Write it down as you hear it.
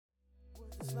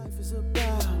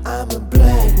I'm a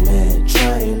black man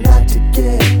trying not to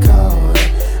get caught.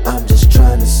 I'm just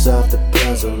trying to solve the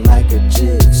puzzle like a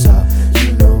jigsaw.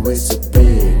 You know it's a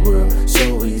big world,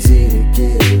 so easy to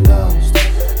get lost.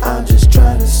 I'm just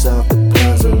trying to solve the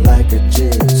puzzle like a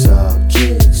jigsaw.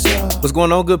 What's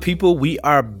going on, good people? We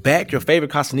are back. Your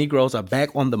favorite Casa Negros are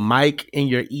back on the mic, in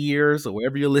your ears, or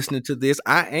wherever you're listening to this.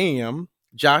 I am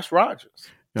Josh Rogers.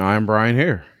 I'm Brian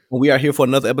here. We are here for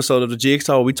another episode of the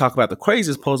Jigsaw where we talk about the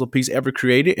craziest puzzle piece ever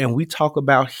created, and we talk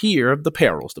about here the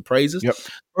perils, the praises,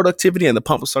 productivity, and the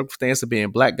pump of circumstance of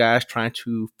being black guys trying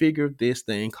to figure this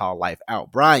thing called life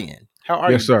out. Brian, how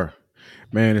are you? Yes, sir.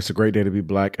 Man, it's a great day to be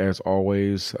black as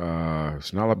always.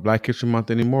 It's not like Black History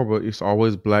Month anymore, but it's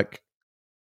always Black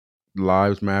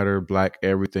Lives Matter, Black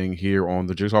everything here on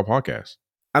the Jigsaw Podcast.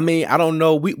 I mean, I don't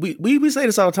know. We say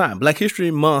this all the time. Black History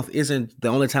Month isn't the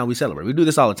only time we celebrate. We do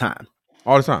this all the time.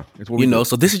 All the time. It's what we do.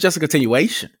 So this is just a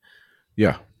continuation.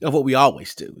 Yeah. Of what we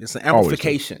always do. It's an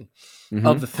amplification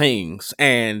of the things.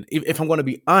 And if I'm going to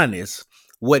be honest,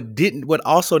 what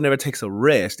also never takes a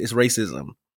rest is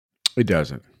racism. It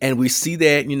doesn't. And we see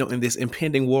that, in this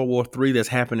impending World War III that's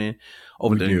happening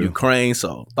over in Ukraine.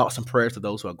 So thoughts and prayers to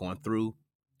those who are going through.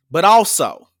 But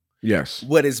also, yes,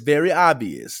 what is very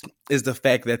obvious is the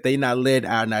fact that they not let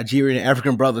our Nigerian and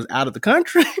African brothers out of the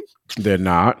country. They're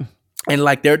not. And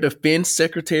like their defense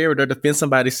secretary or their defense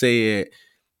somebody said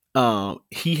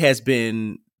he has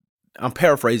been, I'm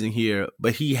paraphrasing here,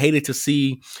 but he hated to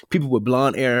see people with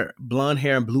blonde hair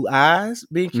and blue eyes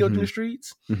being killed in the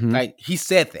streets. Like he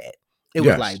said that. It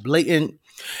was like blatant.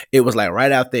 It was like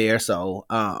right out there. So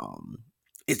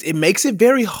it makes it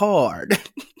very hard.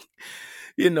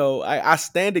 I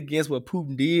stand against what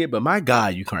Putin did, but my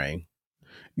God, Ukraine.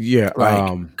 Yeah.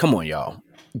 Come on, y'all.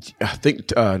 I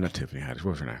think, not Tiffany Haddish,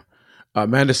 what's her name?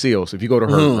 Amanda Seals. If you go to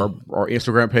her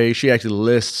Instagram page, she actually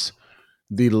lists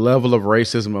the level of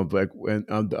racism of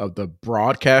the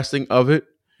broadcasting of it.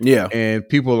 Yeah. And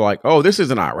people are like, oh, this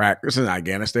isn't Iraq. This isn't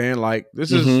Afghanistan. Like,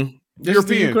 this is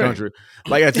European country.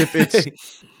 Like, as if it's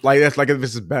that's like if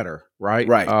this is better. Right.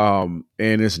 Right.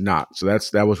 And it's not. So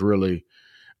that was really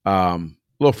a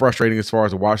little frustrating as far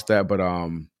as to watch that. But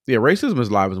racism is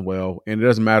alive as well. And it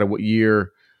doesn't matter what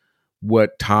year,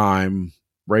 what time,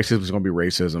 racism is going to be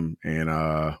racism,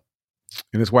 and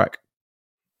it's whack.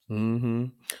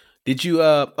 Did you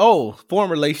foreign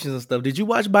relations and stuff? Did you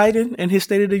watch Biden and his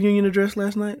State of the Union address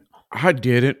last night? I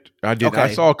didn't. Okay.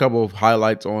 I saw a couple of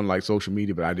highlights on like social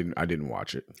media, but I didn't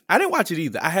watch it. I didn't watch it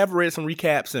either. I have read some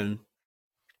recaps, and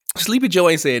Sleepy Joe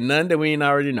ain't said nothing that we ain't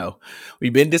already know.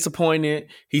 We've been disappointed.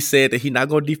 He said that he's not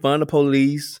going to defund the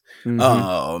police.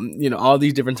 All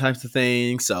these different types of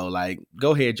things. So, like,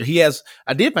 go ahead.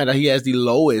 I did find out he has the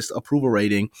lowest approval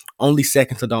rating, only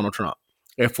second to Donald Trump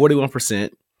at 41%.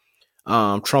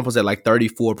 Trump was at like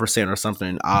 34% or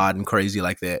something odd and crazy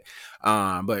like that.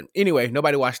 But anyway,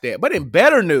 nobody watched that. But in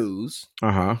better news,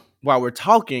 while we're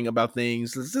talking about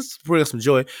things, let's just bring us some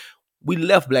joy. We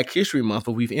left Black History Month,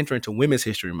 but we've entered into Women's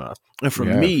History Month. And for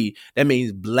me, that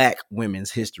means Black Women's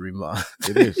History Month.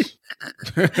 It is.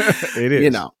 It is.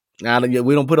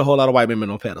 We don't put a whole lot of white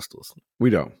women on pedestals. We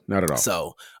don't. Not at all.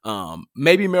 So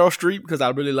maybe Meryl Streep, because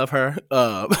I really love her.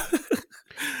 I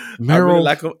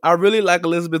really like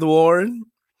Elizabeth Warren.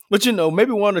 But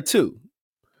maybe one or two.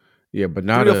 Yeah, but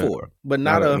not 3 or 4. But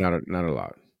not a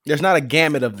lot. There's not a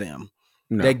gamut of them.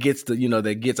 No. That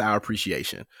gets our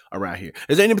appreciation around here.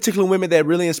 Is there any particular women that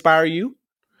really inspire you?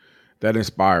 That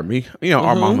inspire me.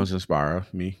 Our mamas inspire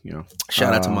me.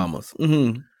 Shout out to mamas.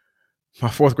 My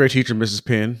fourth grade teacher, Mrs.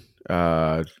 Penn.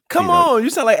 Come on, you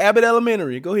sound like Abbott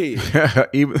Elementary. Go ahead.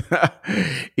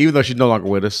 even though she's no longer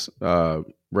with us,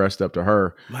 rest up to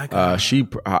her. My God. She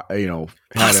had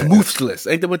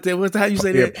posthumously. Ain't that what how you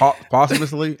say that?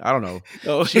 Posthumously. I don't know.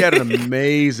 Oh. She had an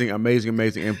amazing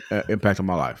impact on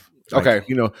my life. Like, okay.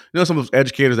 Some of those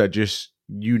educators that just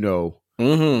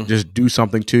just do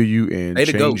something to you and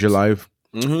change your life.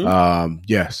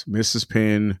 Yes, Mrs.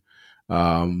 Penn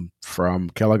from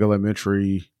Kellogg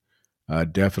Elementary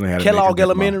definitely had Kellogg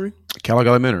Elementary. Kellogg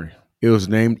Elementary. It was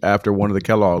named after one of the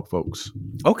Kellogg folks.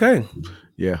 Okay.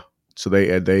 Yeah. So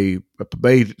they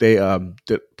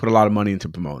put a lot of money into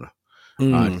Pomona,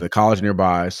 the college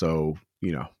nearby. So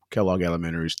Kellogg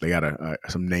Elementaries, they got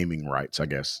some naming rights, I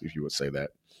guess, if you would say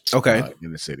that. Okay.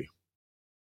 In the city.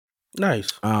 Nice.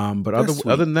 But other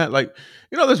than that, like,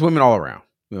 there's women all around.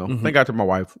 Thank God to my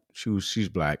wife. She's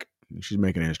Black. She's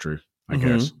making history, I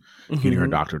guess. Getting her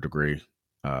doctorate degree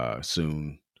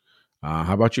soon.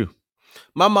 How about you?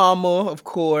 My mama, of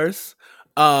course.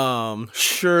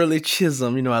 Shirley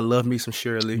Chisholm. I love me some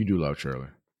Shirley. You do love Shirley.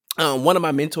 One of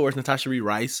my mentors, Natasha Reed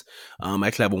Rice. I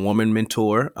actually have a woman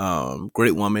mentor,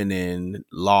 great woman in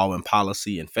law and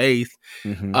policy and faith.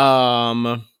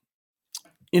 Mm-hmm.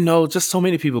 Just so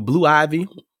many people. Blue Ivy.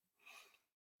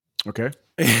 Okay.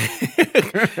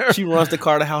 She runs the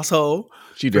Carter household.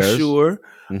 She for does. sure.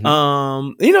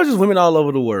 Mm-hmm. Just women all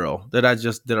over the world that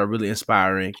are really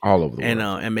inspiring All over the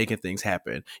world. And making things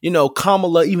happen.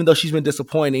 Kamala, even though she's been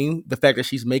disappointing, the fact that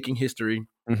she's making history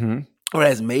or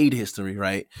has made history,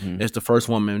 right? Mm-hmm. Is the first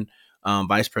woman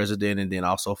vice president, and then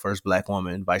also first Black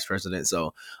woman vice president.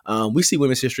 So we see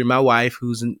women's history. My wife,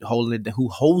 who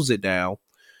holds it down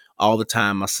all the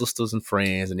time, my sisters and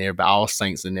friends and everybody, all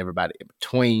saints and everybody in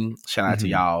between. Shout out to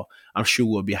y'all. I'm sure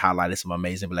we'll be highlighting some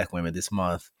amazing Black women this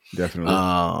month. Definitely.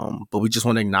 But we just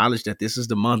want to acknowledge that this is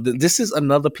the month. This is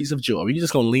another piece of joy. We're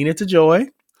just going to lean into joy.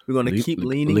 We're going to keep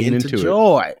leaning into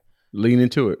joy. Lean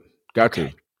into it. Got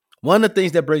to. One of the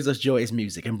things that brings us joy is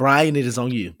music. And Brian, it is on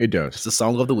you. It does. It's the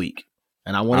song of the week.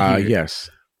 And I want to hear it.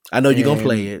 Yes. I know you're going to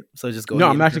play it. So just go ahead. No,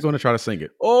 I'm actually going to try to sing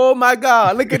it. Oh, my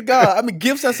God. Look at God. I mean,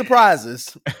 gifts and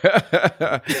surprises.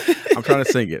 I'm trying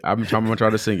to sing it. I'm going to try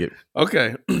to sing it.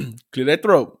 Okay. Clear that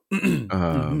throat.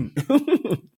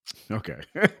 Okay.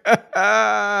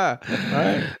 All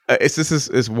right.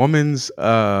 It's Women's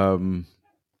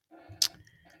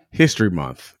History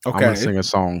Month. Okay. I'm going to sing a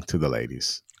song to the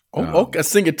ladies. Okay.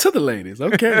 Sing it to the ladies.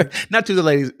 Okay. Not to the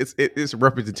ladies. It's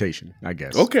representation, I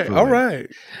guess. Okay. All right.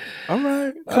 All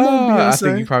right. Come on, Beyonce. I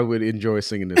think you probably would enjoy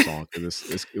singing this song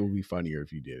because it would be funnier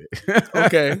if you did it.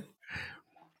 Okay.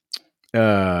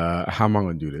 How am I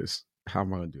going to do this?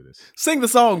 Sing the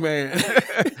song, man.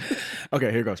 Okay,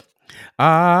 here goes.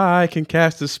 I can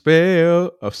cast a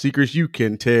spell of secrets you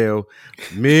can tell.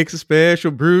 Mix a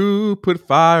special brew, put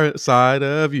fire inside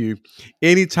of you.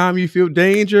 Anytime you feel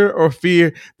danger or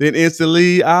fear, then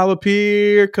instantly I'll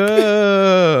appear.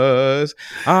 'Cause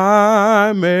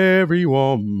I'm every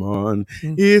woman.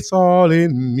 It's all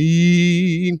in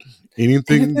me.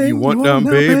 Anything you want done,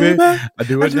 baby, I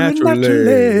do it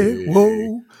naturally.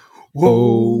 Whoa,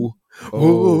 whoa.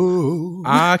 Oh,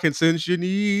 I can sense your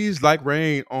knees like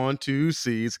rain onto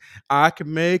seas. I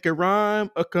can make a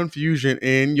rhyme, a confusion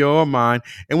in your mind.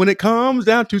 And when it comes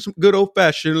down to some good old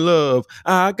fashioned love,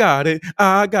 I got it,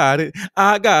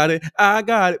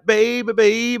 baby,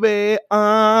 baby.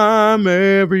 I'm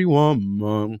every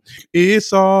woman.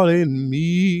 It's all in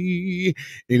me.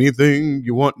 Anything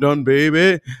you want done,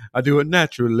 baby, I do it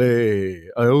naturally.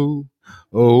 Oh,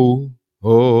 oh,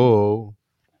 oh.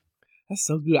 That's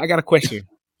so good. I got a question.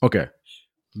 Okay.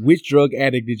 Which drug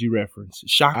addict did you reference?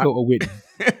 Shaka or Whitney?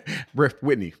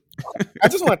 Whitney. I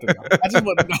just want to know.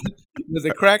 Was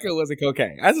it crack or was it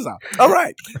cocaine? All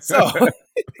right. So,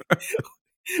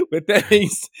 with that being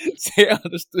said,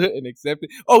 understood and accepted.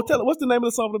 Oh, tell us, what's the name of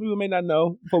the song for the people who may not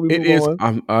know before we move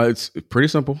on? It's pretty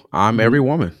simple. I'm every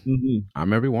woman. Mm-hmm.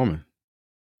 I'm every woman.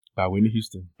 By Whitney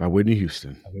Houston.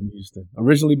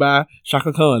 Originally by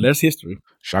Shaka Khan. That's history.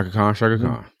 Shaka Khan. Shaka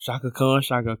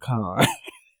Khan.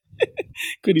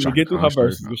 Couldn't even get through her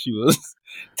verses when she was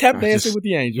tap dancing with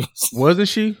the angels. Wasn't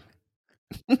she?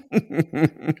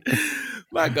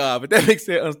 My God, but that makes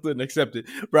sense, understood and accepted.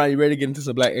 Brian, you ready to get into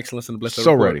some Black excellence and the blessed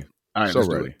So report? ready. All right, so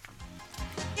let's ready. Do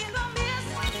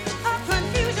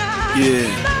it.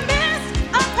 Yeah.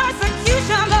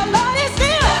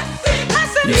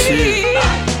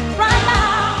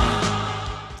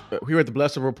 Here at the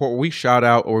Blessed Report, we shout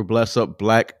out or we bless up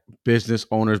Black business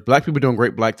owners. Black people doing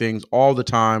great Black things all the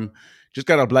time. Just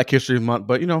got our Black History Month,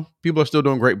 but people are still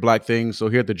doing great Black things. So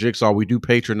here at the Jigsaw, we do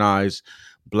patronize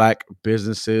Black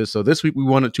businesses. So this week we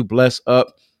wanted to bless up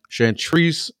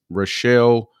Chantrice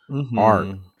Rochelle Art.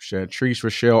 Chantrice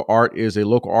Rochelle Art is a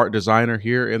local art designer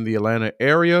here in the Atlanta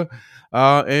area,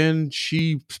 and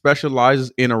she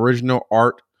specializes in original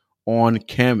art on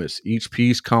canvas. Each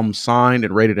piece comes signed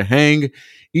and ready to hang.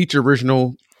 Each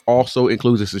original also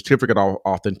includes a certificate of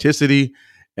authenticity,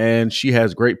 and she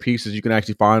has great pieces you can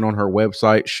actually find on her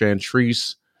website,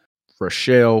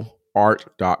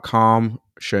 chantricerochelleart.com,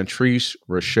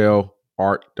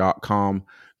 chantricerochelleart.com.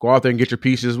 Go out there and get your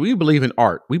pieces. We believe in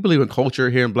art. We believe in culture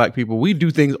here in Black people. We do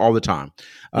things all the time.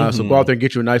 So go out there and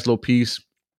get you a nice little piece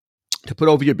to put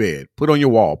over your bed, put on your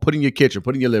wall, put in your kitchen,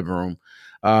 put in your living room.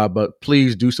 But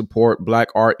please do support. Black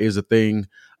art is a thing.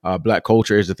 Black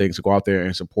culture is a thing. So go out there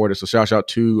and support it. So shout out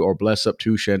to or bless up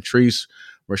to Chantrice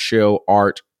Rochelle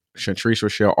Art,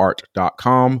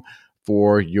 chantricerochelleart.com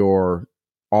for your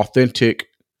authentic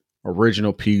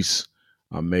original piece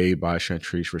made by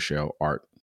Chantrice Rochelle Art.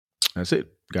 That's it.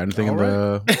 Got anything All in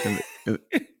right. the?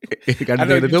 Got I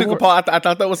know anything in you the took a billboard? pause. I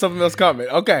thought that was something else coming.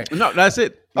 Okay. No, that's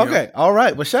it. You know? Okay. All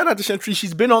right. Well, shout out to Shantry.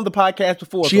 She's been on the podcast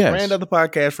before. She So has. friend of the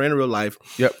podcast, friend in real life.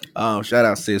 Yep. Shout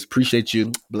out, sis. Appreciate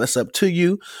you. Bless up to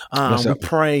you. Bless We're up.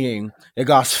 praying that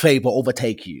God's favor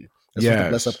overtake you. That's what the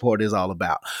bless up report is all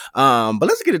about. But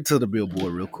let's get into the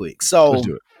billboard real quick. So Let's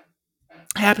do it.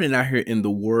 happening out here in the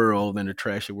world, in the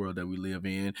trashy world that we live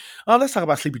in. Let's talk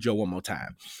about Sleepy Joe one more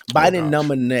time. Biden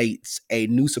nominates a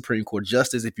new Supreme Court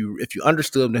justice. If you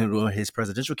understood him during his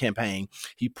presidential campaign,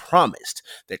 he promised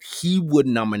that he would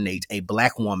nominate a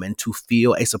black woman to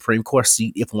fill a Supreme Court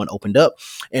seat if one opened up.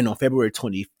 And on February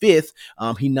 25th,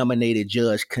 he nominated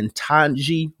Judge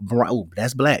Ketanji Brown. Oh,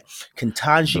 that's black.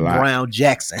 Ketanji Brown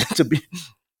Jackson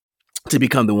to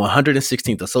become the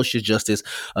 116th Associate Justice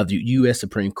of the U.S.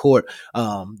 Supreme Court.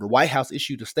 The White House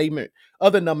issued a statement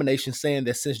of the nomination saying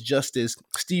that since Justice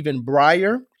Stephen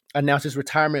Breyer announced his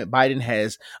retirement, Biden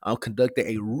has conducted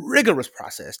a rigorous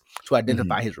process to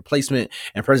identify his replacement,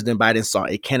 and President Biden saw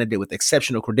a candidate with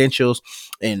exceptional credentials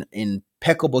and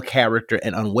impeccable character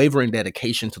and unwavering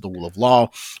dedication to the rule of law.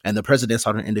 And the president saw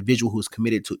an individual who is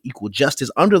committed to equal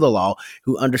justice under the law,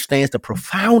 who understands the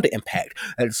profound impact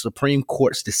that the Supreme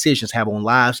Court's decisions have on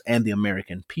lives and the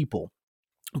American people.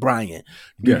 Brian,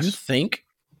 do you think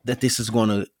that this is going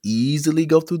to easily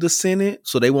go through the Senate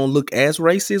so they won't look as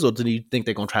racist, or do you think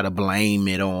they're going to try to blame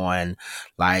it on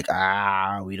like,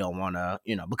 we don't want to,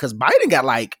 because Biden got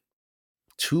like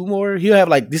 2 more, he'll have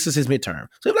like, this is his midterm.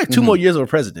 So he have like 2 more years of a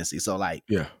presidency. So like,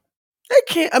 they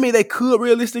can't, they could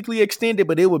realistically extend it,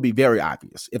 but it would be very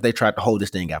obvious if they tried to hold this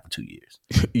thing out for 2 years.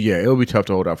 Yeah, it'll be tough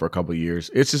to hold out for a couple of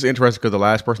years. It's just interesting because the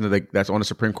last person that's on the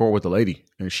Supreme Court was a lady,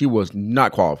 and she was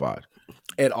not qualified.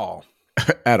 At all.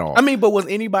 At all. But was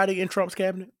anybody in Trump's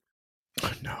cabinet?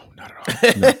 No, not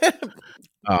at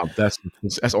all. No.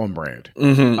 That's on brand.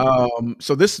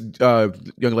 So this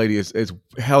young lady is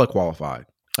hella qualified.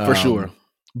 For sure.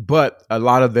 But a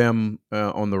lot of them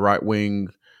on the right wing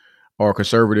or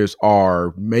conservatives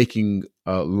are making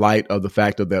light of the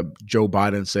fact that Joe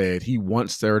Biden said he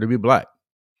wants her to be black.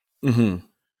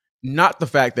 Not the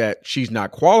fact that she's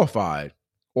not qualified,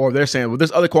 or they're saying, well,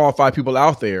 there's other qualified people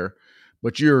out there,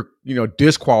 but you're,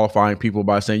 disqualifying people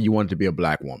by saying you want it to be a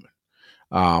black woman,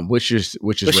 which is.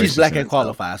 But she's black and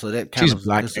qualified, so that kind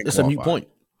of it's a mute point.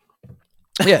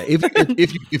 Yeah,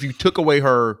 if you took away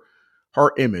her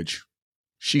image,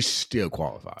 she's still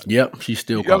qualified. Yep, she's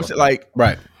still qualified.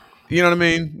 Right. You know what I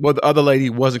mean? Well, the other lady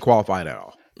wasn't qualified at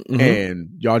all, and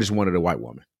y'all just wanted a white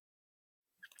woman.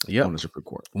 Yep. On the Supreme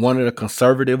Court. Wanted a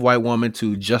conservative white woman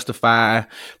to justify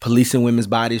policing women's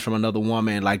bodies from another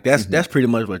woman. Like that's pretty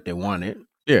much what they wanted.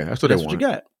 Yeah, that's what they wanted. What you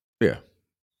got. Yeah.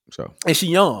 So, and she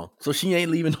young, so she ain't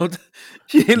leaving no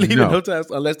time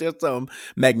unless there's some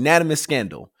magnanimous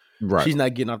scandal. Right. She's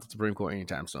not getting off the Supreme Court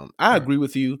anytime soon. I agree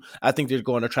with you. I think they're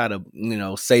going to try to,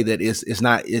 say that it's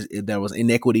not there was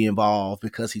inequity involved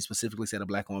because he specifically said a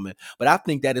black woman. But I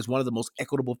think that is one of the most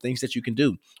equitable things that you can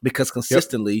do, because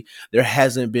consistently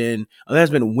there's been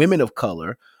women of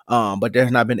color, but there's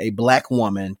not been a black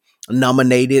woman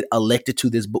nominated, elected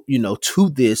to this, to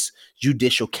this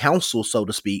judicial council, so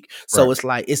to speak. So It's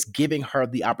like, it's giving her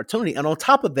the opportunity. And on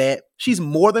top of that, she's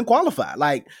more than qualified.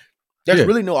 Like, there's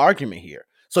really no argument here.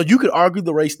 So you could argue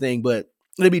the race thing, but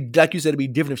it'd be, like you said, it'd be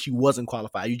different if she wasn't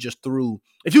qualified. If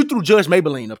you threw Judge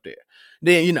Maybelline up there,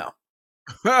 then,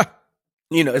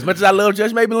 as much as I love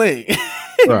Judge Maybelline,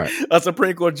 a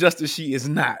Supreme Court justice, she is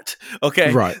not.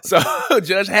 Okay. Right. So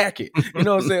Judge Hackett, you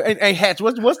know what I'm saying? And Hatch,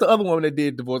 what's the other woman that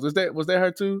did divorce? Was that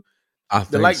her too? I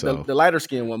think so. The lighter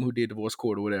skinned woman who did divorce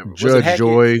court or whatever. Judge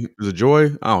Joy. Was it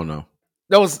Joy? I don't know.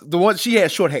 That was the one. She had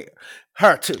short hair.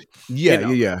 Her too. Yeah.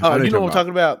 You know what I'm talking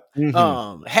about?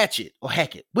 Hatchet or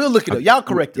Hackett. We'll look it up. Y'all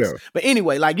correct us. But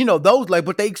anyway, those,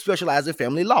 but they specialize in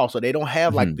family law, so they don't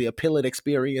have the appellate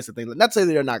experience and things. Not to say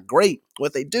that they're not great.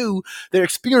 What they do, their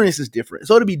experience is different.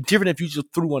 So it'd be different if you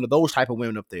just threw one of those type of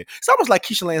women up there. It's almost like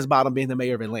Keisha Lance Bottom being the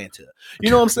mayor of Atlanta. You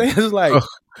know what I'm saying? It's like.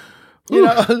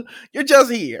 You're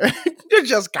just here. You're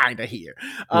just kind of here.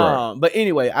 Right. But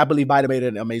anyway, I believe Biden made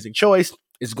an amazing choice.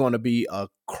 It's going to be a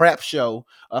crap show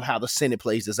of how the Senate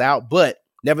plays this out. But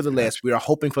nevertheless, we are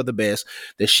hoping for the best,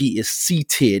 that she is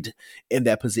seated in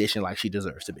that position like she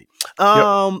deserves to be.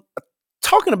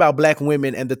 Talking about black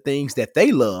women and the things that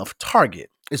they love,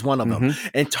 Target is one of them.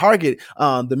 And Target,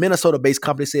 the Minnesota-based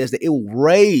company, says that it will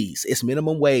raise its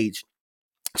minimum wage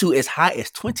to as high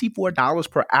as $24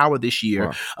 per hour this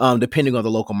year, depending on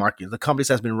the local market. The company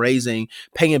has been raising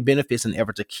pay and benefits in an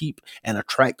effort to keep and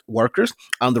attract workers.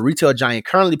 The retail giant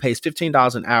currently pays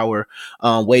 $15 an hour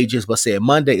wages, but said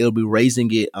Monday it'll be raising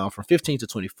it from 15 to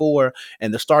 24,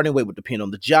 and the starting wage would depend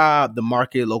on the job, the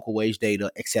market, local wage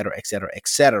data, et cetera, et cetera, et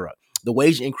cetera. The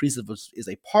wage increase is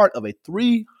a part of a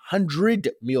 $300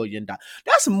 million.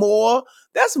 That's more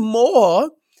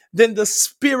than the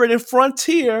Spirit and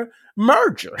Frontier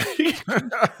merger.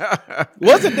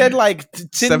 Wasn't that like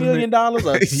 $10 million or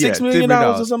 $6 million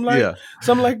or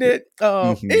something like that?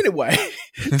 Anyway,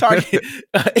 Target.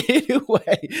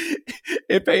 Anyway,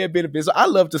 it paying benefits. So I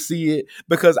love to see it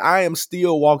because I am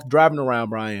still driving around,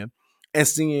 Brian, and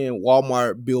seeing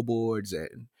Walmart billboards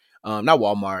and not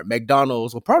Walmart,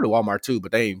 McDonald's, well, probably Walmart too,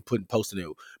 but they ain't posting it.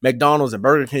 McDonald's and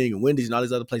Burger King and Wendy's and all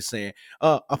these other places saying,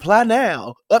 apply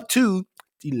now up to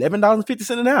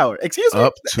 $11.50 an hour. Excuse me?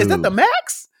 Is that the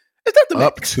max? Is that the max?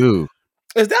 Up to.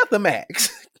 Is that the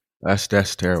max? That's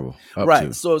terrible.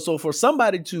 Right. So for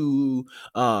somebody to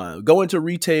go into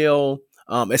retail,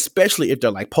 especially if they're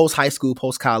like post high school,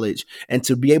 post college, and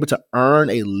to be able to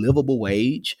earn a livable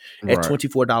wage at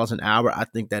 $24 an hour, I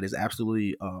think that is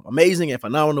absolutely amazing and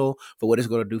phenomenal for what it's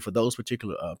going to do for those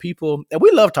particular people. And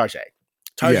we love Target.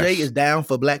 Target is down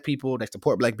for Black people. They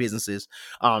support Black businesses.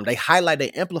 They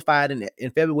amplify it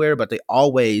in February, but they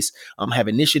always have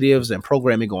initiatives and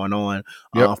programming going on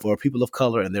for people of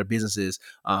color and their businesses.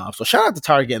 So shout out to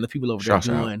Target and the people over there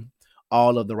doing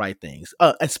all of the right things.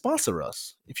 And sponsor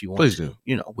us if you want. Please to. Do.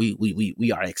 You know,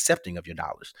 we are accepting of your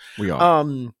dollars. We are.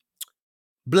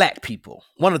 Black people.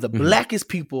 One of the blackest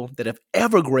people that have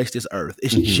ever graced this earth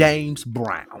is James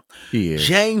Brown. He is.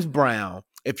 James Brown.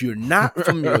 If you're not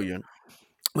familiar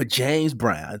with James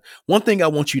Brown, one thing I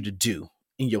want you to do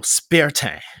in your spare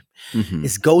time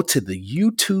is go to the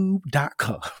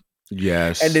youtube.com.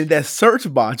 Yes. And in that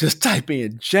search bar, just type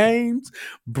in James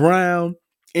Brown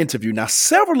interview. Now,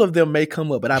 several of them may come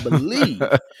up, but I believe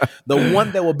the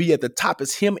one that will be at the top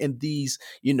is him in these,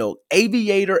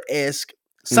 aviator-esque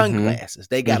sunglasses.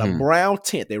 They got a brown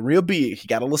tint. They're real big. He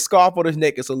got a little scarf on his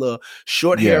neck. It's a little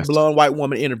short hair, blonde white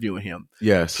woman interviewing him.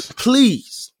 Yes.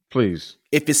 Please.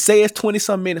 If it says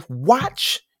 20-some minutes,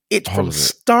 watch it from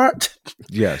start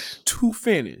to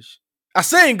finish. I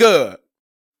sing good.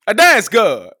 I dance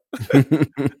good.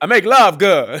 I make love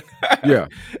good. Yeah.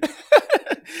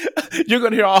 You're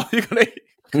gonna hear all of the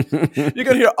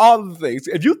things.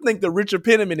 If you think the Richard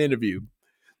Penniman interview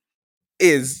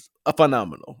is a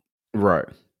phenomenal, right?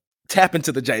 Tap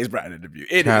into the James Brown interview.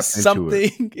 It is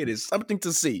something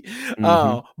to see.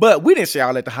 But we didn't say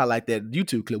all that to highlight that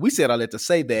YouTube clip. We said all that to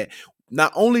say that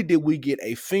not only did we get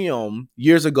a film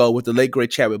years ago with the late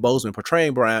great Chadwick Boseman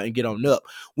portraying Brown and Get On Up,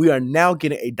 we are now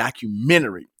getting a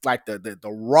documentary, like the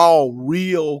raw,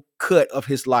 real cut of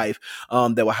his life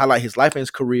that will highlight his life and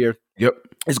his career. Yep.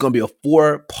 It's going to be a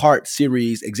 4-part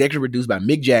series, executive produced by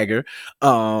Mick Jagger,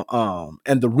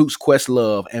 and The Roots,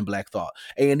 Questlove, and Black Thought.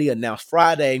 A&E announced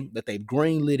Friday that they've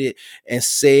greenlit it and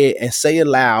Say It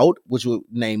Loud, which the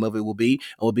name of it will be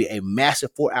a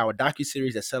massive 4-hour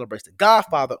docuseries that celebrates the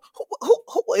Godfather.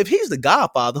 Who, if he's the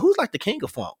Godfather, who's like the King of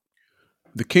Funk?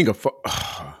 The King of Funk.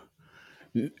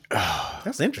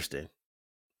 That's interesting.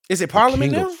 Is it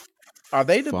Parliament now? Are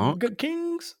they the good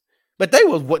kings? But they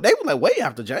were like way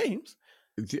after James.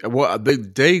 Well,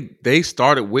 they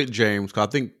started with James because I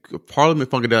think Parliament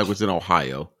Funkadelic was in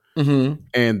Ohio,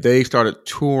 and they started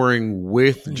touring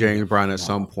with James Brown at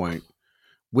some point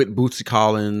with Bootsy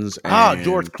Collins. And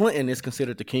George Clinton is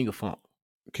considered the King of Funk.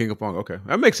 King of Funk, okay,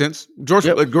 that makes sense. George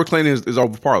Clinton is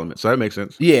over Parliament, so that makes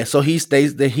sense. Yeah, so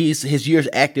his years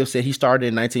active said he started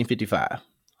in 1955.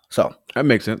 So that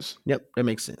makes sense. Yep, that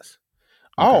makes sense.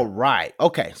 Okay. All right.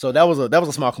 Okay. So that was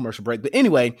a small commercial break. But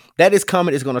anyway, that is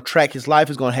coming. It's going to track his life.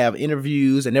 It's going to have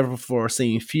interviews and never before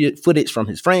seen footage from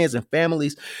his friends and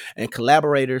families and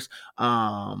collaborators.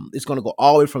 It's going to go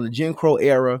all the way from the Jim Crow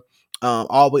era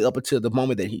all the way up until the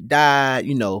moment that he died,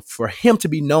 for him to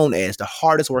be known as the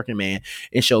hardest working man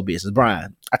in show business.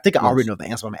 Brian, I think I already know the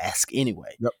answer I'm going to ask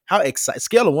anyway. Yep. How excited?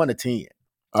 Scale of 1 to 10.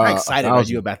 How excited are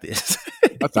you about this?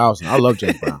 1,000. I love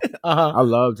James Brown. I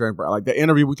love James Brown. Like the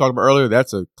interview we talked about earlier,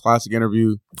 that's a classic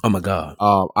interview. Oh my God.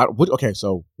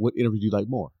 So what interview do you like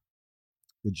more?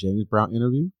 The James Brown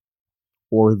interview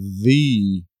or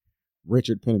the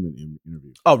Richard Penniman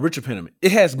interview? Oh, Richard Penniman.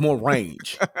 It has more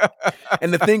range.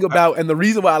 And the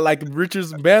reason why I like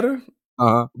Richard's better,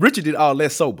 Richard did all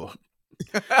that sober.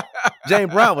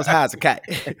 James Brown was high as a cat,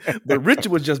 but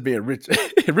Richard was just being Richard.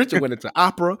 Richard went into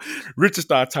opera. Richard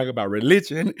started talking about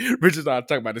religion. Richard started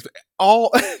talking about this.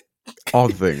 All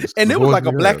the things. And it was like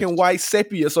a black and white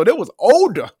sepia, so that was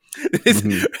older.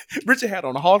 Richard had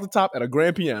on a halter top and a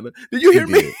grand piano. Did you hear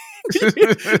me? Did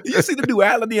you see the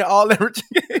duality and all that? Richard?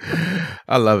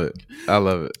 I love it.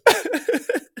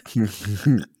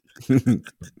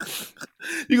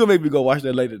 You're gonna make me go watch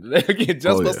that later today again,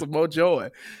 just for some more joy.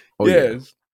 Yes. Yeah.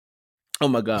 Oh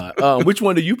my God. Which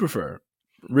one do you prefer,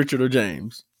 Richard or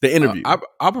James? The interview.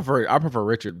 I prefer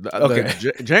Richard.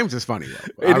 Okay. James is funny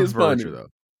though. It is funny. Richard, though.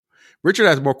 Richard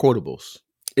has more quotables.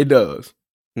 It does.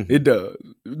 It does.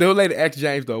 The old lady asked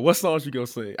James though, "What songs you gonna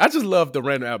sing?" I just love the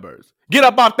random outbursts. Get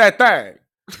up off that thing.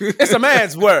 It's a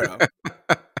man's world.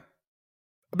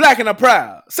 Black and I'm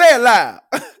proud. Say it loud.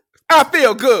 I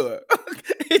feel good.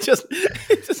 It just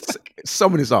so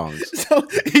many songs. So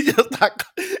it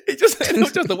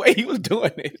was just the way he was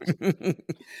doing it.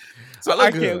 So I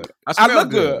look good. I smell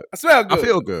good. I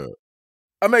feel good.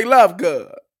 I make love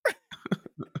good.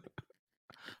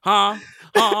 Huh?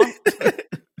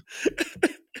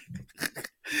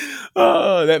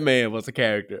 Oh, that man was a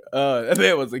character. That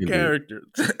man was a character.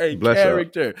 A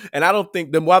character. And I don't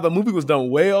think while the movie was done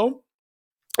well,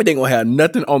 it ain't gonna have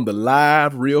nothing on the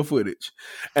live real footage.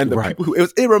 And the people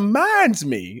it reminds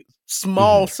me,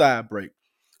 small side break,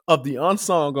 of the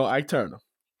unsung on Ike Turner.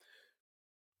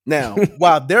 Now,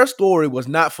 while their story was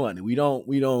not funny, we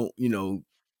don't,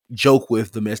 joke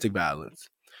with domestic violence.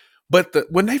 But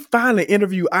when they finally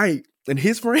interview Ike and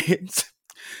his friends,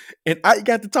 and Ike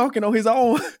got to talking on his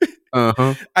own,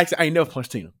 Ike said, I ain't never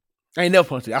punched Tina. I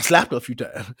slapped her a few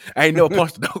times. I ain't never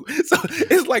punched her though. So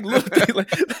it's like little things,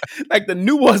 like the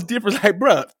nuance difference. Like,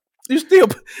 bruh, you still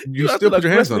put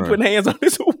your hands on her. Putting hands on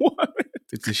this woman.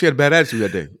 She had a bad attitude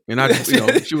that day, and I,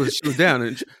 she was down,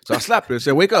 and so I slapped her and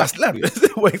said, "Wake up!" I slapped her.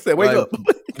 Said, "Wake up!"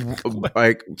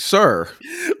 Like, sir,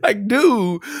 like,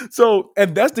 dude. So,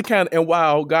 and that's the kind. And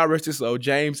while God rest his soul,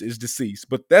 James is deceased,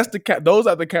 but that's the kind. Those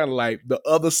are the kind of like the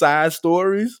other side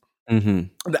stories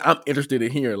that I'm interested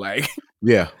in hearing. Like,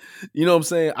 yeah, you know what I'm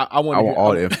saying? I want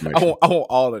all the information. I want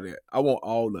all of that. I want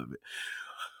all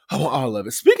of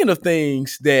it. Speaking of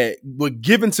things that were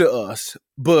given to us,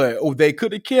 but they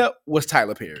could have kept, was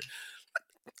Tyler Perry.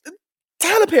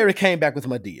 Tyler Perry came back with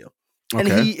Madea. And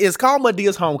he is called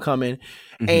Medea's Homecoming.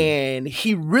 And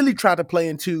he really tried to play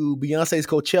into Beyonce's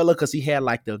Coachella because he had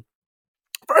like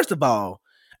first of all,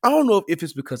 I don't know if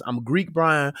it's because I'm Greek,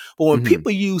 Brian, but when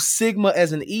people use sigma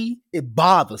as an E, it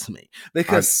bothers me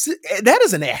because that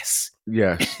is an S.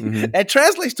 Yeah. That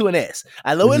translates to an S.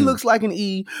 I know it looks like an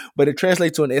E, but it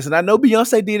translates to an S. And I know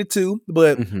Beyonce did it too,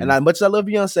 but and as much as I love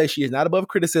Beyonce, she is not above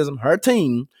criticism. Her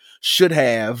team should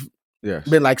have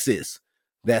been like, sis,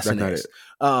 that's an S.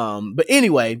 But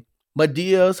anyway,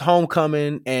 Medea's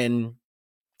Homecoming, and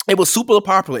it was super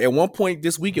popular. At one point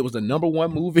this week, it was the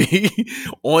 #1 movie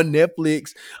on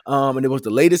Netflix. And it was the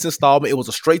latest installment. It was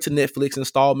a straight to Netflix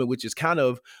installment, which is kind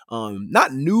of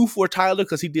not new for Tyler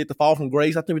because he did The Fall from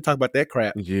Grace. I think we talked about that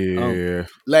crap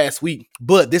last week.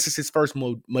 But this is his first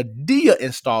Madea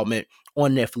installment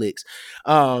on Netflix.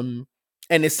 And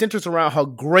it centers around her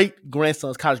great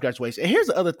grandson's college graduation. And here's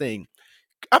the other thing.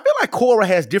 I feel like Cora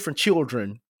has different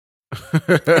children.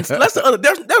 There's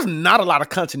not a lot of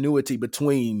continuity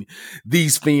between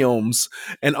these films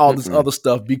and all this other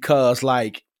stuff because,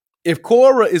 like, if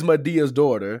Cora is Medea's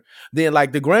daughter, then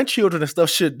like the grandchildren and stuff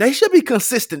should be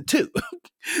consistent too.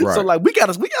 So like we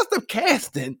got stop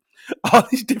casting all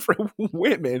these different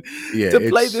women to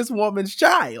play this woman's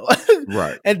child.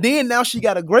 Right. And then now she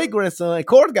got a great grandson and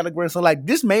Cora's got a grandson. Like,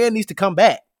 this man needs to come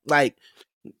back. Like,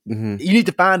 you need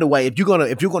to find a way if you're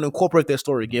gonna incorporate that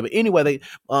story again. But anyway,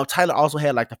 Tyler also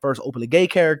had like the first openly gay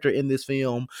character in this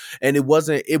film, and it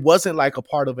wasn't like a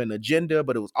part of an agenda,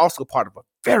 but it was also part of a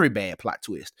very bad plot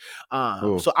twist.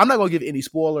 So I'm not gonna give any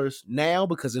spoilers now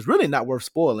because it's really not worth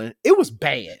spoiling. It was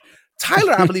bad.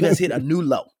 Tyler, I believe, has hit a new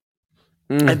low,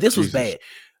 and this was bad.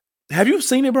 Have you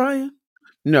seen it, Brian?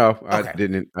 No, okay. I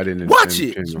didn't. Watch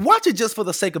it. Watch it just for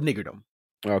the sake of niggerdom.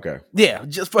 Okay. Yeah,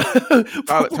 just for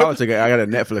Tyler, I got a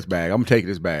Netflix bag. I'm gonna take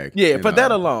this bag. Yeah, for that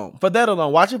alone.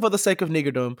 Watch it for the sake of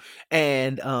niggerdom.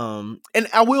 And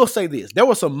I will say this: there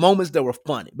were some moments that were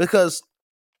funny because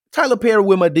Tyler Perry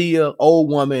with Madea, old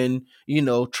woman,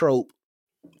 trope,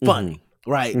 funny,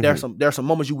 right? There's some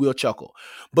moments you will chuckle,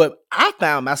 but I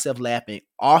found myself laughing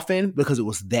often because it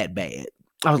was that bad.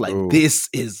 I was like, this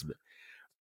is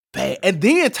bad. And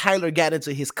then Tyler got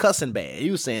into his cussing bag.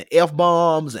 He was saying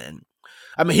F-bombs and.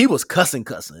 I mean, he was cussing.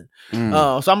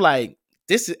 So I'm like,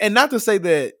 this is, and not to say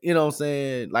that, what I'm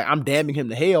saying, like I'm damning him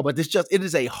to hell, but it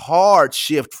is a hard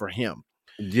shift for him.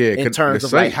 Yeah. In terms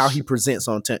of like how he presents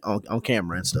on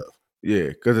camera and stuff.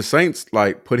 Yeah. Cause the Saints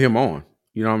like put him on.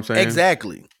 You know what I'm saying?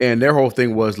 Exactly. And their whole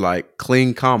thing was like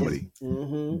clean comedy.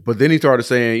 Mm-hmm. But then he started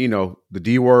saying, the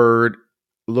D word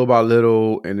little by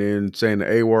little, and then saying the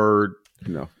A word,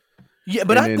 Yeah,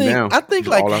 but and I think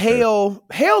like all out there.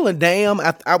 hell and damn,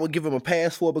 I would give him a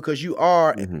pass for, because you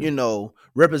are,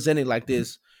 representing like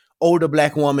this older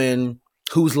black woman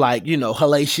who's like,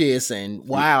 hellacious and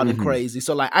wild and crazy.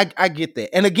 So like, I get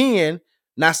that. And again,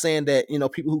 not saying that,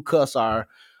 people who cuss are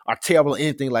terrible or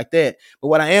anything like that. But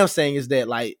what I am saying is that,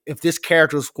 like, if this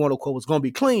character was, quote unquote, was going to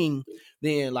be clean,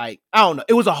 then like, I don't know,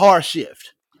 it was a hard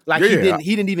shift. Like he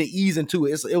didn't even ease into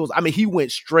it. It was, I mean, he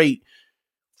went straight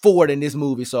forward in this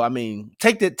movie. So I mean,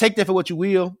 take that for what you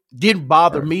will. Didn't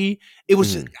bother me. It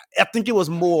was just, I think it was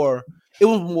more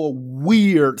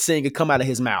weird seeing it come out of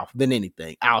his mouth than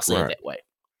anything. I'll say it that way.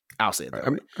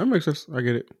 That makes sense. I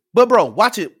get it. But bro,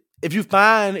 watch it. If you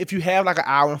have like an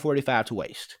hour and 45 to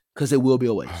waste, because it will be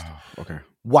a waste. Okay.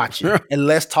 Watch it. And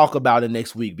let's talk about it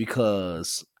next week,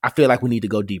 because I feel like we need to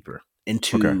go deeper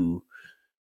into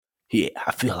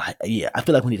I feel like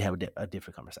we need to have a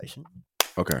different conversation.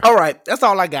 Okay. All right. That's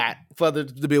all I got for the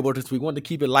Billboard this week. Wanted to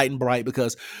keep it light and bright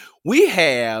because we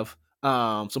have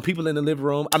some people in the living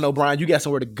room. I know, Brian, you got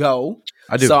somewhere to go.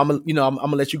 I do. So I'm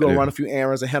gonna let you go run a few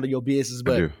errands and handle your business.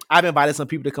 But I've invited some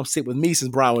people to come sit with me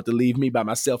since Brian went to leave me by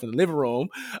myself in the living room.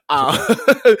 I'll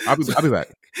be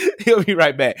back. He'll be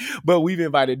right back. But we've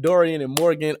invited Dorian and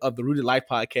Morgan of the Rooted Life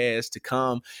podcast to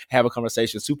come have a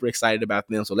conversation. Super excited about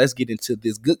them. So let's get into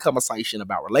this good conversation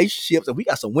about relationships. And we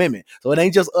got some women. So it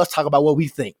ain't just us talking about what we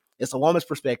think. It's a woman's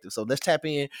perspective. So let's tap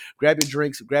in, grab your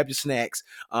drinks, grab your snacks.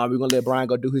 We're going to let Brian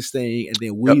go do his thing. And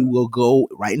then we will go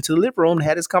right into the living room and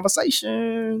have this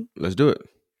conversation. Let's do it.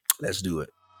 Let's do it.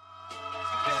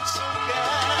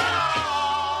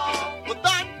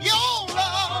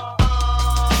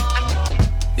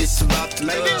 It's about to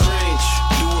change.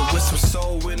 Do it with some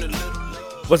soul in a little.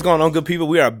 What's going on, good people?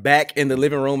 We are back in the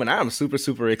living room, and I'm super,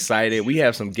 super excited. We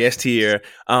have some guests here.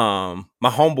 My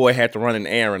homeboy had to run an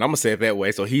errand. I'm going to say it that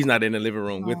way, so he's not in the living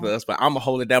room with us, but I'm going to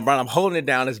hold it down. Brian, I'm holding it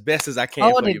down as best as I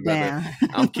can for you, brother.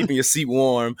 I'm keeping your seat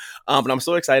warm. But I'm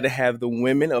so excited to have the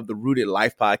women of the Rooted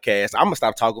Life podcast. I'm going to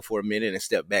stop talking for a minute and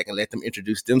step back and let them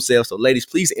introduce themselves. So, ladies,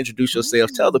 please introduce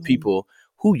yourselves. Tell the people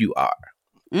who you are.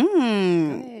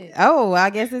 Oh, I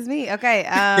guess it's me. Okay.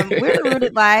 We're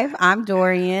Rooted Life. I'm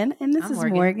Dorian and this is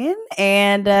Morgan.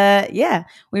 And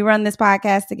we run this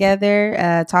podcast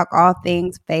together, talk all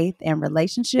things faith and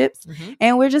relationships.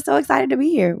 And we're just so excited to be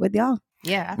here with y'all.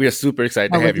 Yeah. We are super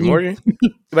excited to have you, Morgan. You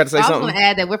about to say something? I was going to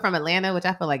add that we're from Atlanta, which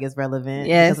I feel like is relevant.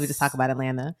 Yes. Because we just talk about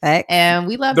Atlanta. Facts. And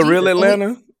we love the real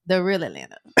Atlanta. The real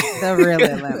Atlanta. The real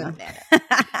Atlanta.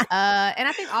 And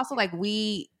I think also like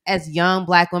we as young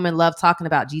Black women love talking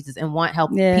about Jesus and want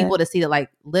help people to see that like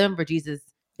living for Jesus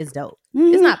is dope.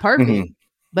 It's not perfect,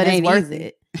 but it's worth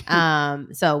it.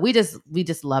 So we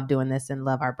just love doing this and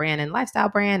love our brand and lifestyle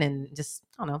brand and just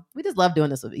I don't know. We just love doing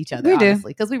this with each other,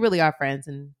 honestly, because we really are friends.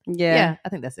 And I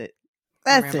think that's it.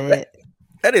 That's it.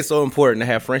 That is so important to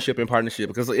have friendship and partnership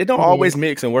because it don't always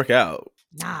mix and work out.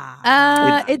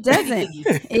 Nah. It doesn't.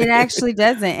 It actually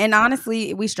doesn't. And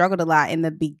honestly, we struggled a lot in the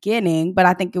beginning, but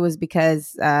I think it was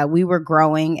because we were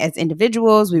growing as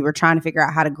individuals. We were trying to figure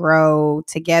out how to grow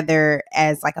together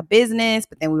as like a business,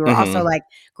 but then we were also like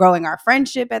growing our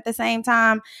friendship at the same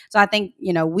time. So I think,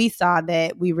 we saw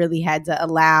that we really had to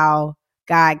allow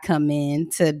God come in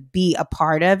to be a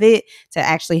part of it, to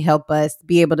actually help us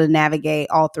be able to navigate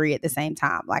all three at the same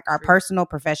time, like our personal,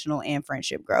 professional, and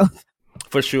friendship growth.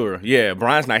 For sure. Yeah.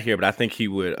 Brian's not here, but I think he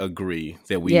would agree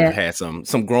that we've had some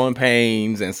growing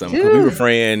pains and we were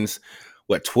friends,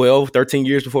 12, 13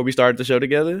 years before we started the show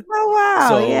together. Oh,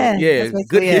 wow. So,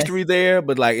 good history there,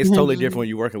 but like it's totally different when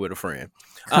you're working with a friend.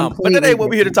 But that ain't what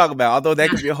we're here to talk about, although that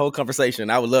could be a whole conversation.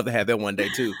 I would love to have that one day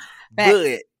too.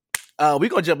 But we're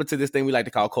going to jump into this thing we like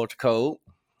to call Culture Code.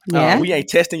 We ain't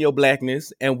testing your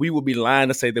blackness, and we will be lying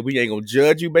to say that we ain't going to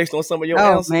judge you based on some of your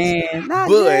answers. Man. But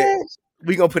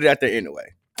we're going to put it out there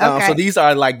anyway. So these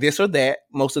are like this or that.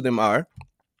 Most of them are.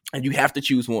 And you have to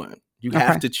choose one. You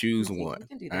have to choose one.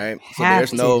 All right.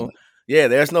 So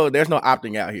there's no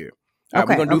opting out here. All right,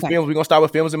 we're going to do films. We're going to start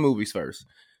with films and movies first.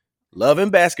 Love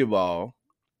and Basketball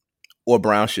or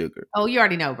Brown Sugar? Oh, you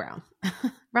already know Brown.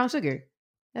 Brown Sugar.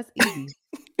 That's easy.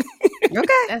 Okay.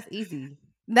 That's easy.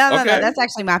 No. That's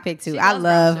actually my pick too. I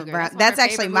love Brown. That's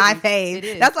actually my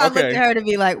fave. That's why I looked at her to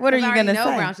be like, "What are you gonna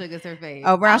say?" Brown Sugar's her fave.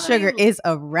 Oh, Brown Sugar is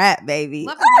a rap, baby.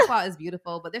 Love and Basketball is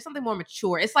beautiful, but there's something more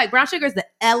mature. It's like Brown Sugar is the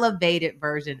elevated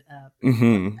version of.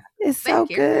 It's so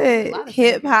good.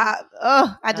 Hip hop.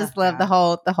 Oh, I just love the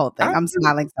whole thing. I'm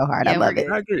smiling so hard. I love it.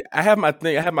 I agree. I have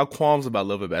my qualms about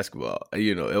Love and Basketball.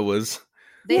 It was.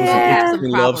 They both have some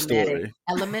love problematic story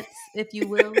elements, if you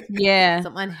will. Yeah.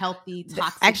 Some unhealthy,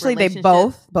 toxic Actually, they relationship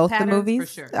both patterns, the movies. for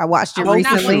sure. I watched it Not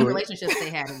recently. what relationships they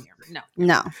had in there.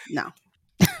 No.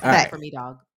 That's for me,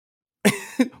 dog.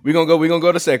 We're gonna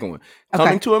go to the second one. Okay.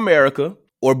 Coming to America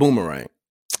or Boomerang.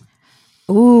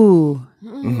 Ooh.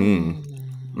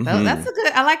 That's a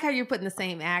good. I like how you're putting the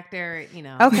same actor.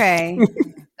 Okay.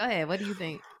 Go ahead. What do you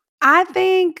think? I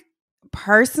think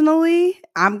personally,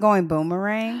 I'm going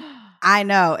Boomerang. I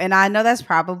know, and I know that's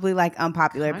probably like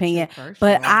unpopular opinion,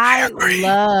 but I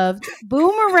loved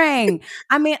Boomerang.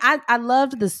 I mean, I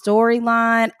loved the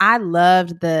storyline. I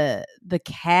loved the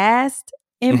cast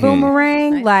in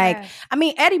Boomerang. Nice cast. I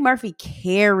mean, Eddie Murphy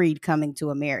carried Coming to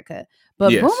America,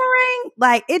 but Yes. Boomerang,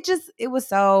 like it was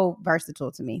so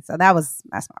versatile to me. So that's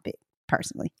my pick.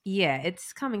 Personally. Yeah,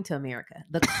 it's Coming to America.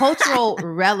 The cultural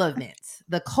relevance,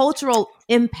 the cultural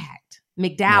impact.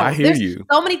 McDowell. No, I hear you.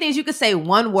 So many things you could say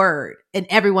one word and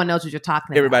everyone knows what you're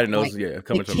talking about. Everybody knows, Like,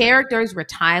 Coming the to characters were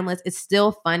timeless. It's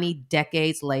still funny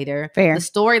decades later. Fair. The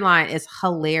storyline is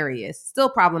hilarious. Still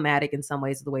problematic in some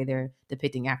ways, the way they're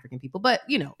depicting African people. But,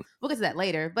 we'll get to that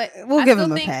later. But we'll I give still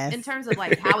them a think pass. in terms of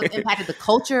like how it's impacted the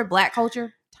culture, Black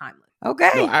culture, timeless.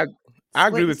 Okay. No, I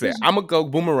agree with that. I'm gonna go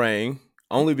Boomerang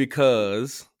only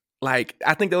because, like,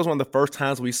 I think that was one of the first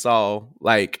times we saw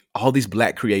like all these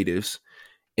Black creatives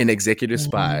in executive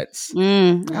spots. I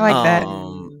like that.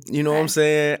 You know what I'm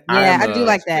saying? Yeah, I do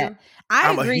like that.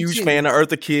 I'm a huge fan of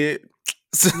Eartha Kitt.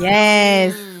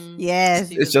 Yes.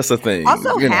 It's just a thing.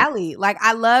 Also, Halle. Like,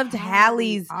 I loved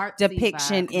Halle's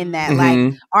depiction in that.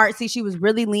 Like, artsy. She was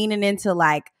really leaning into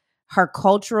like her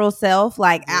cultural self.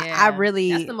 Like, I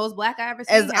really. That's the most Black I ever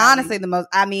seen. It's honestly the most.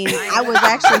 I mean, I was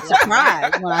actually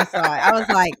surprised when I saw it. I was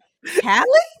like, Halle?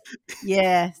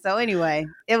 Yeah. So anyway,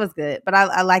 it was good. But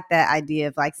I like that idea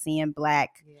of like seeing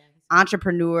Black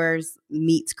entrepreneurs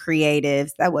meets creatives.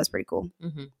 That was pretty cool.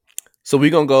 So we're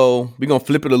gonna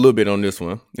flip it a little bit on this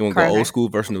one. We're gonna go old school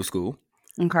versus new school.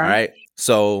 Okay. All right.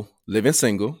 So Living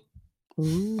Single,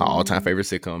 our all-time favorite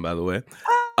sitcom, by the way.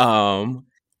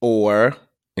 Or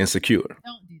Insecure.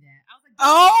 Don't do that.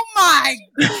 Oh my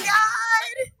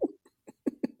God.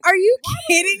 Are you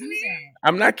kidding me?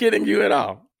 I'm not kidding you at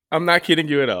all.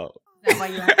 That's why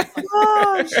you're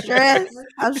Oh, stress.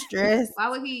 I'm stressed. Why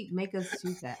would he make us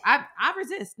choose that? I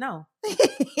resist. No.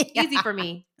 Easy for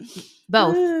me.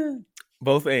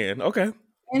 Both and okay.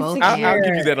 I'll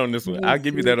give you that on this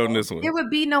one. There would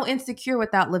be no Insecure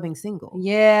without Living Single.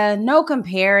 Yeah, no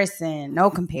comparison.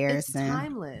 It's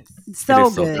timeless. So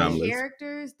so good. timeless. The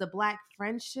characters, the Black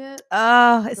friendship,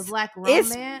 the Black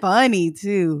romance. It's funny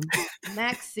too.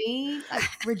 Maxine,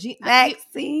 Regina,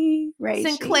 Maxine,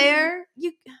 Sinclair.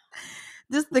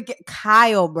 Just the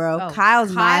Kyle, bro.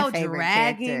 Kyle's my favorite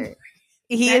character.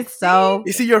 He is so.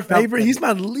 Is he your favorite? He's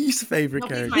my least favorite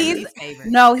character. He's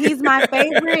my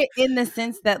favorite in the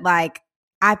sense that, like,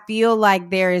 I feel like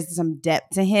there is some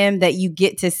depth to him that you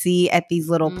get to see at these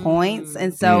little points,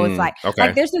 and so it's like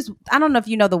there's this. I don't know if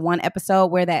you know the one episode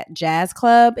where that jazz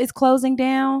club is closing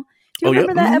down. Do you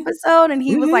remember that episode? And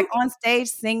he was like on stage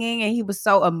singing, and he was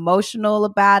so emotional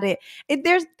about it.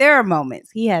 There are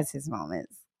moments. He has his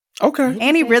moments. Okay,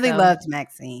 and he really loved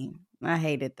Maxine. I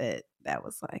hated that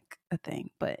was like a thing,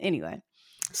 but anyway.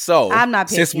 So I'm not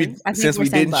picking. Since we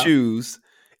didn't choose,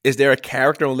 is there a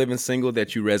character on Living Single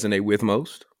that you resonate with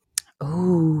most?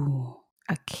 Ooh,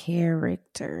 a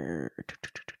character.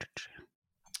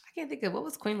 I can't think of what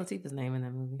was Queen Latifah's name in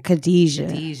that movie.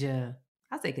 Khadijah.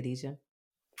 I'll say Khadijah.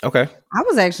 Okay. I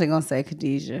was actually gonna say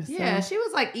Khadijah. So. Yeah, she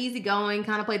was like easygoing,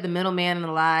 kind of played the middleman in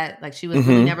a lot. Like she was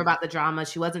really never about the drama.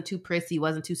 She wasn't too prissy,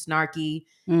 wasn't too snarky.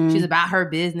 She was about her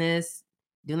business,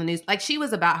 doing the news. Like she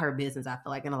was about her business, I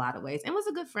feel like, in a lot of ways, and was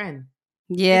a good friend.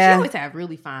 Yeah. And she always had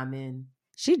really fine men.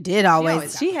 She did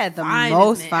always. She had the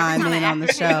most fine men on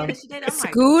the show.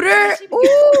 Scooter. Like,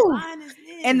 ooh.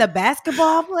 And the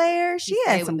basketball player, she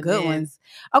had some good ones.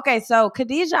 Okay, so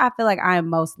Khadijah, I feel like I am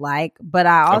most like, but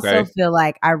I also feel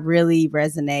like I really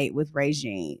resonate with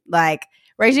Regine. Like,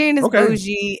 Regine is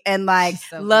bougie and like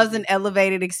loves an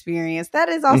elevated experience. That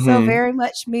is also very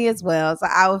much me as well. So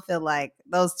I would feel like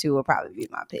those two would probably be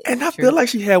my pick. And I feel like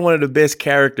she had one of the best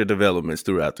character developments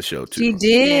throughout the show too. She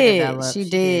did. She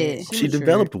did. She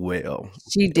developed well.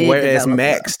 She did. Whereas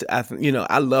Max,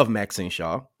 I love Maxine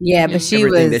Shaw. Yeah, but she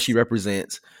everything that she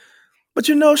represents. But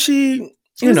she was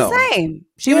the same.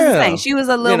 She was the same. She was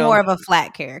a little more of a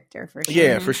flat character for sure.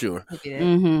 Yeah, for sure.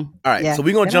 Mm-hmm. All right, so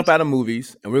we're gonna jump out of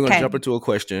movies and we're gonna jump into a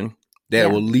question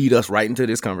that will lead us right into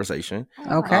this conversation.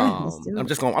 Okay, let's do it. I'm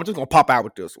just gonna pop out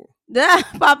with this one.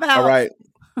 Pop out. All right.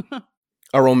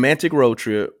 A romantic road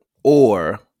trip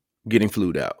or getting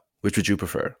flued out. Which would you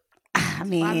prefer? I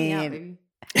Fly me out, mean, baby.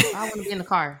 I want to be in the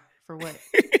car for what?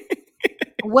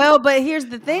 well, but here's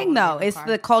the thing, though. the It's car.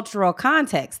 the cultural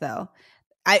context, though.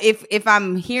 If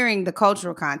I'm hearing the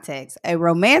cultural context, a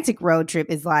romantic road trip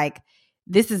is like,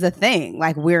 this is a thing.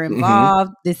 Like, we're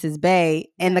involved. This is bae.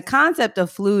 And the concept of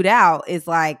flued out is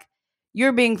like,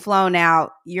 you're being flown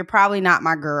out. You're probably not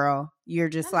my girl. You're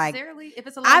just like, if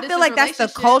it's a I feel like that's the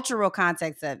cultural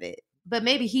context of it. But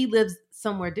maybe he lives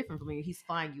somewhere different from you. He's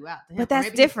flying you out to him. But that's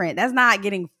different. That's not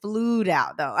getting flued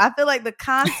out, though. I feel like the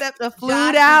concept of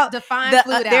flued out,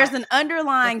 there's an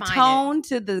underlying tone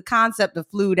to the concept of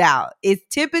flued out. It's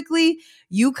typically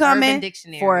you coming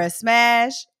for a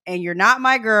smash and you're not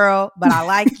my girl, but I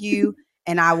like you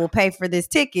and I will pay for this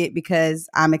ticket because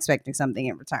I'm expecting something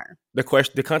in return.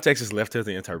 The context is left to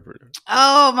the interpreter.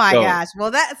 Oh my gosh.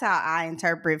 Well, that's how I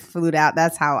interpret flued out.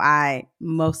 That's how I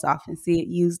most often see it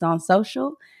used on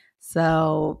social.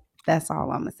 So that's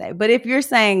all I'm going to say. But if you're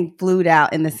saying flued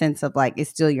out in the sense of like, it's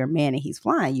still your man and he's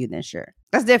flying you, then sure.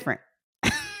 That's different.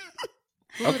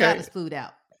 Flued out is flued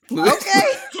out. Okay.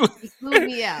 He flew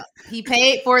me out. He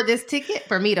paid for this ticket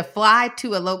for me to fly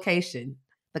to a location.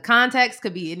 The context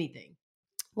could be anything.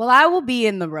 Well, I will be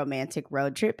in the romantic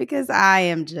road trip because I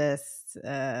am just,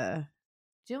 I'm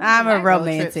a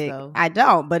romantic. Trips, I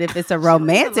don't, but if it's a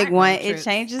romantic one, it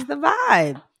changes the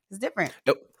vibe. It's different.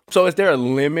 So is there a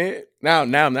limit? Now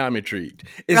I'm intrigued.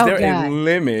 Is there a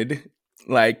limit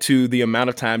like to the amount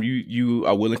of time you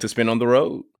are willing to spend on the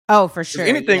road? Oh, for sure.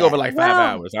 Anything over like 5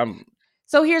 hours.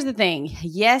 So here's the thing.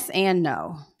 Yes and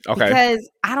no. Okay. Because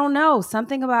I don't know.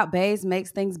 Something about baes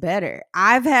makes things better.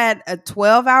 I've had a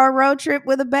 12-hour road trip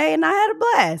with a bae and I had a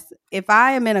blast. If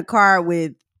I am in a car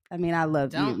with, I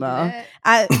love you, Mo.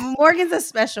 Morgan's a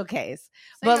special case.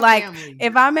 But like,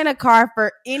 if I'm in a car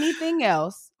for anything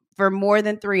else for more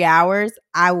than 3 hours,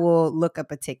 I will look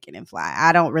up a ticket and fly.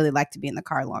 I don't really like to be in the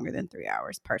car longer than 3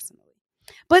 hours personally.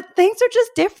 But things are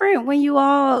just different when you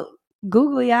all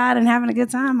googly-eyed and having a good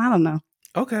time. I don't know.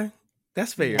 Okay,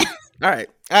 that's fair. All right.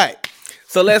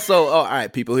 So all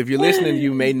right, people, if you're listening,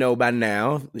 you may know by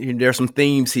now, there's some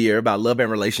themes here about love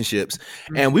and relationships.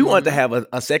 And we wanted to have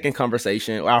a second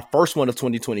conversation, our first one of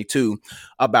 2022,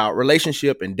 about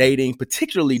relationship and dating,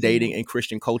 particularly dating in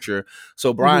Christian culture.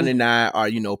 So Brian and I are,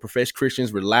 professed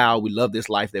Christians. We're loud. We love this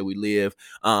life that we live.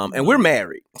 And we're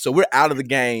married. So we're out of the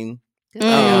game. You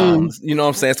know what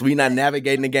I'm saying? So we're not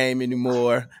navigating the game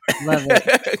anymore. Love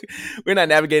it. We're not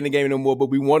navigating the game anymore, but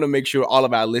we want to make sure all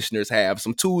of our listeners have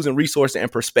some tools and resources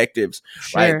and perspectives,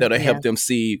 right, that'll help them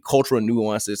see cultural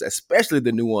nuances, especially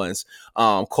the new ones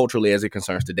culturally as it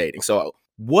concerns to dating. So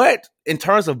what, in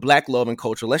terms of Black love and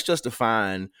culture, let's just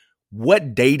define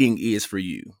what dating is for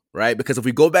you, right? Because if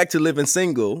we go back to living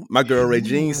single, my girl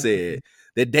Regine said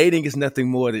that dating is nothing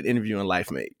more than interviewing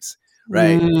life mates.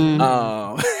 Right.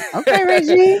 Okay,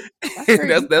 Reggie.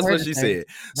 That's what she said.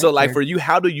 So like for you,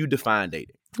 how do you define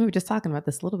dating? We were just talking about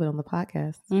this a little bit on the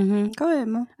podcast. Go ahead,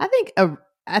 Mo.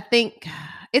 I think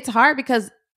it's hard because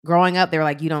growing up, they were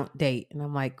like, you don't date. And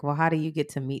I'm like, well, how do you get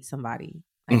to meet somebody?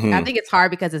 Like, I think it's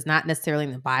hard because it's not necessarily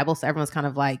in the Bible. So everyone's kind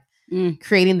of like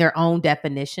creating their own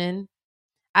definition.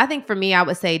 I think for me, I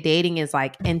would say dating is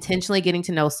like intentionally getting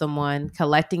to know someone,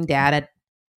 collecting data,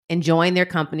 enjoying their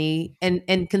company,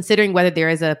 and considering whether there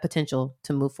is a potential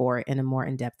to move forward in a more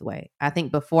in-depth way. I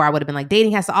think before I would have been like,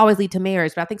 dating has to always lead to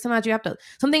marriage. But I think sometimes you have to,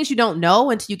 some things you don't know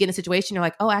until you get in a situation, you're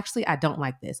like, oh, actually, I don't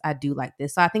like this. I do like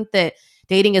this. So I think that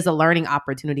dating is a learning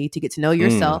opportunity to get to know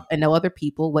yourself and know other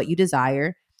people, what you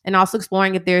desire, and also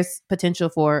exploring if there's potential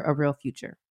for a real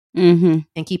future. And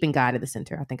keeping God at the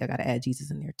center. I think I got to add Jesus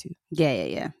in there too.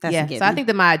 Yeah. So I think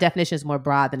that my definition is more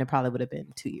broad than it probably would have been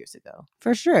 2 years ago.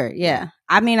 For sure. Yeah.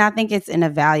 I think it's an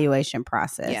evaluation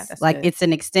process. Yeah, like good. It's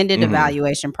an extended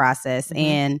evaluation process,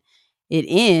 and it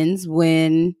ends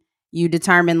when you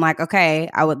determine like, okay,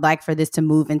 I would like for this to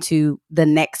move into the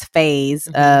next phase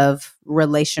of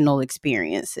relational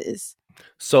experiences.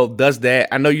 So does that,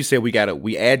 I know you said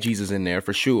we add Jesus in there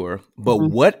for sure, but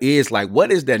what is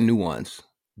that nuance?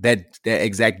 That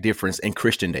exact difference in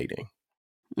Christian dating?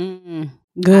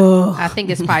 I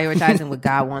think it's prioritizing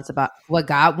what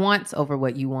God wants over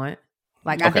what you want.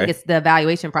 Like, I think it's the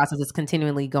evaluation process is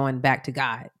continually going back to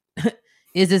God.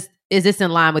 Is this in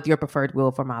line with your preferred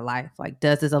will for my life? Like,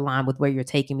 does this align with where you're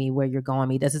taking me, where you're going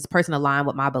me? Does this person align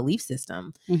with my belief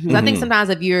system? So I think sometimes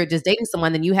if you're just dating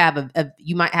someone, then you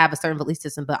might have a certain belief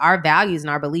system, but our values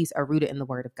and our beliefs are rooted in the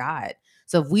Word of God.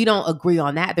 So if we don't agree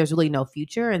on that, there's really no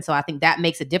future. And so I think that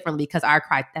makes it different because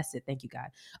that's it. Thank you, God.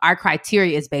 Our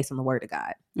criteria is based on the Word of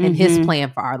God and His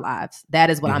plan for our lives. That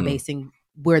is what I'm basing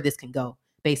where this can go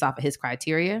based off of His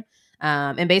criteria.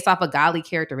 And based off of godly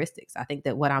characteristics. I think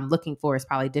that what I'm looking for is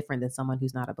probably different than someone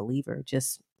who's not a believer,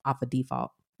 just off of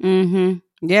default.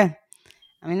 Yeah.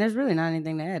 I mean, there's really not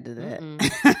anything to add to that.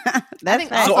 I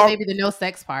think also maybe the no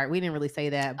sex part. We didn't really say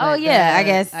that. But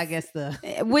I guess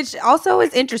which also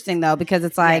is interesting though, because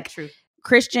it's like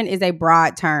Christian is a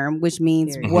broad term, which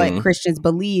means what Christians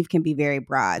believe can be very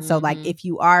broad. So like if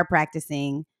you are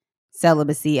practicing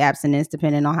celibacy, abstinence,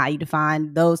 depending on how you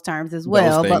define those terms as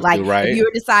well. But like if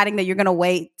you're deciding that you're going to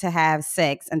wait to have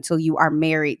sex until you are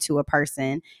married to a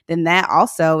person, then that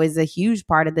also is a huge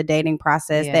part of the dating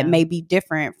process that may be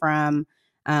different from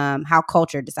how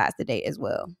culture decides to date as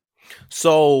well.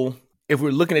 So if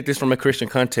we're looking at this from a Christian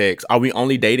context, are we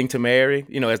only dating to marry?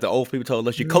 You know, as the old people told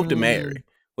us, you cope to marry.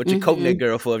 What you coating that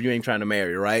girl for if you ain't trying to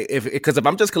marry, right? Because if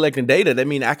I'm just collecting data, that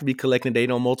means I could be collecting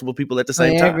data on multiple people at the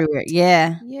same time. Everywhere.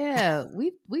 Yeah. Yeah.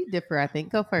 We differ, I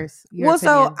think. Go first.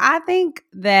 So I think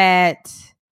that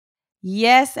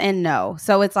yes and no.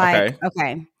 So it's like,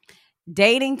 okay,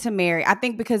 dating to marry. I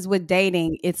think because with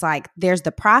dating, it's like there's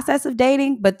the process of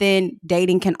dating, but then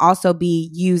dating can also be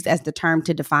used as the term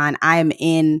to define I am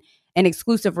in an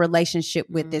exclusive relationship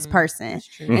with this person.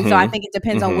 And so I think it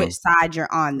depends on which side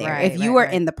you're on there. If you are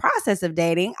in the process of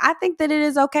dating, I think that it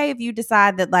is okay if you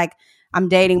decide that like I'm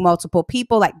dating multiple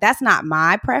people. Like that's not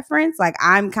my preference. Like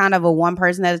I'm kind of a one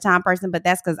person at a time person, but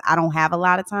that's because I don't have a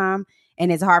lot of time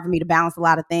and it's hard for me to balance a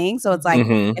lot of things. So it's like if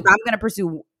I'm going to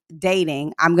pursue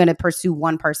dating, I'm going to pursue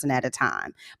one person at a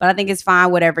time. But I think it's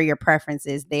fine, whatever your preference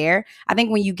is there. I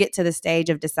think when you get to the stage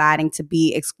of deciding to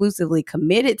be exclusively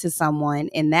committed to someone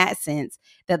in that sense,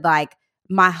 that like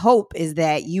my hope is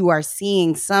that you are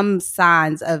seeing some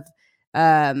signs of,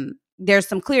 there's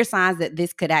some clear signs that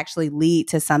this could actually lead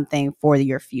to something for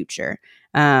your future.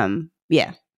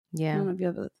 I don't know if you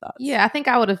have other thoughts. Yeah, I think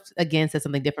I would have again said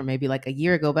something different maybe like a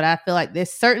year ago, but I feel like there's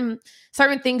certain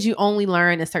things you only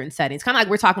learn in certain settings. Kind of like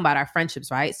we're talking about our friendships,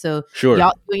 right? So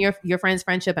y'all and your friend's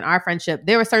friendship and our friendship,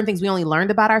 there were certain things we only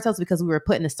learned about ourselves because we were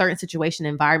put in a certain situation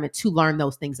environment to learn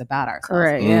those things about ourselves.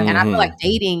 Correct. Yeah. And I feel like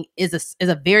dating is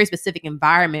a very specific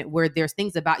environment where there's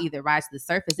things about you that rise to the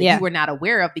surface that you were not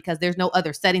aware of because there's no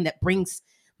other setting that brings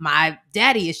my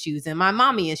daddy issues and my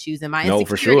mommy issues and my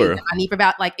insecurities and my need for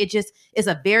about like it just is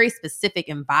a very specific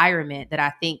environment that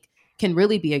I think can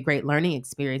really be a great learning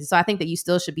experience. So I think that you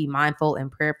still should be mindful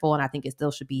and prayerful, and I think it still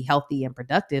should be healthy and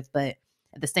productive. But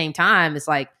at the same time, it's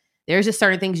like there's just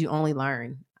certain things you only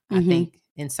learn. I think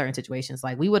in certain situations,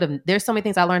 like there's so many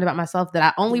things I learned about myself that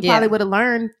I only probably would have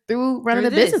learned through running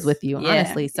a business with you,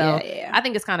 honestly. So I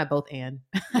think it's kind of both and.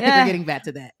 We're getting back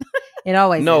to that. It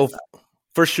always is.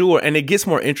 For sure. And it gets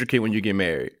more intricate when you get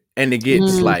married. And it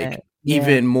gets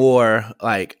even more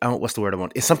like, what's the word I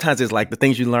want? Sometimes it's like the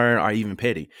things you learn are even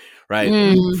petty,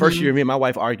 right? First year, me and my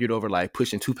wife argued over like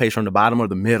pushing toothpaste from the bottom or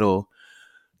the middle,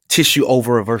 tissue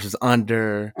over versus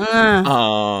under. You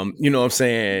know what I'm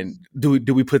saying? Do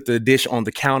we put the dish on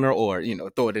the counter or,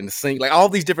 throw it in the sink? Like all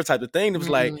these different types of things. It was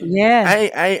like,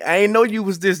 I ain't know you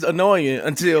was this annoying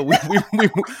until we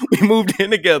moved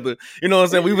in together. You know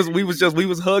what I'm saying? We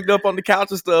was hugged up on the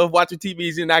couch and stuff, watching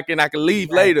TVs, and I can leave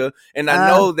later. And I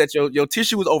know that your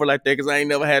tissue was over like that because I ain't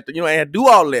never had to, I had to do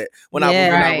all that when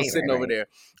I was sitting over there.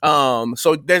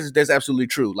 So that's absolutely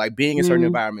true. Like being in certain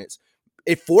environments,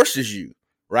 it forces you.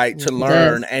 Right. To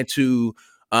learn and to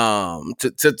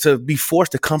be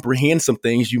forced to comprehend some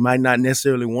things you might not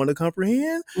necessarily want to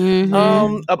comprehend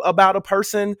about a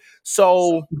person.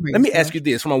 So let me ask you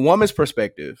this from a woman's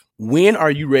perspective. When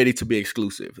are you ready to be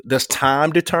exclusive? Does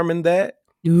time determine that?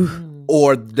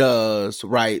 Or does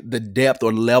the depth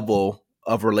or level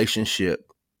of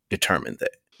relationship determine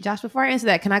that? Josh, before I answer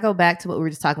that, can I go back to what we were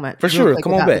just talking about? For sure.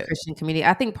 Come on back. The Christian community.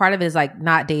 I think part of it is like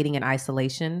not dating in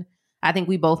isolation. I think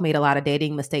we both made a lot of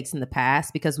dating mistakes in the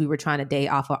past because we were trying to date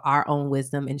off of our own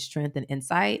wisdom and strength and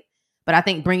insight. But I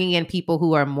think bringing in people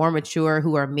who are more mature,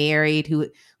 who are married,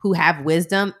 who have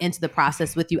wisdom into the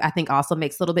process with you, I think also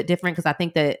makes a little bit different because I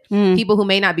think that people who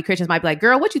may not be Christians might be like,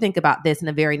 girl, what you think about this in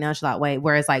a very nonchalant way?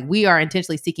 Whereas like we are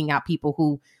intentionally seeking out people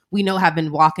who we know have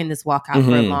been walking this walk out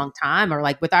for a long time, or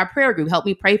like with our prayer group, help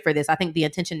me pray for this. I think the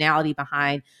intentionality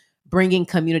behind bringing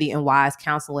community and wise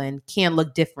counseling can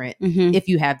look different if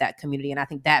you have that community. And I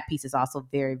think that piece is also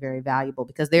very, very valuable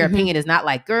because their opinion is not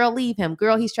like, girl, leave him,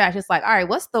 girl, he's trash. It's like, all right,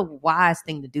 what's the wise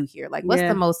thing to do here? Like, what's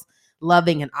the most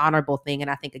loving and honorable thing? And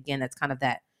I think, again, that's kind of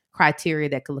that criteria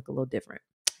that could look a little different.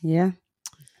 Yeah.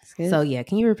 So,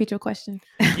 can you repeat your question?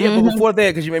 Yeah, but before that,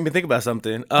 because you made me think about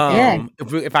something.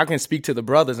 If I can speak to the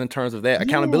brothers in terms of that,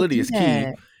 accountability is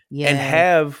key. Yeah.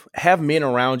 And have men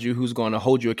around you who's going to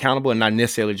hold you accountable and not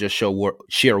necessarily just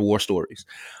share war stories.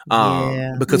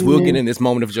 Because we'll get in this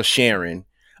moment of just sharing.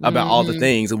 about all the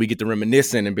things, and we get to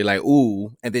reminiscing and be like,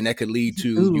 ooh, and then that could lead to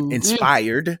you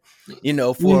inspired,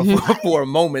 for a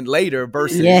moment later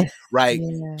versus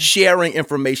sharing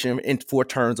information for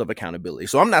terms of accountability.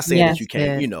 So I'm not saying that you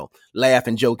can't, laugh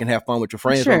and joke and have fun with your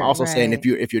friends. But I'm also saying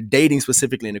if you're dating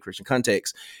specifically in the Christian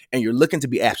context and you're looking to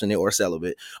be abstinent or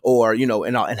celibate, or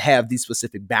and have these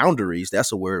specific boundaries,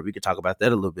 that's a word, we could talk about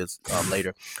that a little bit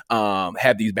later.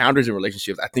 Have these boundaries in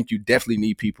relationships. I think you definitely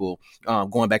need people,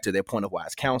 going back to their point of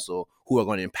wise counsel, who are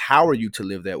going to empower you to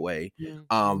live that way,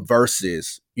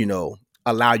 versus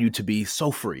allow you to be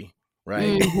so free.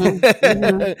 Right.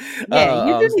 Yeah,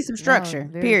 you do need some structure,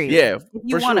 period. Yeah, if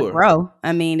you want to grow.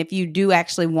 I mean, if you do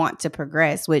actually want to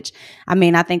progress, which I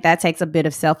think that takes a bit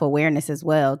of self-awareness as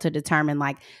well to determine,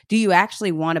 like, do you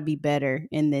actually want to be better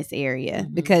in this area?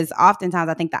 Because oftentimes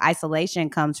I think the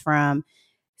isolation comes from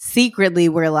secretly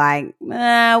we're like,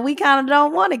 we kind of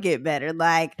don't want to get better.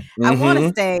 Like, I want to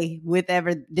stay with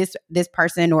this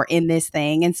person or in this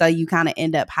thing. And so you kind of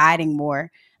end up hiding more.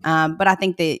 But I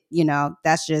think that,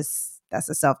 that's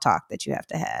a self-talk that you have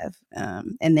to have.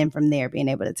 And then from there, being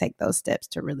able to take those steps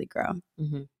to really grow.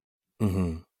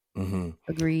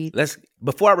 Agreed.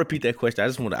 Before I repeat that question,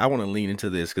 I want to lean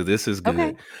into this because this is good.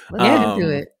 Okay. Let's get into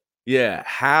it. Yeah.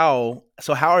 How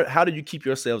do you keep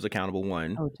yourselves accountable,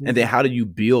 one? And then how do you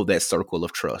build that circle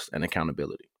of trust and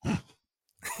accountability?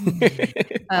 You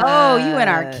in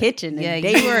our kitchen. Yeah,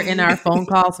 you were in our phone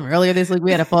calls from earlier this week. We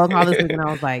had a phone call this week, and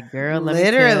I was like, "Girl,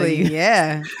 literally,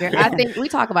 yeah." Girl, I think we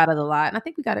talk about it a lot, and I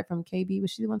think we got it from KB. Was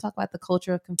she the one to talk about the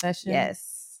culture of confession?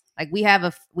 Yes. Like we have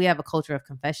a culture of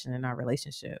confession in our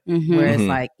relationship, where it's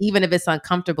like, even if it's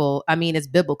uncomfortable, it's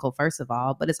biblical first of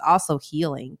all, but it's also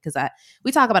healing, because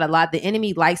we talk about it a lot. The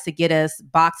enemy likes to get us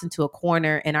boxed into a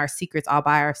corner in our secrets all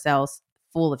by ourselves,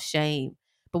 full of shame.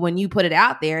 But when you put it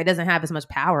out there, it doesn't have as much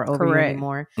power over you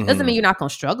anymore. Doesn't mean you're not going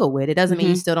to struggle with it. Doesn't mean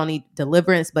you still don't need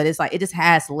deliverance, but it's like, it just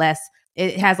has less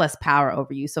power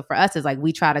over you. So for us, it's like,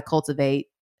 we try to cultivate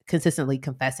consistently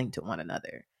confessing to one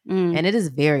another. And it is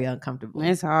very uncomfortable.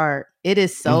 It's hard. It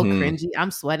is so cringy.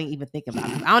 I'm sweating even thinking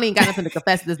about it. I don't even got nothing to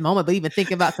confess at this moment, but even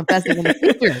thinking about confessing in the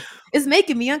future is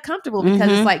making me uncomfortable,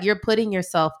 because it's like you're putting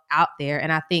yourself out there.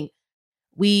 And I think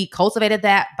we cultivated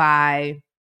that by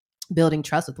building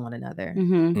trust with one another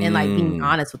and like being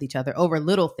honest with each other over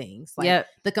little things. Like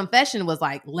the confession was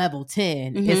like level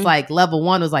 10. It's like level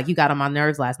 1 was like, you got on my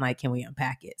nerves last night. Can we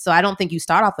unpack it? So I don't think you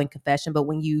start off in confession, but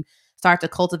when you start to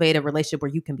cultivate a relationship where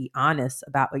you can be honest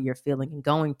about what you're feeling and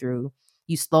going through,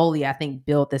 you slowly, I think,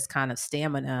 build this kind of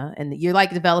stamina, and you're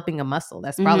like developing a muscle.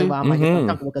 That's probably why I'm like, it's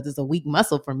uncomfortable, because it's a weak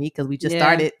muscle for me, because we just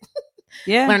started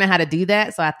learning how to do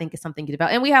that. So I think it's something you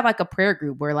develop. And we have like a prayer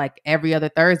group where like every other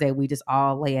Thursday, we just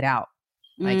all lay it out.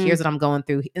 Like, here's what I'm going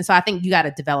through. And so I think you got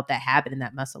to develop that habit and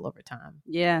that muscle over time.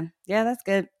 Yeah. Yeah, that's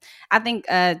good. I think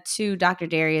to Dr.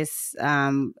 Darius,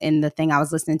 in the thing I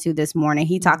was listening to this morning,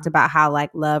 he talked about how like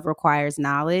love requires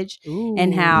knowledge.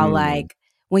 And how like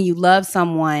when you love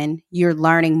someone, you're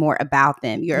learning more about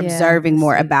them. You're observing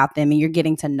more about them, and you're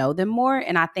getting to know them more.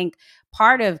 And I think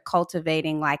part of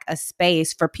cultivating like a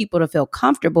space for people to feel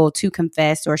comfortable to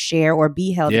confess or share or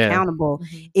be held accountable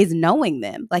is knowing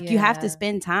them. Like you have to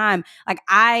spend time. Like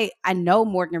I know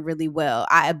Morgan really well.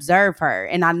 I observe her,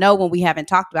 and I know when we haven't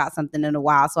talked about something in a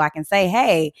while, so I can say,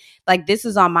 hey, like this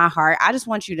is on my heart. I just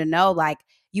want you to know, like,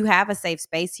 you have a safe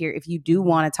space here if you do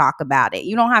want to talk about it.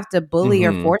 You don't have to bully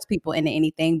or force people into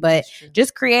anything, but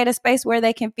just create a space where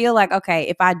they can feel like, okay,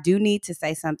 if I do need to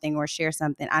say something or share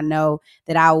something, I know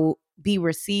that I will be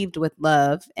received with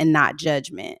love and not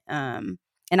judgment. And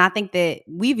I think that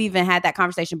we've even had that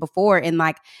conversation before, and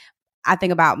like, I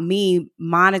think about me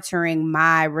monitoring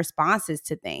my responses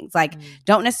to things. Like,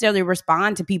 don't necessarily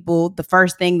respond to people the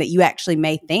first thing that you actually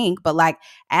may think, but like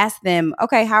ask them,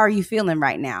 okay, how are you feeling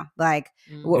right now? Like,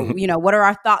 what are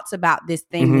our thoughts about this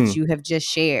thing that you have just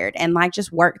shared? And like,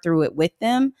 just work through it with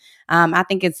them. I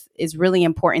think it's really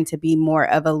important to be more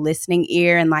of a listening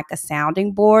ear and like a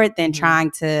sounding board than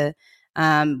trying to,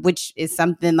 which is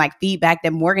something like feedback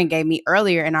that Morgan gave me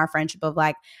earlier in our friendship of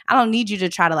like, I don't need you to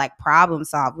try to like problem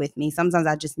solve with me. Sometimes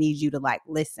I just need you to like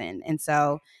listen. And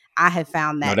so I have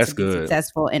found that to be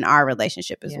successful in our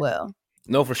relationship as well.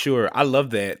 No, for sure. I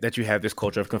love that you have this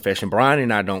culture of confession. Brian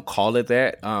and I don't call it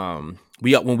that.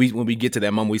 When we get to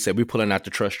that moment, we said we're pulling out the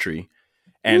trust tree.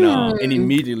 And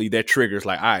immediately that triggers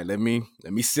like, all right, let me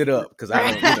sit up, because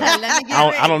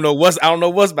I don't know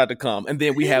what's about to come. And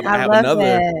then we have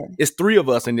another. It's 3 of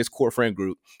us in this core friend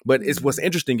group. But it's what's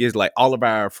interesting is like all of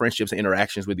our friendships and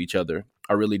interactions with each other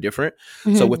are really different.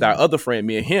 So with our other friend,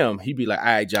 me and him, he'd be like, all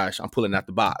right, Josh, I'm pulling out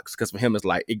the box, because for him it's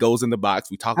like it goes in the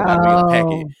box. We talk about it, we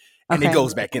unpack it. and it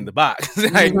goes back in the box.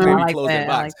 Like, we close that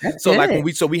box. So like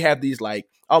when we have these like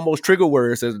almost trigger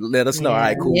words that let us know, all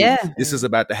right, cool, this is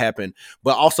about to happen.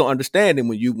 But also understanding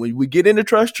when we get in the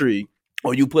trust tree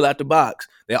or you pull out the box,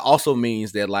 that also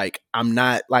means that like I'm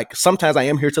not like, sometimes I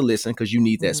am here to listen because you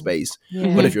need that space.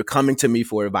 But if you're coming to me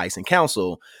for advice and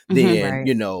counsel, then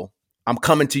you know, I'm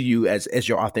coming to you as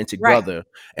your authentic brother,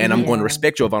 and I'm going to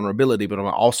respect your vulnerability, but I'm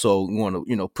also going to,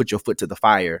 you know, put your foot to the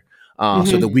fire.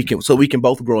 So that we can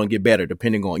both grow and get better,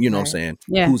 depending on, you know what I'm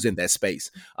saying, who's in that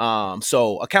space.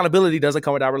 So accountability doesn't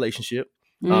come without relationship.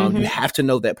 You have to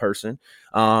know that person.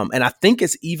 And I think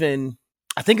it's even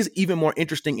more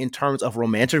interesting in terms of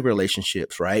romantic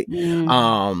relationships, right?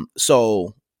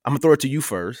 So I'm gonna throw it to you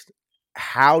first.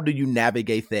 How do you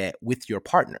navigate that with your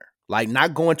partner? Like,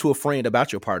 not going to a friend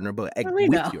about your partner, but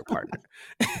with your partner.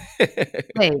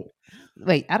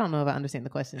 Wait, I don't know if I understand the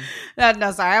question.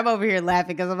 No, sorry. I'm over here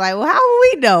laughing because I'm like, well, how will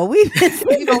we know? We've been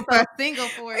single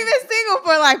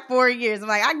for like 4 years. I'm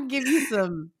like, I can give you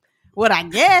some, what I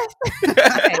guess.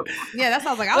 Yeah, that's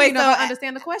how I was like, I don't know if I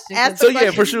understand the question. So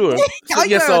yeah, for sure.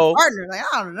 So partner, like,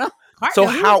 I don't know. So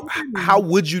how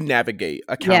would you navigate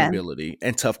accountability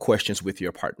and tough questions with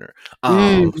your partner?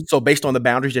 So based on the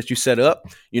boundaries that you set up,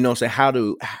 you know, so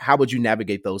how would you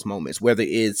navigate those moments? Whether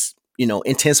it's, you know,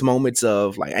 intense moments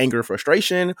of like anger,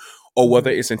 frustration, or whether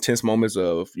it's intense moments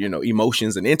of, you know,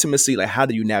 emotions and intimacy, like how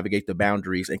do you navigate the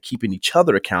boundaries and keeping each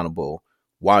other accountable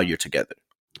while you're together?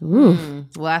 Well,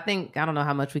 I don't know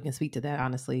how much we can speak to that,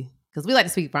 honestly, because we like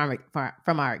to speak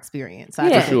from our experience. So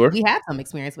we have some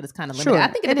experience, but it's kind of limited. I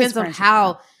think it depends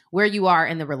on where you are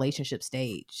in the relationship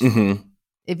stage.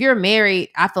 If you're married,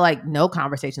 I feel like no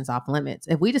conversation's off limits.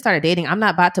 If we just started dating, I'm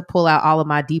not about to pull out all of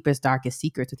my deepest, darkest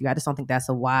secrets with you. I just don't think that's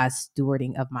a wise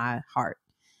stewarding of my heart.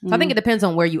 So I think it depends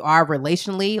on where you are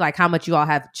relationally, like how much you all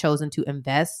have chosen to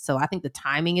invest. So I think the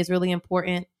timing is really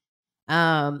important.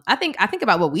 I think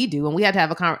about what we do when we have to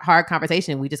have a hard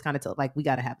conversation. We just kind of like, we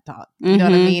got to have a talk. You know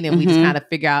what I mean? And we just kind of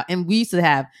figure out, and we used to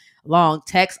have long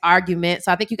text arguments.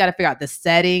 So I think you got to figure out the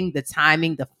setting, the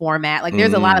timing, the format. Like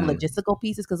there's a lot of logistical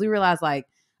pieces because we realized like,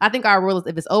 I think our rule is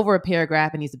if it's over a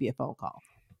paragraph, it needs to be a phone call.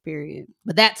 Period.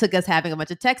 But that took us having a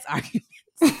bunch of text arguments.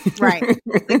 Right.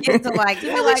 To get to like,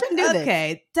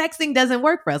 okay, texting doesn't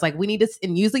work for us. Like we need to,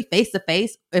 and usually face to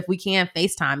face, if we can,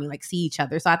 FaceTime, like see each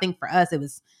other. So I think for us, it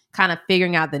was kind of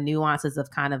figuring out the nuances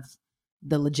of kind of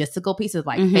the logistical pieces,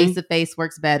 like face to face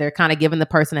works better, kind of giving the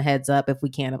person a heads up if we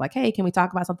can, of like, hey, can we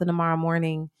talk about something tomorrow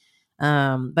morning?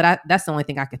 But that's the only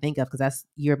thing I can think of because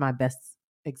you're my best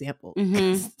example.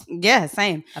 Yeah,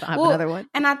 same. I don't have another one.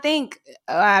 And I think,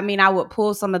 I would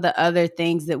pull some of the other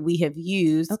things that we have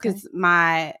used because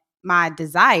my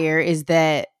desire is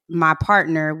that my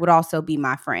partner would also be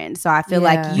my friend. So I feel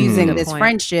like using this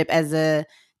friendship as a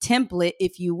template,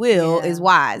 if you will, is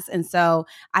wise. And so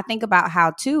I think about how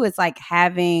too, it's like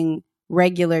having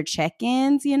regular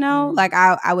check-ins, you know, like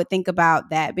I would think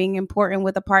about that being important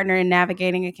with a partner in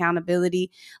navigating accountability.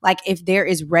 Like if there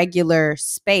is regular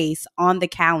space on the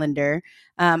calendar,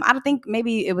 I don't think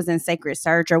maybe it was in Sacred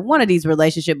Search or one of these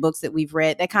relationship books that we've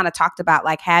read that kind of talked about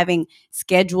like having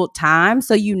scheduled time.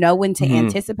 So you know when to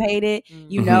anticipate it,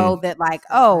 you know that like,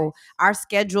 oh, our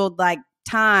scheduled like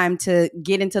time to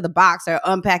get into the box or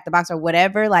unpack the box or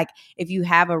whatever, like if you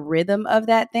have a rhythm of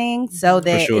that thing so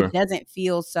that it doesn't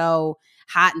feel so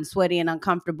hot and sweaty and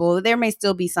uncomfortable. There may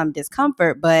still be some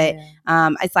discomfort, but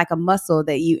it's like a muscle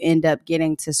that you end up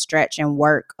getting to stretch and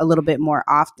work a little bit more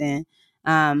often.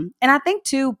 And I think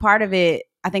too, part of it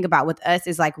I think about with us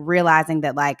is like realizing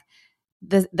that like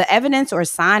the evidence or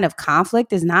sign of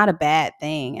conflict is not a bad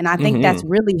thing. And I think that's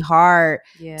really hard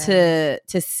to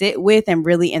sit with and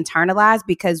really internalize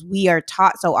because we are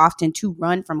taught so often to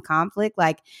run from conflict.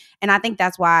 Like, and I think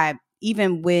that's why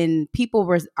even when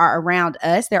people are around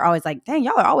us, they're always like, dang,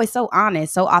 y'all are always so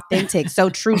honest, so authentic, so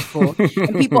truthful.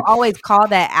 And people always call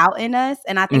that out in us.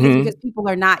 And I think it's because people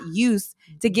are not used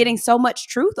to getting so much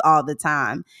truth all the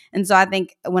time. And so I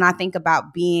think when I think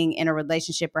about being in a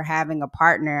relationship or having a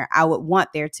partner, I would want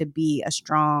there to be a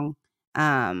strong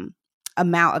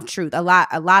amount of truth, a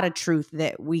lot of truth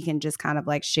that we can just kind of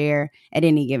like share at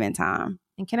any given time.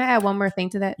 And can I add one more thing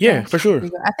to that? Yeah, for sure.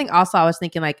 I think also I was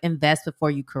thinking like invest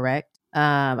before you correct.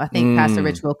 I think Pastor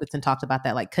Rich Wilkinson talked about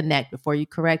that, like connect before you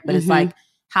correct. But it's like,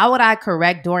 how would I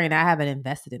correct Dorian? I haven't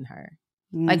invested in her.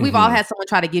 Like we've all had someone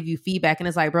try to give you feedback and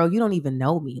it's like, bro, you don't even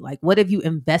know me. Like what have you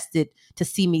invested to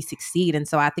see me succeed? And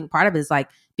so I think part of it is like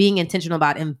being intentional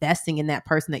about investing in that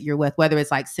person that you're with, whether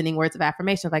it's like sending words of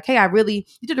affirmation, like, hey,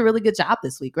 you did a really good job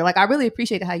this week, or like, I really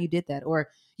appreciate how you did that, or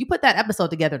you put that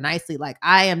episode together nicely. Like,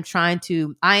 I am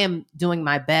doing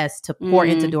my best to pour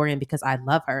into Dorian because I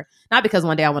love her, not because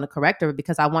one day I want to correct her, but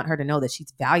because I want her to know that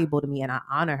she's valuable to me and I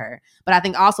honor her. But I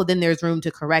think also then there's room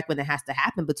to correct when it has to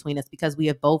happen between us, because we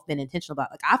have both been intentional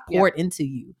about, like, I've poured into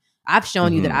you. I've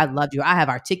shown you that I loved you. I have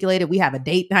articulated. We have a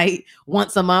date night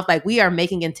once a month. Like, we are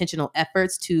making intentional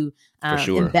efforts to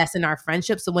invest in our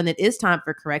friendship. So when it is time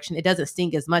for correction, it doesn't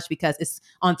sting as much because it's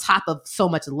on top of so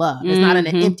much love. It's not in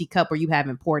an empty cup where you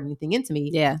haven't poured anything into me.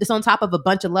 Yeah. It's on top of a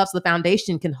bunch of love. So the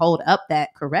foundation can hold up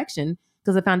that correction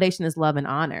because the foundation is love and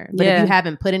honor. But if you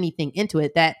haven't put anything into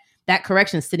it, that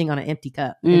correction is sitting on an empty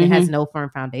cup and it has no firm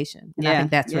foundation. And I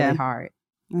think that's really hard.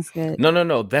 That's good.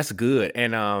 No, that's good.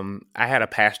 And I had a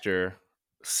pastor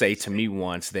say to me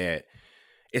once that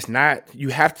it's not, you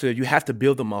have to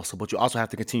build the muscle, but you also have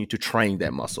to continue to train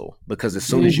that muscle, because as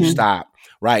soon as you stop,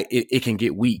 right, it can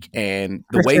get weak. And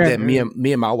the way that me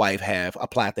and my wife have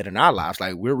applied that in our lives,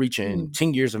 like, we're reaching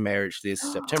 10 years of marriage this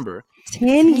September.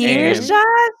 10 years, Josh?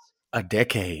 A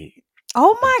decade.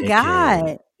 Oh my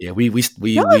God. Yeah, we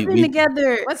y'all been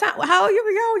together. How old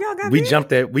y'all got we jumped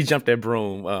that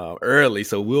broom early,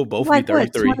 so we'll both be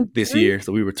 33 this year.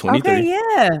 So we were 23. Okay,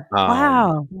 yeah.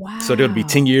 Wow. So there'll be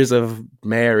 10 years of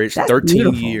marriage, That's 13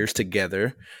 beautiful. years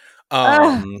together.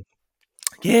 Yeah.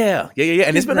 And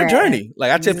it's been a journey.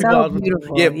 Like, I tell people,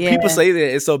 people say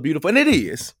that it's so beautiful, and it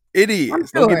is. It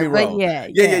is. Don't get me wrong. Yeah.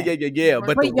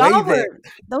 But the way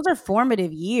those are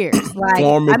formative years. Like,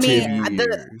 years.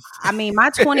 My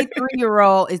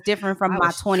 23-year-old is different from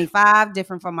my 25,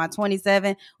 different from my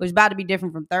 27, which is about to be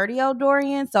different from 30-year-old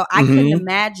Dorian. So I couldn't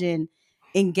imagine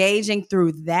engaging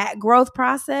through that growth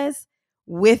process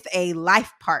with a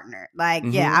life partner. Like,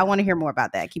 I want to hear more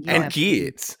about that. Keep going. And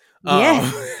kids. We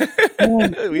got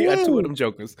two of them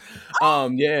jokers.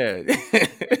 And kids.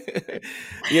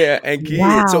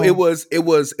 Wow. So it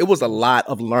was a lot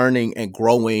of learning and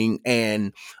growing.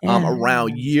 And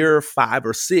around year 5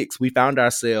 or 6, we found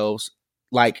ourselves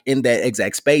like in that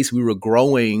exact space. We were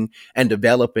growing and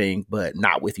developing, but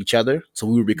not with each other. So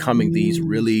we were becoming these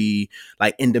really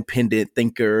like independent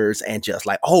thinkers, and just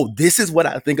like, oh, this is what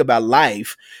I think about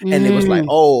life. And it was like,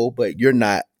 oh, but you're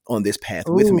not on this path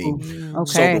with me.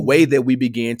 Okay. So the way that we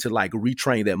began to like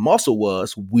retrain that muscle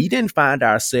was, we didn't find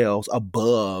ourselves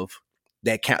above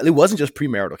that. It wasn't just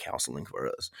premarital counseling for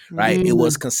us, right? It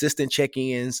was consistent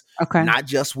check-ins, not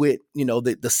just with,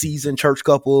 the seasoned church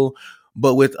couple,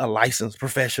 but with a licensed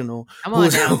professional who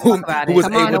was able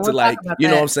to like, what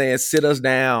I'm saying, sit us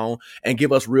down and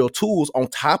give us real tools on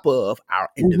top of our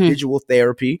individual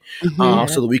therapy, so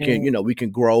that we can, we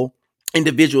can grow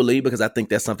individually, because I think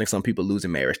that's something some people lose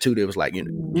in marriage too. There was like,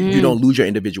 you don't lose your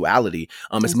individuality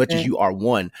as much as you are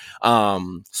one.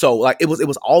 So like it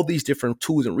was all these different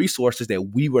tools and resources that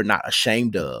we were not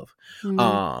ashamed of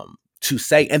to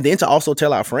say, and then to also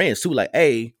tell our friends too, like,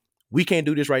 hey, we can't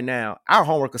do this right now. Our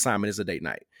homework assignment is a date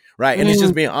night. Right. And it's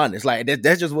just being honest. Like,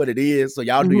 that's just what it is. So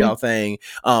y'all do y'all thing.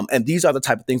 And these are the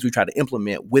type of things we try to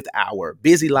implement with our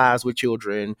busy lives with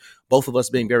children, both of us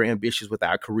being very ambitious with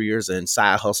our careers and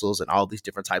side hustles and all these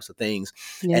different types of things,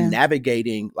 and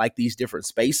navigating like these different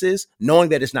spaces, knowing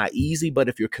that it's not easy, but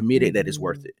if you're committed, that it's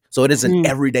worth it. So it is an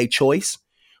everyday choice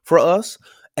for us.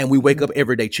 And we wake up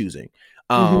every day choosing.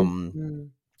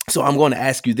 So I'm going to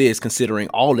ask you this, considering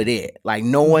all of that, like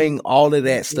knowing all of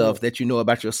that stuff that you know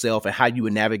about yourself and how you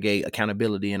would navigate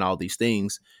accountability and all these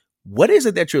things, what is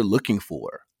it that you're looking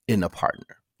for in a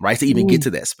partner, right? To even get to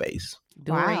that space.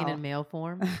 Dorian in male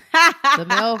form. The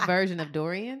male version of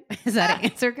Dorian. Is that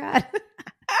an answer, God?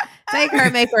 Take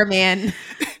her, make her man.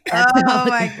 Oh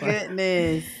my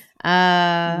goodness.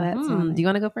 Do you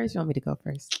want to go first? You want me to go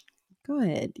first? Go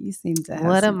ahead. You seem to have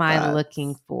What some am I thoughts.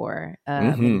 looking for?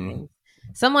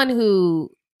 Someone who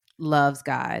loves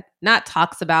God, not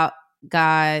talks about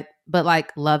God, but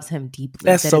like loves him deeply.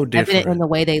 That's so different. In the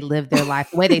way they live their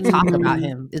life, the way they talk about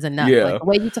him is enough. Yeah. Like the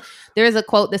way there is a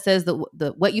quote that says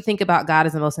that what you think about God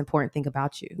is the most important thing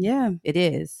about you. Yeah, it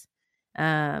is.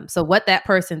 So what that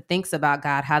person thinks about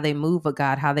God, how they move with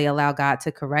God, how they allow God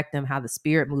to correct them, how the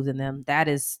Spirit moves in them, that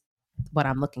is what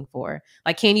I'm looking for.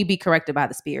 Like, can you be corrected by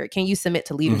the Spirit? Can you submit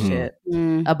to leadership?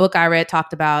 A book I read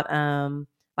talked about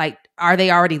like, are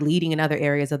they already leading in other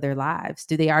areas of their lives?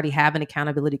 Do they already have an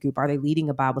accountability group? Are they leading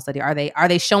a Bible study? Are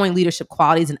they showing leadership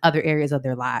qualities in other areas of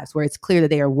their lives where it's clear that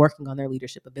they are working on their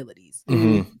leadership abilities?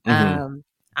 I'm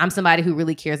somebody who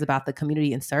really cares about the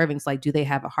community and serving. So like, do they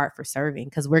have a heart for serving?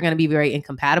 Because we're going to be very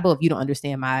incompatible if you don't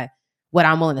understand my what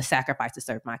I'm willing to sacrifice to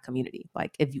serve my community.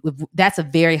 Like if that's a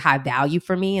very high value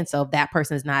for me. And so if that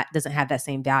person doesn't have that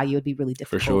same value, it'd be really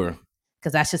difficult. For sure.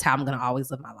 Because that's just how I'm going to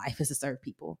always live my life, is to serve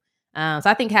people. So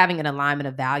I think having an alignment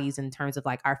of values in terms of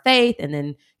like our faith, and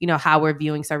then, you know, how we're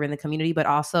viewing serving the community, but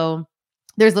also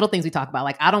there's little things we talk about.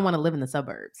 Like, I don't want to live in the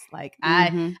suburbs. Like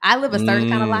I live a certain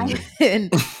kind of life, and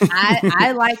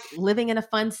I like living in a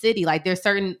fun city. Like there's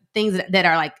certain things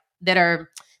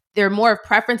they're more of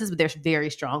preferences, but there's very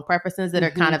strong preferences that are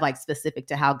kind of like specific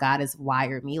to how God has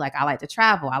wired me. Like I like to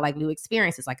travel. I like new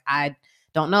experiences. Like I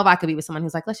don't know if I could be with someone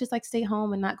who's like, let's just like stay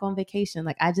home and not go on vacation.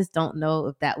 Like, I just don't know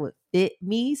if that would fit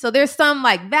me. So there's some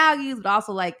like values, but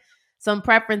also like some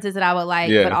preferences that I would like,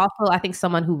 but also I think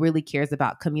someone who really cares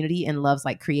about community and loves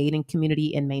like creating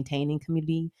community and maintaining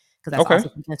community, because that's also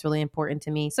something that's really important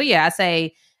to me. So yeah, I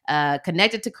say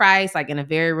connected to Christ, like in a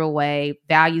very real way,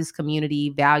 values community,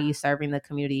 values serving the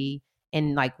community,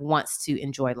 and like wants to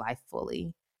enjoy life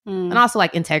fully. And also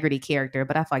like integrity, character,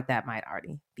 but I feel like that might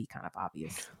already be kind of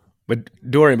obvious. But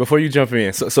Dorian, before you jump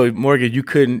in, so Morgan, you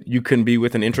couldn't be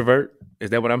with an introvert? Is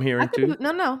that what I'm hearing too?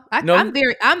 No. I'm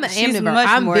very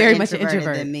much an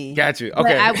introvert than me. Got you.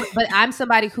 Okay. But I'm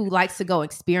somebody who likes to go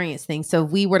experience things. So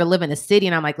if we were to live in a city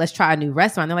and I'm like, let's try a new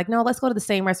restaurant, they're like, no, let's go to the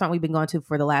same restaurant we've been going to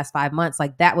for the last 5 months.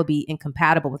 Like that would be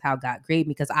incompatible with how God created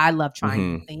me, because I love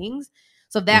trying new things.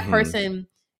 So if that person,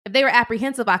 if they were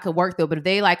apprehensive, I could work through. But if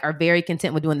they like are very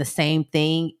content with doing the same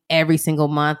thing every single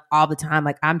month, all the time,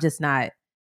 like I'm just not.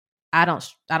 I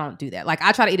don't do that. Like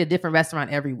I try to eat a different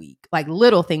restaurant every week, like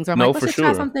little things where I'm like, let's just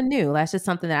try something new. That's just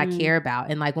something that I care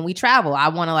about. And like when we travel, I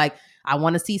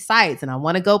want to see sights and I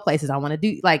want to go places. I want to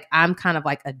do, like, I'm kind of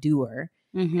like a doer,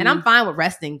 and I'm fine with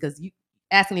resting, because you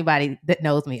ask anybody that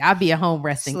knows me, I'll be at home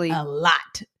resting a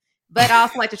lot, but I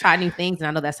also like to try new things. And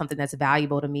I know that's something that's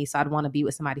valuable to me. So I'd want to be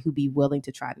with somebody who'd be willing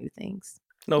to try new things.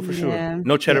 No, for sure.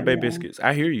 No Cheddar Bay biscuits.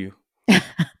 I hear you.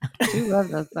 You love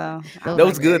those though.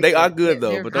 Those good. They are good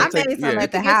though. But don't take some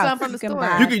at the house. Some from the store.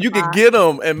 You can get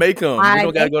them and make them. You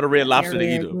don't gotta go to Red Lobster to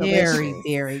eat them. Very,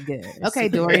 very good. Okay,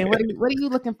 Dorian, what are you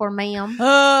looking for, ma'am?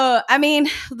 I mean,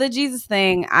 the Jesus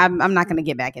thing. I'm not going to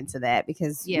get back into that,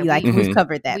 because we've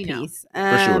covered that piece.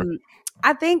 For sure.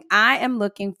 I think I am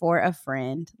looking for a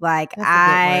friend. Like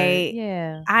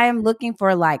I am looking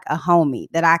for like a homie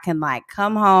that I can like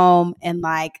come home and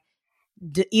like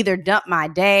either dump my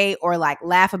day or like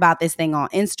laugh about this thing on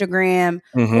Instagram,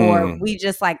 or we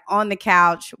just like on the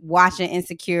couch watching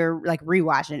Insecure, like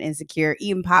rewatching Insecure,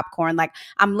 eating popcorn. Like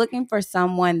I'm looking for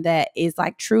someone that is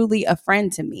like truly a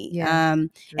friend to me. And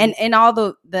in all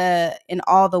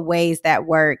the ways that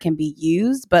word can be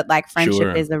used, but like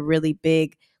friendship is a really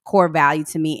big core value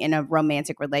to me in a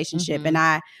romantic relationship. And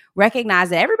I recognize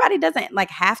that everybody doesn't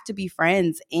like have to be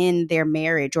friends in their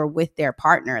marriage or with their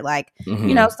partner. Like,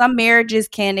 you know, some marriages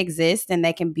can exist and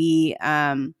they can be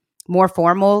more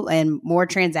formal and more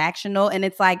transactional. And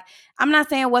it's like, I'm not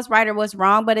saying what's right or what's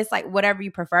wrong, but it's like whatever you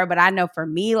prefer. But I know for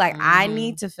me, like I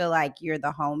need to feel like you're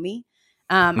the homie.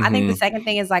 I think the second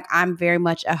thing is like I'm very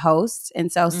much a host. And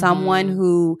so someone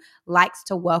who likes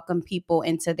to welcome people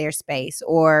into their space,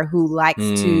 or who likes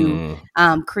to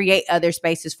create other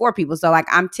spaces for people. So like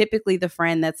I'm typically the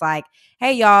friend that's like,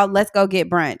 hey, y'all, let's go get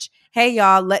brunch. Hey,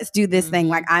 y'all, let's do this thing.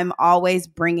 Like I'm always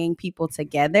bringing people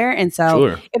together. And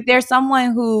so if there's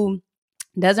someone who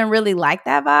doesn't really like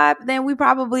that vibe, then we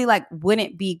probably like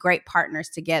wouldn't be great partners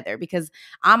together, because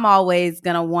I'm always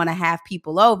going to want to have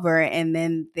people over and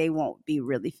then they won't be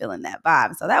really feeling that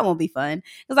vibe. So that won't be fun,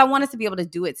 because I want us to be able to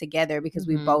do it together, because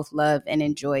we both love and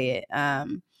enjoy it.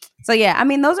 So yeah, I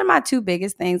mean, those are my two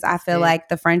biggest things. I feel like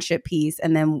the friendship piece,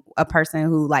 and then a person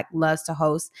who like loves to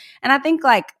host. And I think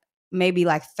like maybe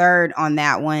like third on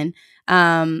that one.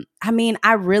 I mean,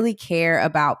 I really care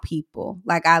about people.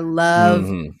 Like I love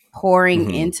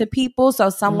pouring into people. So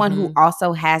someone who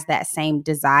also has that same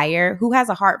desire, who has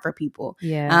a heart for people.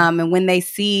 And when they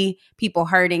see people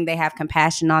hurting, they have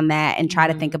compassion on that and try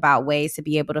to think about ways to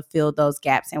be able to fill those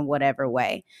gaps in whatever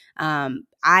way. I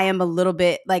am a little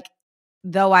bit like,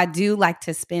 though I do like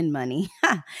to spend money.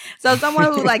 So someone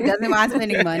who like doesn't mind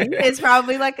spending money is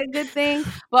probably like a good thing.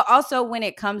 But also when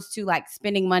it comes to like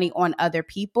spending money on other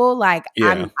people, like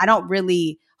I don't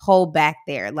really hold back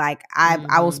there. Like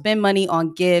I will spend money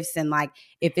on gifts, and like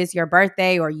if it's your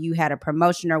birthday or you had a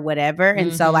promotion or whatever.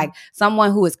 And so like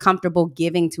someone who is comfortable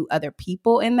giving to other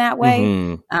people in that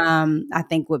way, I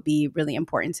think would be really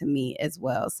important to me as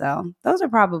well. So those are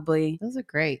great.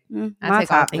 I take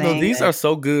top things. No, these are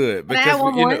so good,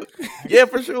 because yeah,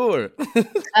 for sure.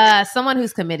 Someone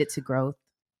who's committed to growth.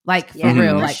 Like, for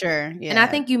real. Like, sure. Yeah. And I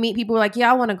think you meet people who are like,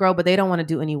 yeah, I want to grow, but they don't want to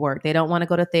do any work. They don't want to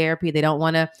go to therapy. They don't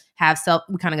want to have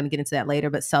we're kind of going to get into that later,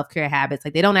 but self-care habits.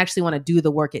 Like, they don't actually want to do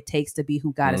the work it takes to be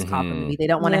who God has called them to be. They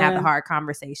don't want to have the hard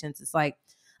conversations. It's like,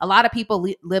 a lot of people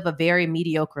live a very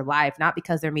mediocre life, not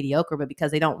because they're mediocre, but because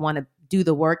they don't want to do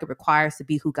the work it requires to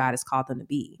be who God has called them to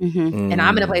be. And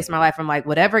I'm in a place in my life where I'm like,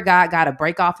 whatever God got to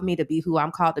break off of me to be who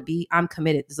I'm called to be, I'm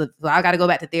committed. So if I got to go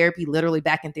back to therapy, literally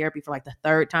back in therapy for like the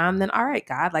third time, then all right,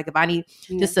 God, like if I need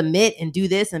to submit and do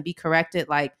this and be corrected,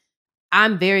 like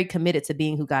I'm very committed to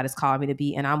being who God has called me to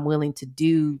be. And I'm willing to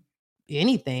do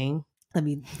anything. Let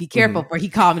me be careful before he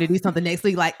called me to do something next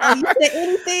week. Like, oh, you said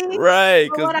anything? Right.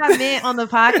 But what I meant on the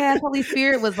podcast, Holy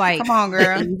Spirit, was like, come on,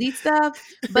 girl. Easy stuff.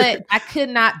 But I could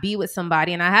not be with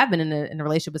somebody, and I have been in a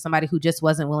relationship with somebody who just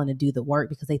wasn't willing to do the work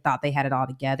because they thought they had it all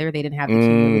together. They didn't have the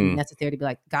humility necessary to be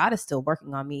like, God is still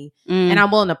working on me. And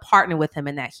I'm willing to partner with him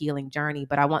in that healing journey.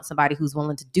 But I want somebody who's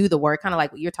willing to do the work, kind of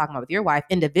like what you're talking about with your wife,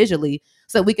 individually,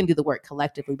 so that we can do the work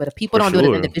collectively. But if people don't do it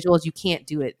as individuals, you can't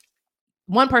do it.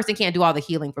 One person can't do all the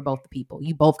healing for both the people.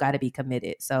 You both got to be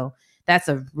committed. So that's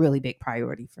a really big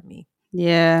priority for me.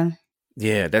 Yeah.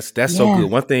 Yeah, that's so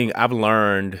good. One thing I've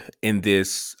learned in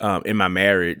this, in my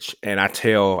marriage, and I've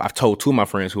told two of my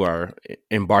friends who are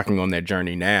embarking on that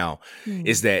journey now,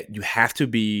 is that you have to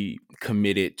be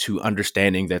committed to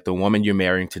understanding that the woman you're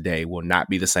marrying today will not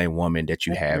be the same woman that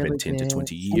you have in 10 to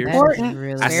 20 years.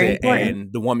 Really I said,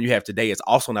 and the woman you have today is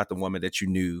also not the woman that you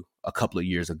knew a couple of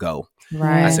years ago.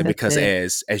 Right. I said, because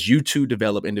as you two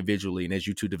develop individually and as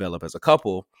you two develop as a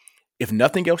couple, if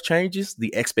nothing else changes,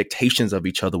 the expectations of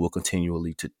each other will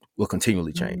continually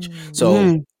change.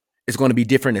 So it's going to be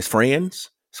different as friends.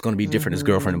 It's going to be different as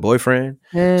girlfriend and boyfriend.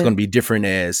 It's going to be different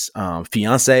as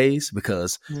fiancés,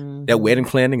 because that wedding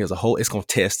planning as a whole, it's going to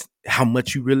test how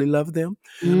much you really love them.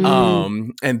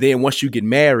 And then once you get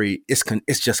married, it's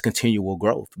just continual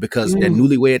growth, because that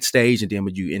newlywed stage, and then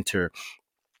when you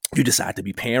decide to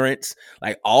be parents,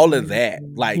 like all of that,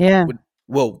 like,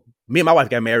 well, me and my wife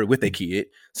got married with a kid.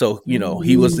 So, you know,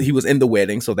 he was in the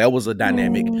wedding. So that was a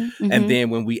dynamic. And then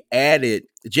when we added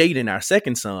Jaden, our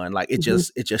second son, like it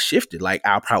just shifted. Like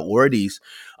our priorities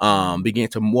began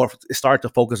to started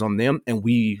to focus on them. And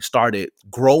we started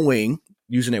growing,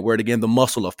 using that word again, the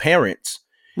muscle of parents,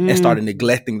 and started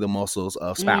neglecting the muscles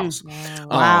of spouse.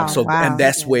 And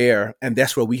that's where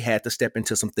we had to step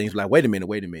into some things like, wait a minute.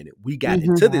 We got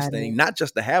into this thing, not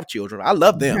just to have children. I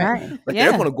love them, but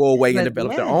they're going to go away and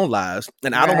develop their own lives.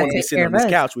 And I don't want to be sitting on this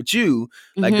couch with you,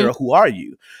 like, girl, who are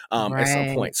you? At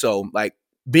some point. So like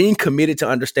being committed to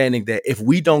understanding that if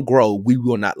we don't grow, we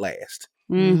will not last.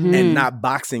 And not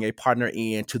boxing a partner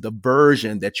in to the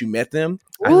version that you met them,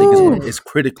 I think is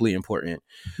critically important,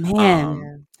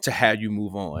 to how you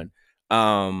move on.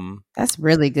 That's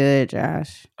really good,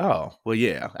 Josh. Oh, well,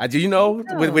 yeah.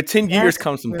 With 10 years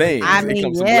comes some things. I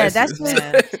mean, that's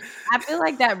I feel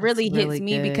like that really hits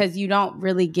me because you don't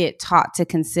really get taught to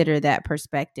consider that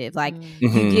perspective. Like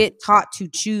you get taught to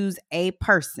choose a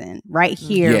person right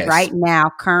here, right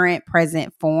now, current,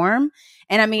 present form.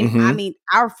 And I mean,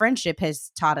 our friendship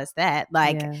has taught us that,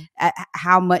 like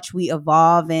how much we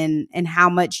evolve and how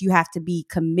much you have to be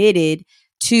committed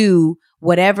to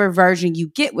whatever version you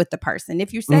get with the person.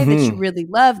 If you say that you really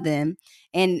love them,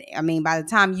 and I mean, by the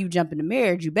time you jump into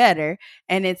marriage, you better.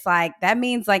 And it's like, that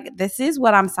means like, this is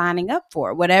what I'm signing up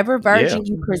for. Whatever version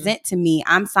you present to me,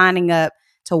 I'm signing up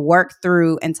to work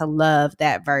through and to love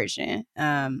that version.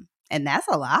 And that's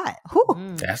a lot.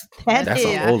 That's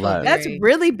a whole lot. That's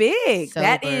really big.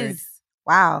 That is,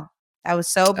 wow. That was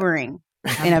sobering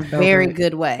in a very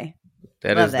good way.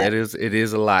 It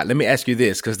is a lot. Let me ask you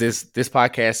this, because this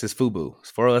podcast is FUBU. It's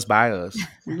for us, by us.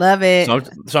 Love it.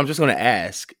 So I'm just going to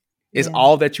ask, is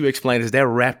all that you explained, is that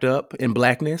wrapped up in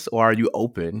Blackness, or are you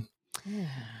open?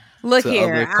 Look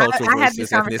here, I had this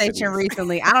conversation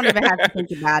recently. I don't even have to think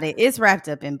about it. It's wrapped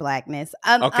up in Blackness.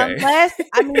 Unless,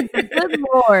 I mean, the good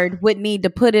Lord would need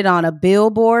to put it on a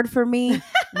billboard for me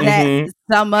that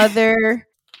some other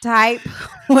type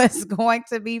was going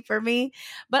to be for me.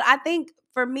 But I think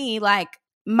for me, like,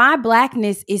 my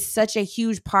Blackness is such a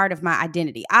huge part of my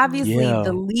identity. Obviously,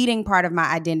 the leading part of my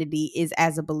identity is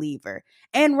as a believer.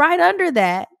 And right under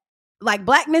that, like,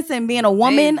 Blackness and being a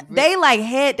woman, they like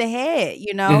head to head,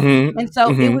 you know? And so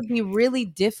it would be really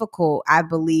difficult, I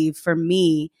believe, for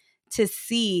me to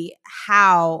see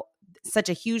how such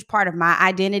a huge part of my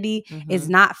identity is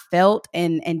not felt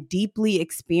and deeply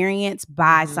experienced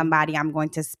by somebody I'm going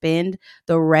to spend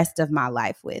the rest of my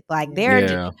life with. Like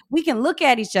we can look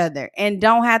at each other and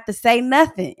don't have to say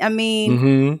nothing. I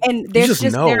mean, and there's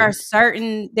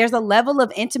there's a level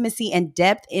of intimacy and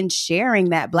depth in sharing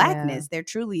that Blackness. There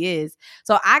truly is.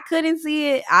 So I couldn't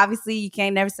see it. Obviously, you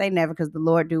can't never say never because the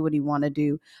Lord do what he want to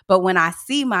do. But when I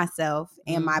see myself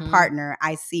and my partner,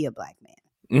 I see a Black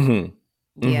man.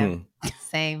 Yeah,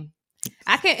 same.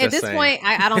 I can't at this point.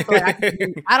 I don't feel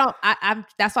like I'm.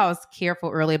 That's why I was careful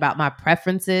early about my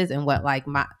preferences and what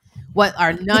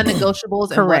are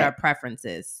non-negotiables and what are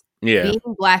preferences. Yeah, being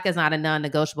Black is not a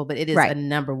non-negotiable, but it is a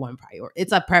number one priority.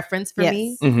 It's a preference for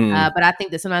me. But I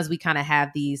think that sometimes we kind of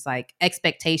have these like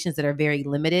expectations that are very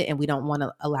limited, and we don't want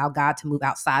to allow God to move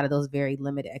outside of those very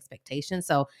limited expectations.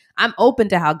 So I'm open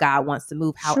to how God wants to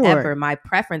move. However, my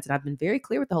preference, and I've been very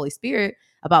clear with the Holy Spirit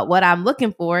about what I'm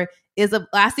looking for, is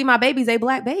I see my babies, they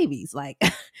Black babies. Like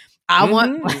I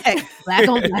want black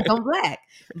on black.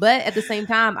 But at the same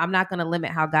time, I'm not going to limit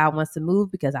how God wants to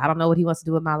move because I don't know what he wants to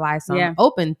do with my life. So I'm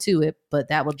open to it, but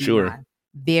that would be my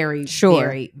very,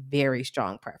 very, very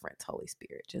strong preference. Holy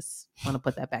Spirit. Just want to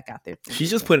put that back out there. She's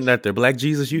just putting it out there. Black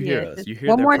Jesus, you hear us. You hear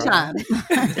one more time.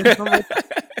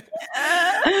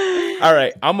 All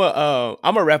right, I'm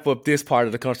gonna wrap up this part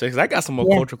of the conversation. I got some more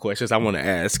cultural questions I want to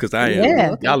ask because I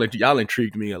am y'all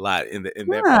intrigued me a lot in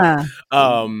that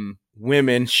part.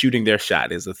 Women shooting their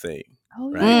shot is a thing,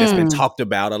 right? It's been talked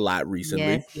about a lot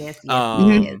recently. Yes.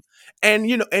 And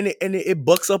you know, and it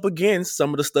bucks up against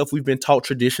some of the stuff we've been taught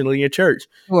traditionally in church.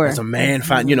 As a man,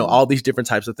 find all these different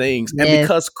types of things, and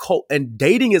because and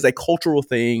dating is a cultural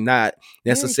thing, not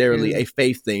necessarily a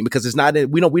faith thing, because it's not.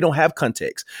 We don't have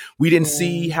context. We didn't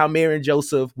see how Mary and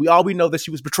Joseph. We know that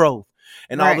she was betrothed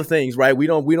and all the things, right? We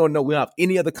don't know. We don't have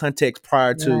any other context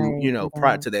prior to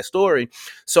prior to that story.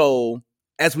 So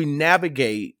as we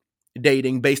navigate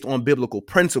dating based on biblical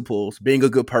principles, being a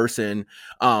good person,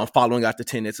 following out the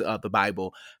tenets of the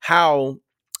Bible, how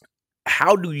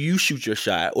do you shoot your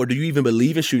shot, or do you even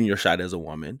believe in shooting your shot as a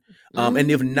woman? And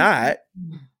if not,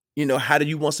 how do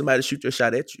you want somebody to shoot your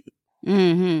shot at you?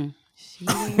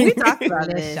 We talked about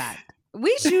this.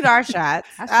 We shoot our shots.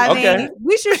 I mean,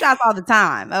 we shoot shots all the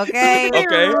time. Okay.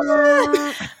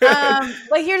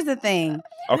 But here's the thing.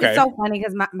 It's so funny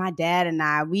because my dad and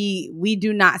I, we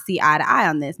do not see eye to eye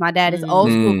on this. My dad is old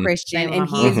school Christian, and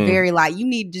he is very like, you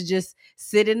need to just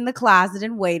sit in the closet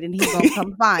and wait, and he's gonna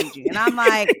come find you. And I'm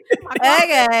like,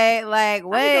 okay, like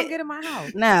wait, get in my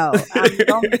house. No,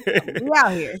 we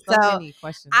out here. So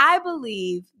I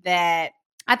believe that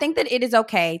I think that it is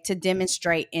okay to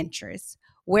demonstrate interest.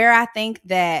 Where I think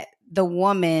that the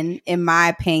woman, in my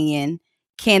opinion,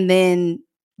 can then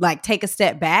like take a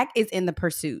step back is in the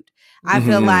pursuit. I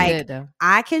feel like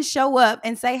I can show up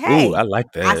and say, hey, ooh, I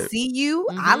like that. I see you.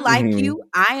 I like you.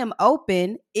 I am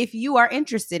open if you are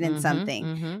interested in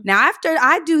something. Now, after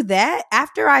I do that,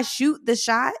 after I shoot the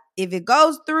shot, if it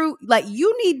goes through, like,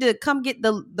 you need to come get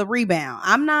the rebound.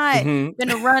 I'm not going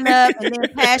to run up and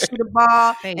then pass you the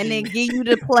ball and then give you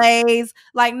the plays.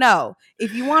 Like, no,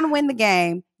 if you want to win the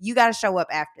game, you got to show up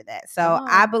after that. So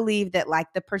I believe that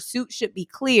like the pursuit should be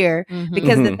clear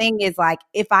because the thing is like,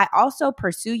 if I also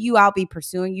pursue you, I'll be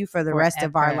pursuing you for the rest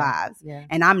of our lives. Yeah.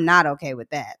 And I'm not okay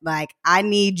with that. Like, I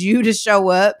need you to show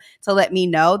up to let me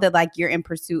know that like you're in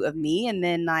pursuit of me. And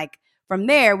then like from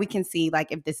there, we can see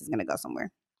like if this is going to go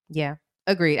somewhere. Yeah.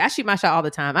 Agreed. I shoot my shot all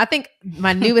the time. I think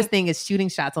my newest thing is shooting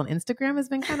shots on Instagram has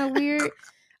been kind of weird.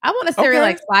 I want to say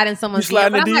like slide in someone's DM. You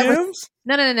slide in DMs?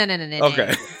 No.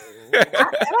 Okay.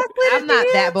 I'm not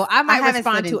that, but I might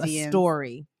respond to a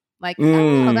story. Like,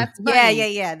 oh, that's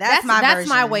funny. Yeah. That's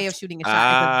my way of shooting a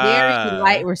shot. It's a very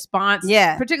light response.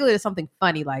 Yeah. Particularly to something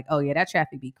funny, like, oh yeah, that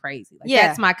traffic be crazy. Like,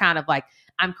 that's my kind of like,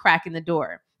 I'm cracking the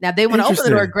door. Now, if they want to open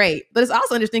the door, great. But it's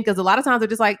also interesting because a lot of times they're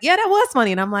just like, yeah, that was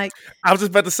funny. And I'm like, I was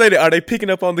just about to say that. Are they picking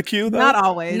up on the cue though? Not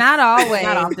always. Not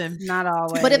often. Not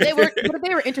always. But if they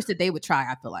were interested, they would try,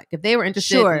 I feel like. If they were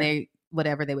interested and they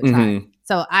would try.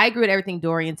 So I agree with everything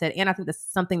Dorian said. And I think that's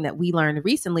something that we learned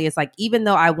recently is like, even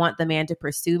though I want the man to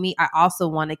pursue me, I also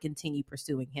want to continue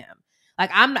pursuing him. Like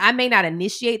I may not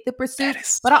initiate the pursuit,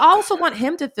 but I also want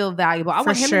him to feel valuable. I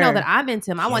want him to know that I'm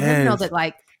into him. I want him to know that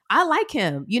like, I like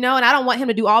him, and I don't want him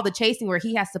to do all the chasing where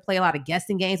he has to play a lot of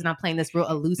guessing games and I'm playing this real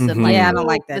elusive, like, I don't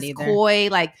like that either. Coy,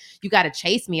 like, you got to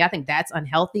chase me. I think that's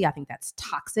unhealthy. I think that's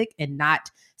toxic and not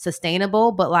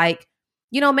sustainable. But like,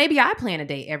 maybe I plan a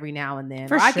date every now and then.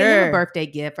 I give him a birthday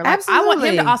gift. Or like, I want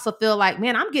him to also feel like,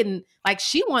 man, I'm getting, like,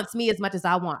 she wants me as much as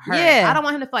I want her. Yeah. I don't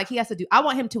want him to feel like he has to do, I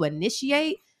want him to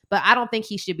initiate, but I don't think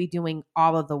he should be doing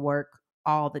all of the work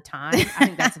all the time. I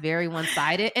think that's very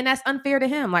one-sided, and that's unfair to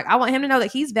him. Like, I want him to know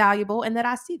that he's valuable and that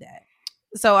I see that.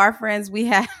 So our friends, we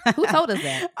have who told us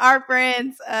that? Our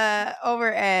friends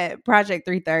over at Project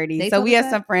 330. So we have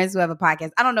some friends who have a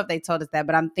podcast. I don't know if they told us that,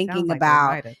 but I'm thinking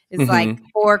about it's like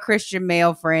 4 Christian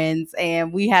male friends,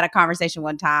 and we had a conversation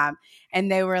one time,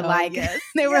 and they were like,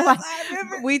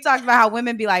 we talked about how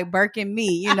women be like Birkin me,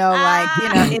 you know, like,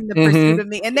 you know, in the pursuit of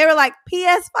me, and they were like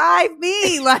PS5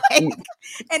 me, like,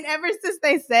 and ever since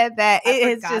they said that,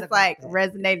 it has just like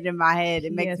resonated in my head.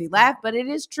 It makes me laugh, but it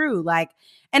is true, like.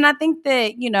 And I think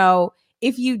that, you know,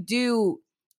 if you do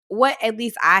what at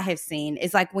least I have seen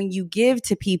is like when you give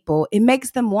to people, it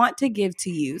makes them want to give to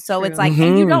you. So it's like,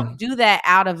 and you don't do that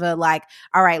out of a like,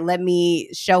 all right, let me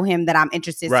show him that I'm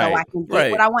interested so I can get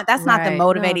what I want. That's not the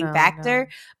motivating factor.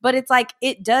 But it's like,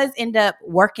 it does end up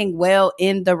working well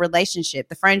in the relationship,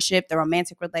 the friendship, the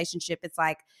romantic relationship. It's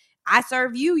like, I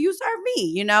serve you, you serve me,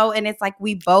 you know? And it's like,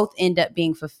 we both end up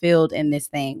being fulfilled in this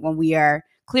thing when we are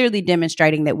clearly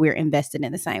demonstrating that we're invested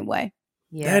in the same way.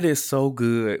 Yeah. That is so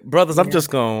good. Brothers, I'm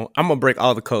going to break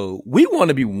all the code. We want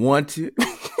to be wanted.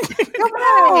 Come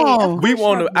on. We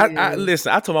want to, I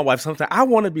listen, I told my wife sometimes, I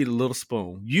want to be the little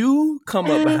spoon. You come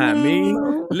up behind me,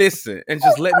 listen, and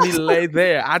just let me lay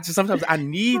there. Sometimes I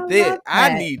need that.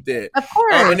 I need that. Of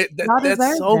course. And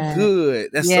that's so good.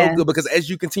 That's so good because as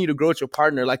you continue to grow with your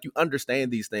partner, like you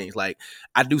understand these things. Like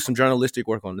I do some journalistic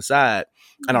work on the side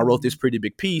and I wrote this pretty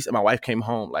big piece and my wife came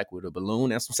home like with a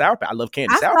balloon and some Sour Patch. I love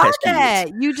candy. Sour Patch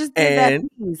Kids. You just did that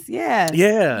piece.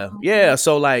 Yeah.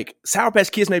 So like Sour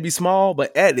Patch Kids may be small,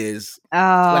 but that is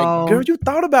like, girl, you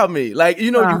thought about me. Like,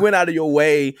 you know, you went out of your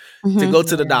way to go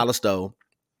to the dollar store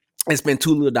and spend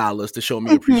 $2 little to show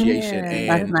me appreciation.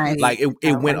 And nice. Like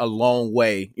it went a long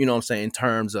way, you know what I'm saying, in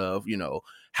terms of, you know,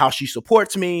 how she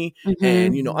supports me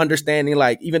and, you know, understanding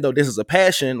like, even though this is a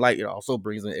passion, like it also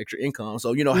brings in extra income.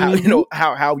 So, you know,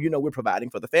 how we're providing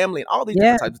for the family and all these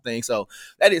different types of things. So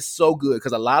that is so good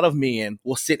because a lot of men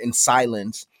will sit in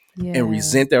silence and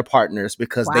resent their partners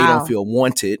because they don't feel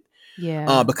wanted.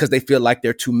 Because they feel like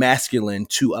they're too masculine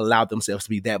to allow themselves to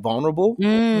be that vulnerable.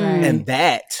 And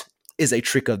that is a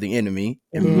trick of the enemy,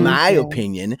 in my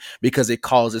opinion, because it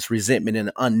causes resentment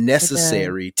and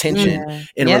unnecessary tension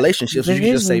in relationships. You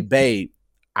can just say, babe,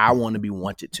 I want to be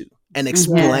wanted too. And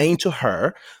explain to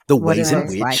her the ways in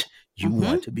which you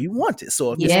want to be wanted.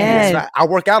 So if this is, I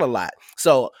work out a lot.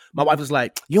 So my wife was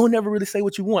like, you don't never really say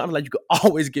what you want. I'm like, you could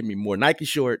always give me more Nike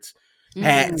shorts,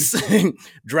 hats,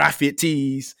 dry fit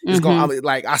tees. It's going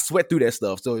like I sweat through that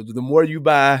stuff. So the more you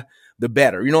buy, the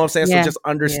better. You know what I'm saying? So just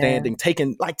understanding,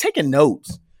 taking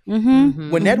notes.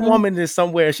 When that woman is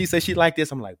somewhere, she says she like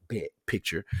this, I'm like, bet,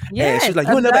 picture. And she's like,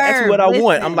 you'll never ask me what I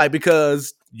want. I'm like,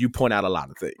 because you point out a lot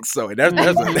of things. So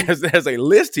there's a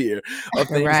list here of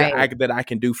things that I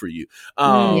can do for you.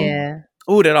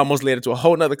 Oh, that almost led into a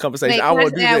whole nother conversation. I want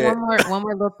to do that. One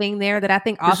more little thing there that I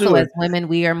think also as women,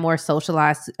 we are more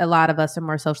socialized. A lot of us are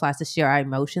more socialized to share our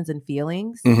emotions and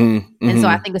feelings. And so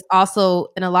I think it's also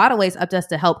in a lot of ways up to us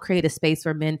to help create a space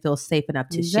where men feel safe enough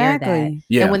to share that.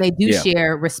 Yeah. And when they do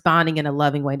share, responding in a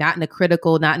loving way, not in a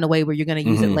critical, not in a way where you're going to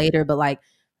use it later, but like,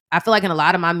 I feel like in a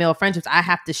lot of my male friendships, I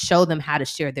have to show them how to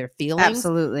share their feelings.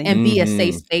 Absolutely. And be a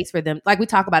safe space for them. Like we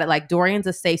talk about it, like Dorian's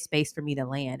a safe space for me to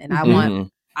land. And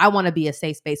I want to be a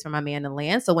safe space for my man to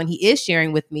land. So when he is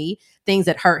sharing with me things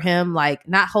that hurt him, like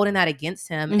not holding that against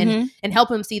him and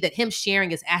help him see that him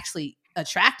sharing is actually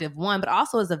attractive, one, but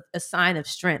also is a sign of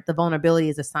strength. The vulnerability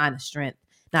is a sign of strength,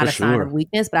 not a sign of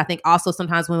weakness. But I think also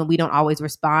sometimes when we don't always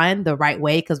respond the right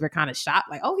way because we're kind of shocked,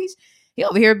 like, oh, he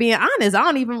over here being honest. I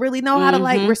don't even really know how to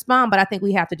like respond. But I think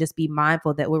we have to just be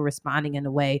mindful that we're responding in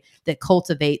a way that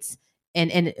cultivates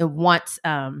and wants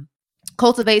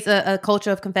cultivates a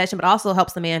culture of confession, but also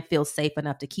helps the man feel safe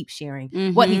enough to keep sharing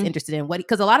what he's interested in.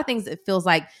 Because a lot of things, it feels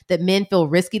like that men feel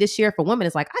risky to share. For women,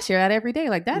 it's like, I share that every day.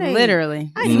 Like that ain't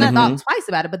literally. I ain't even thought twice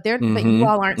about it. But but you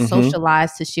all aren't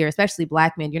socialized to share, especially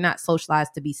Black men. You're not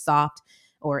socialized to be soft,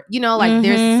 or like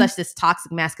there's such this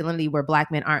toxic masculinity where Black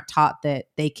men aren't taught that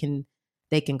they can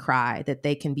cry, that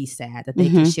they can be sad, that they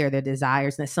can share their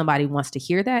desires, and that somebody wants to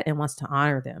hear that and wants to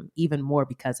honor them even more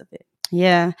because of it.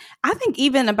 Yeah. I think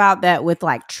even about that with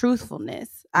like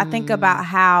truthfulness, I think about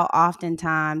how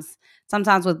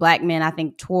sometimes with Black men, I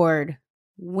think toward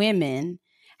women,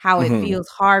 how it feels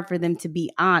hard for them to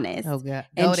be honest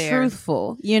and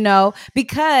truthful,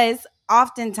 because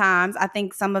oftentimes I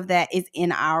think some of that is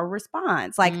in our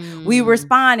response. Like we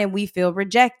respond and we feel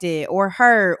rejected or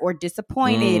hurt or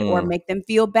disappointed or make them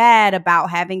feel bad about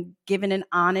having given an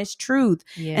honest truth.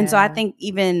 Yeah. And so I think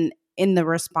even in the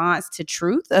response to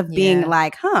truth of being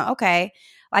like, okay,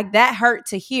 like that hurt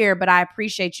to hear, but I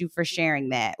appreciate you for sharing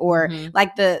that. Or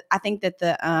like I think that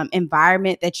the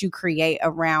environment that you create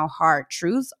around hard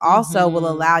truths also will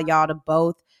allow y'all to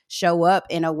both show up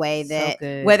in a way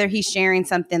that whether he's sharing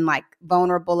something like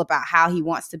vulnerable about how he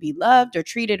wants to be loved or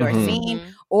treated or seen,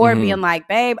 or being like,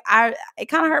 babe, it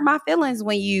kind of hurt my feelings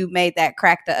when you made that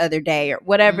crack the other day, or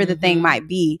whatever the thing might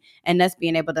be, and us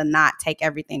being able to not take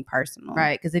everything personal.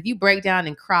 Right. Because if you break down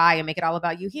and cry and make it all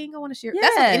about you, he ain't gonna want to share.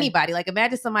 That's with anybody. Like,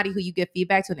 imagine somebody who you give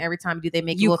feedback to, and every time you do, they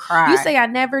make you cry. You say, I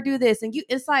never do this, and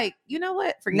it's like, you know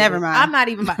what? Never mind. I'm not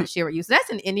even about to share with you. So that's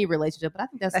in any relationship, but I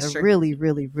think that's a really,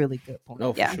 really, really good point.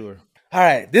 Oh, for sure. All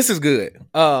right, this is good.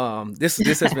 This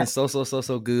has been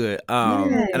so good.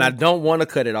 And I don't want to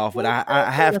cut it off, but I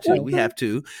have to. We have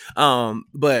to.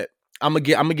 But I'm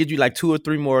gonna give you like 2 or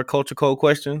 3 more culture code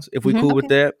questions if we cool with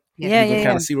that. Yeah, you can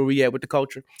kind of see where we at with the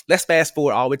culture. Let's fast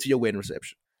forward all the way to your wedding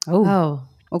reception. Oh,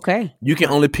 okay. You can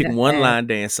only pick one line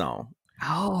dance song.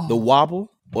 Oh, the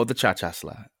wobble or the cha-cha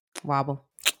slide. Wobble.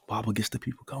 Wobble gets the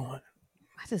people going.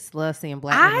 I just love seeing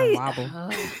black women wobble.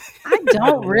 I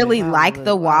don't really like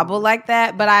the wobble like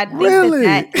that, but I think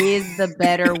that is the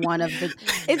better one of the.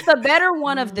 It's the better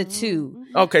one of the two.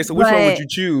 Okay, so which one would you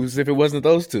choose if it wasn't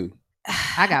those two?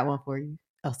 I got one for you.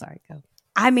 Oh, sorry, go.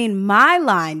 I mean, my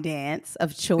line dance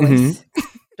of choice,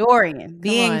 Dorian,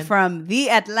 being from the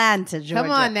Atlanta, Georgia.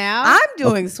 Come on now. I'm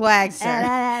doing swag, sir.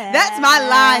 That's my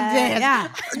line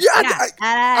dance.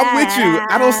 I'm with you.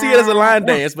 I don't see it as a line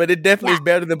dance, but it definitely is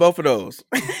better than both of those.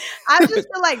 I just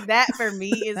feel like that for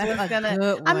me is what's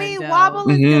gonna. I mean, wobble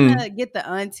is gonna get the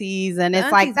aunties, and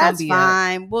it's like that's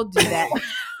fine. We'll do that.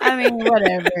 I mean,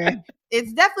 whatever.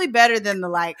 It's definitely better than the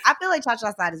I feel like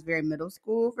cha-cha slide is very middle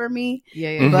school for me.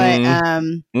 Yeah. But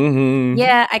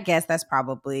yeah, I guess that's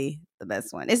probably the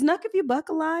best one. Is Nuck If You Buck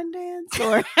a line dance?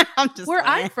 Or I'm just where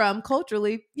I'm from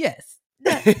culturally, yes.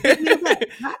 I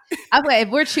feel like if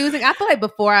we're choosing, I feel like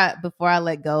before I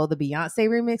let go, the Beyonce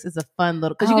remix is a fun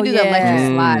little, because you can do the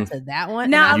electric slide to that one.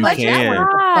 Now electric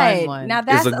slide, now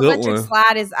that's electric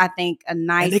slide is, I think, a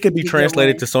nice. And it could be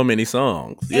translated to so many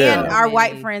songs. And our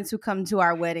white friends who come to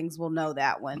our weddings will know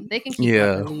that one. They can keep it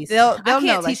released. They'll I can't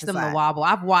know teach them the wobble.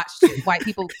 I've watched white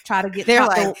people try to get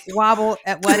the wobble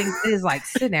at weddings. It is like,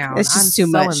 sit down. It's just too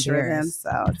much for them,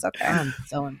 so it's okay. I'm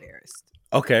so embarrassed.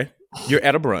 Okay, you're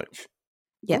at a brunch.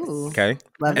 Yes. Okay.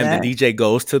 Love and that. the DJ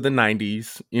goes to the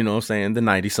 90s, you know what I'm saying? The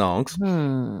 90s songs.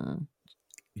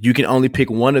 You can only pick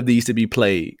one of these to be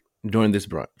played during this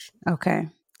brunch. Okay.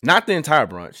 Not the entire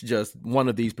brunch, just one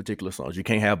of these particular songs. You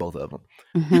can't have both of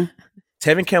them.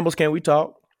 Tevin Campbell's Can We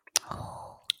Talk?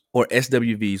 Or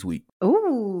SWV's Week?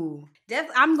 Ooh.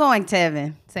 I'm going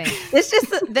Tevin. Same. It's just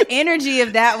the energy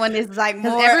of that one is like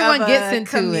more everyone of gets a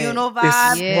into communal it.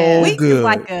 vibe. It's so good. Is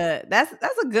like that's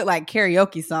a good like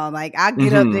karaoke song. Like I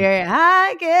get up there,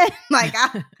 I get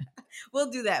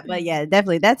we'll do that. But yeah,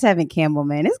 definitely that's Tevin Campbell,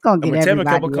 man. It's gonna get everybody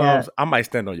Tevin Campbell comes, up. I might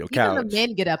stand on your couch. Even the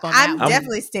men get up on I'm that.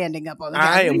 definitely standing up on the couch.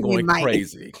 I am going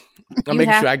crazy. I'm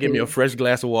making sure I get me a fresh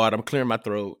glass of water. I'm clearing my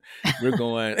throat. We're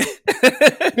going.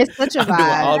 It's such a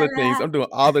vibe. I'm doing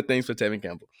all the things for Tevin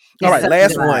Campbell. All right,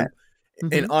 last one.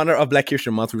 In honor of Black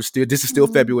History Month, this is still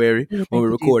February when we're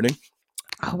recording.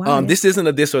 Oh, wow. This isn't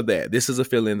a this or that. This is a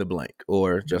fill in the blank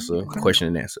or just a question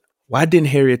and answer. Why didn't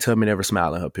Harriet Tubman ever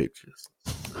smile in her pictures?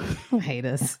 I hate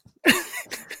us.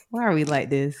 Why are we like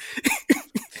this?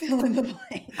 Fill in the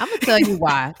blank. I'm gonna tell you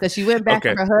why. Because she went back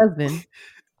to her husband.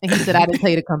 And he said, I didn't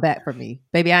tell you to come back for me.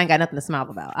 Baby, I ain't got nothing to smile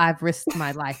about. I've risked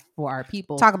my life for our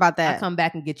people. Talk about that. I come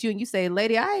back and get you. And you say,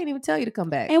 lady, I ain't even tell you to come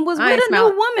back. And was with a new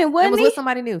woman, wasn't he? Was with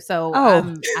somebody new. So I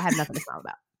have nothing to smile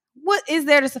about. What is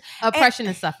there to... Oppression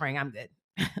and suffering. I'm good.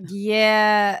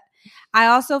 Yeah. I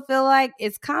also feel like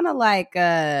it's kind of like...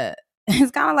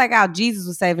 it's kind of like how Jesus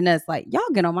was saving us. Like, y'all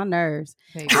get on my nerves.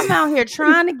 I'm out here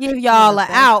trying to give y'all an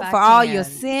out for all your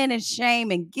sin and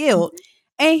shame and guilt.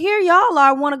 And here y'all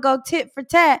are want to go tit for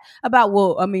tat about,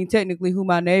 well, I mean, technically who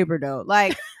my neighbor though.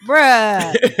 Like,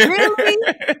 bruh, really?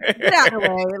 Get out the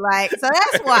way. Like, so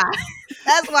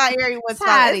that's why Harry was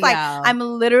tired. It's like, I'm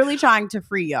literally trying to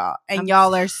free y'all and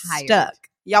y'all are stuck.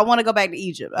 Y'all want to go back to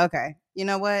Egypt. Okay. You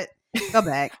know what? Go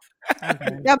back.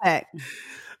 Go back.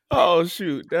 Oh,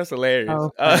 shoot. That's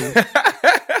hilarious.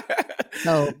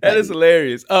 Oh, that is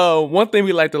hilarious. One thing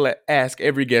we like to ask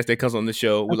every guest that comes on the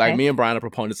show, we like me and Brian are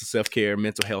proponents of self-care,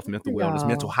 mental health, mental wellness,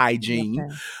 mental hygiene.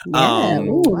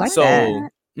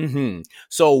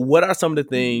 So what are some of the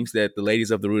things that the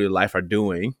ladies of the Rooted Life are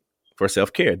doing for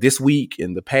self-care this week,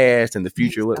 in the past, in the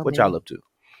future? What y'all up to?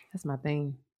 That's my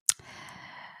thing.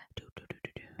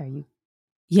 Are you?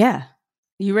 Yeah.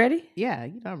 You ready? Yeah,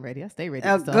 I'm ready. I stay ready.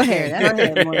 Oh, go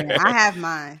ahead. Morgan. I have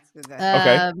mine.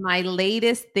 Okay. My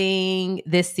latest thing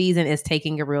this season is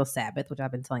taking a real Sabbath, which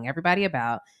I've been telling everybody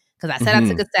about. Because I said I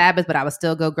took a Sabbath, but I would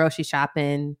still go grocery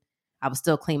shopping. I would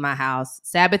still clean my house.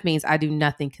 Sabbath means I do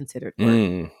nothing considered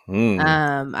work.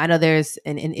 I know there's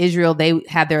in Israel, they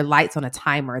have their lights on a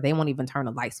timer. They won't even turn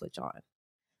a light switch on.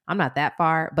 I'm not that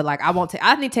far, but like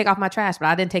I need to take off my trash, but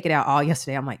I didn't take it out all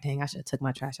yesterday. I'm like, dang, I should have took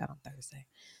my trash out on Thursday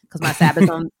because my Sabbath's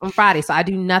on Friday. So I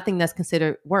do nothing that's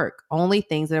considered work, only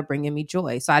things that are bringing me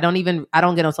joy. So I don't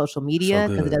get on social media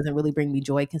because it doesn't really bring me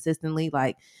joy consistently.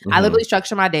 Like I literally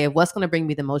structure my day of what's going to bring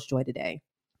me the most joy today.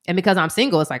 And because I'm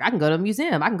single, it's like I can go to a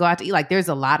museum. I can go out to eat. Like there's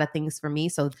a lot of things for me.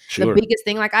 So the biggest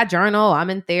thing, like I journal, I'm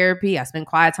in therapy. I spend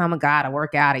quiet time with God. I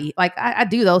work out. I eat. Like I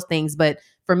do those things. But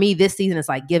for me, this season is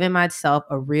like giving myself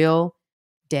a real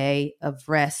day of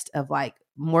rest of like,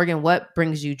 Morgan, what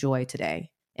brings you joy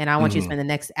today? And I want you to spend the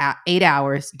next 8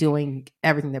 hours doing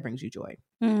everything that brings you joy.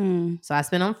 So I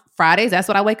spend on Fridays. That's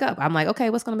what I wake up. I'm like, okay,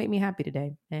 what's going to make me happy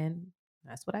today? And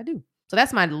that's what I do. So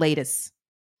that's my latest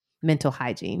mental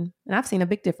hygiene. And I've seen a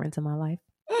big difference in my life.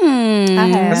 I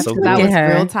have. So I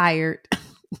was real tired.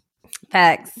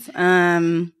 Facts.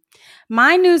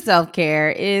 My new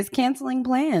self-care is canceling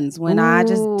plans when I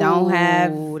just don't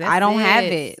have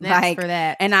it. Snaps like for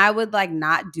that. And I would like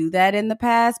not do that in the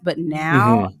past, but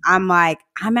now I'm like,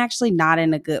 I'm actually not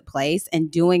in a good place. And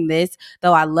doing this,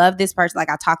 though I love this person, like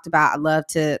I talked about, I love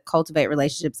to cultivate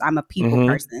relationships. I'm a people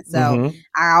person. So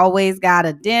I always got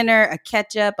a dinner, a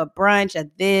catch up, a brunch,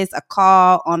 a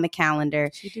call on the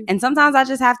calendar. And sometimes I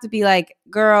just have to be like,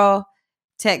 girl,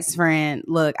 text friend,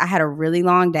 look, I had a really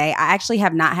long day. I actually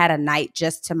have not had a night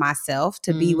just to myself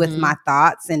to be with my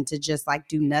thoughts and to just like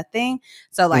do nothing.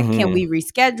 So like, can we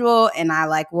reschedule? And I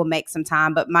like will make some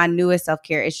time. But my newest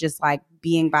self-care is just like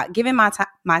giving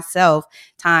myself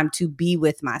time to be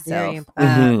with myself.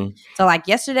 So like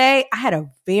yesterday, I had a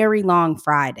very long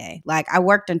Friday. Like I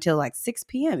worked until like 6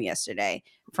 p.m. yesterday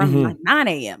from like 9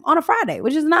 a.m. on a Friday,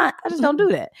 which is not, I just don't do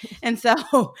that. And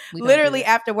so literally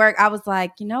after work, I was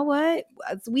like, you know what?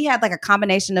 We had like a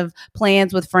combination of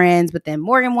plans with friends, but then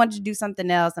Morgan wanted to do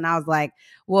something else. And I was like,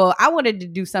 well, I wanted to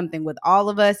do something with all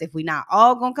of us. If we not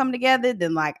all gonna come together,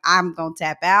 then like I'm gonna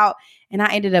tap out. And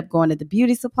I ended up going to the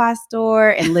beauty supply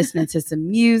store and listening to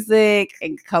some music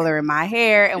and coloring my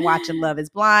hair and watching Love is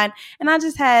Blind. And I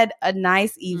just had a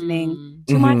nice evening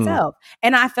to myself.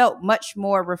 And I felt much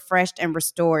more refreshed and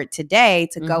restored today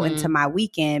to go into my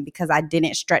weekend because I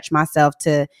didn't stretch myself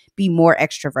to be more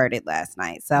extroverted last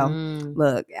night. So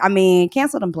look, I mean,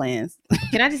 cancel them plans.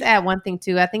 Can I just add one thing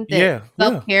too? I think that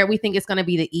self-care, we think it's going to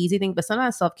be the easy thing, but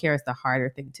sometimes self-care is the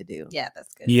harder thing to do. Yeah,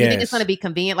 that's good. You think it's going to be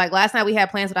convenient. Like last night we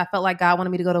had plans, but I felt like God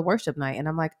wanted me to go to worship night. And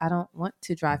I'm like, I don't want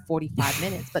to drive 45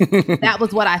 minutes. But that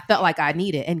was what I felt like I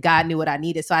needed. And God knew what I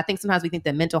needed. So I think sometimes we think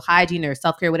that mental hygiene or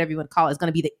self-care, whatever you want to call it, is going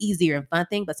to be the easier and fun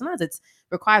thing. But sometimes it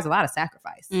requires a lot of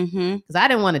sacrifice. Because I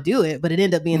didn't want to do it, but it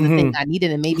ended up being the thing I needed.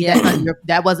 And maybe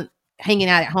that wasn't, hanging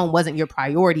out at home wasn't your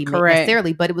priority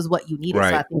necessarily, but it was what you needed. Right.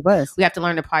 So I think we have to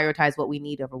learn to prioritize what we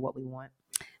need over what we want.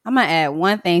 I'm gonna add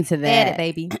one thing to that. Add it,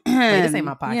 baby. Wait, this ain't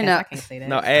my podcast. You know, I can't say that.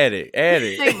 No, add it.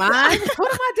 This ain't mine.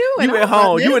 What am I doing? You at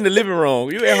home. You in the living room.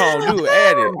 You at home. Do it.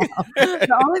 Add it.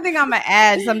 The only thing I'm gonna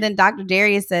add, something Dr.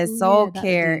 Darius says, soul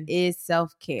care is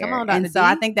self-care. Come on, Dr. And so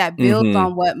I think that builds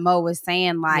on what Mo was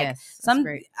saying. Like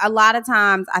a lot of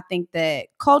times I think that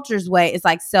culture's way is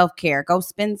like self-care. Go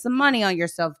spend some money on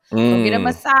yourself. Go get a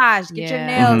massage. Get your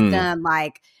nails done.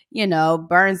 Like, you know,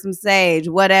 burn some sage,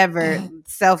 whatever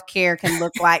self-care can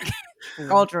look like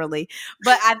culturally.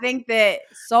 But I think that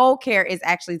soul care is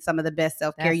actually some of the best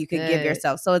self-care you could give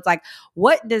yourself. So it's like,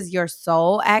 what does your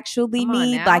soul actually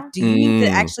need? Like, do you need to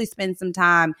actually spend some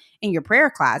time in your prayer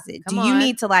closet? Do you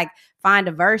need to like find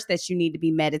a verse that you need to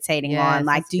be meditating on?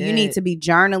 Like, do you need to be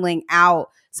journaling out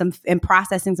and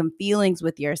processing some feelings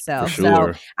with yourself?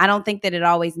 So I don't think that it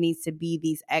always needs to be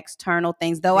these external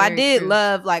things, though. I did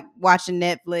love like watching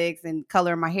Netflix and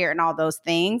coloring my hair and all those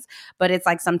things, but it's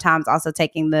like sometimes also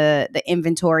taking the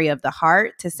inventory of the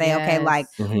heart to say, okay, like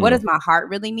what does my heart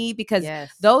really need? Because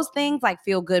those things like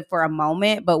feel good for a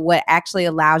moment, but what actually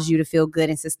allows you to feel good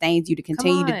and sustains you to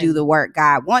continue to do the work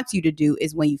God wants you to do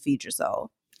is when you feed your soul.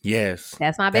 Yes.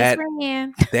 That's my best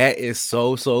friend. That is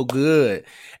so good.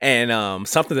 And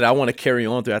something that I want to carry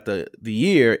on throughout the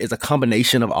year is a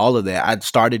combination of all of that. I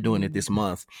started doing it this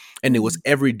month, and it was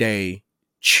every day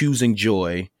choosing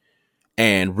joy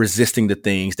and resisting the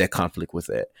things that conflict with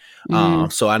it.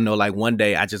 So I know like one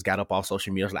day I just got up off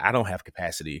social media. I was like, I don't have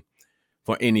capacity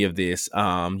for any of this.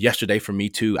 Yesterday for me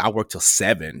too, I worked till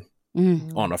 7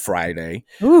 on a Friday.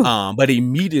 But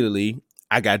immediately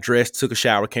I got dressed, took a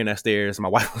shower, came downstairs. My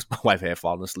wife had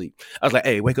fallen asleep. I was like,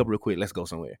 "Hey, wake up real quick. Let's go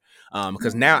somewhere."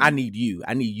 Because now I need you.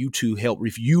 I need you to help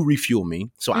you refuel me.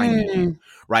 So I need you,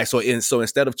 right? So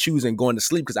instead of choosing going to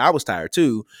sleep because I was tired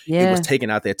too, it was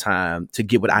taking out that time to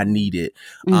get what I needed,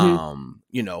 from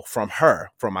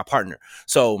my partner.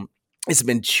 So it's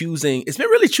been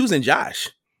really choosing Josh.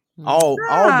 All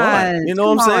month. You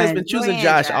know what I'm saying? It's been choosing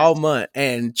Josh all month,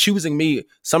 and choosing me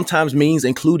sometimes means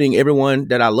including everyone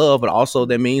that I love, but also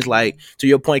that means, like, to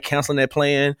your point, canceling that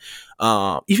plan.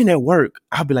 Even at work,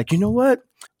 I'll be like, you know what?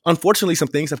 Unfortunately, some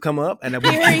things have come up, and can we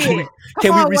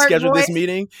reschedule this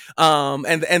meeting?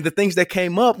 And the things that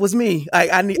came up was me.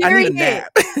 I need a nap,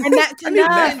 and that's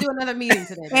enough. Do another meeting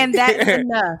today, and that's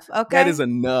enough. Okay, that is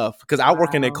enough because I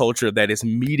work in a culture that is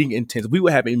meeting intense. We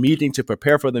would have a meeting to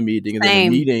prepare for the meeting, and then the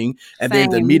meeting, and then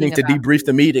the meeting to debrief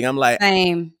the meeting. I'm like,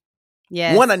 one,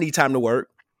 I need time to work.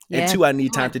 And two, I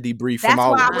need time to debrief from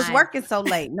all of us. That's why I was working so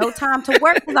late. No time to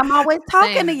work because I'm always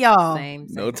talking to y'all. Same.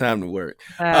 No time to work.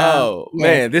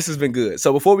 Man, this has been good.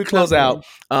 So before we close out,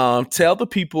 tell the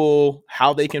people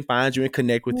how they can find you and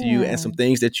connect with you and some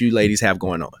things that you ladies have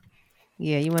going on.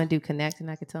 Yeah, you want to do connect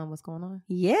and I can tell them what's going on?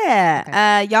 Yeah.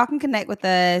 Okay. Y'all can connect with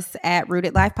us at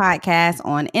Rooted Life Podcast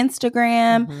on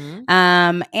Instagram.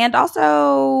 And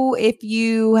also, if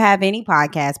you have any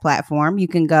podcast platform, you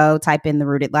can go type in The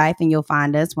Rooted Life and you'll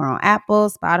find us. We're on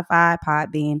Apple, Spotify,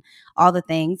 Podbean, all the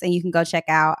things. And you can go check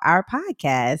out our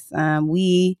podcast.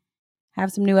 We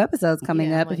have some new episodes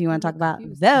coming up if you want to talk about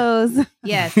those.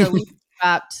 Yeah, so we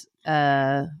dropped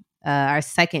our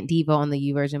second Devo on the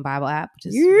YouVersion Bible app, which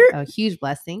is a huge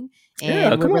blessing.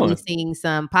 And we're releasing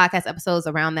some podcast episodes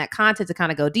around that content to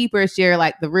kind of go deeper, share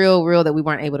like the real that we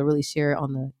weren't able to really share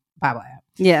on the Bible app.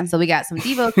 Yeah. So we got some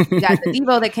Devo. We got the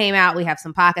Devo that came out. We have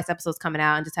some podcast episodes coming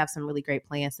out and just have some really great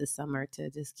plans this summer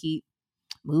to just keep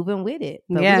moving with it.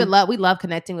 But we love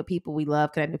connecting with people. We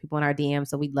love connecting with people in our DMs.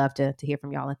 So we'd love to hear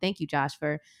from y'all. And thank you, Josh,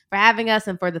 for having us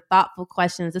and for the thoughtful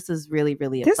questions. This was really,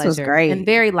 really a pleasure. This was great. And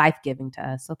very life-giving to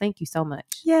us. So thank you so much.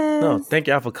 Yes. No, thank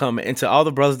y'all for coming. And to all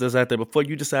the brothers that's out there, before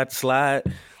you decide to slide,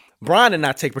 Brian and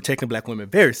I take protecting Black women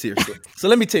very seriously. So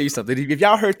let me tell you something. If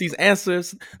y'all heard these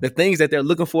answers, the things that they're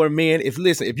looking for in men, if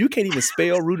you can't even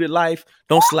spell Rooted Life,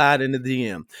 don't slide in the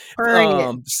DM.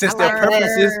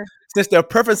 Since their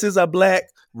preferences are Black,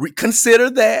 consider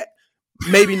that.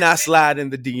 Maybe not slide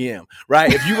in the DM,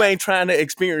 right? If you ain't trying to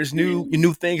experience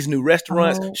new things, new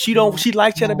restaurants, she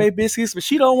like Cheddar Bay biscuits, but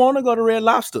she don't want to go to Red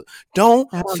Lobster. Don't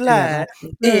slide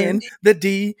in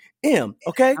the DM,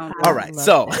 okay? All right,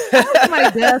 so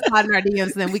somebody does slide in our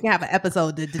DMs, then we can have an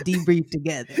episode to debrief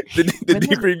together. the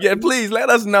debrief, yeah. Please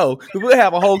let us know. We'll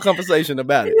have a whole conversation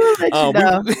about it.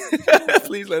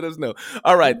 Please let us know.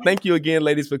 All right, thank you again,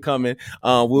 ladies, for coming.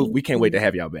 We can't wait to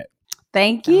have y'all back.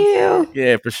 Thank you.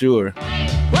 Yeah, for sure.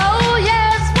 Whoa,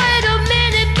 yes, wait a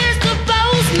minute, Mr.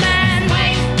 Postman.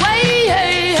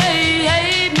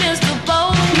 Hey, Mr.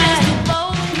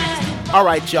 Postman. All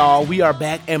right, y'all, we are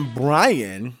back, and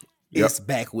Brian is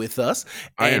back with us.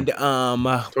 And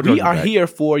we are here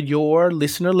for your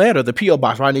listener letter. The P.O.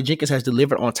 Box Rodney Jenkins has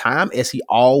delivered on time, as he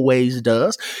always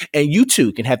does. And you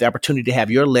too can have the opportunity to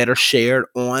have your letter shared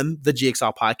on the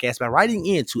Jigsaw Podcast by writing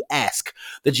in to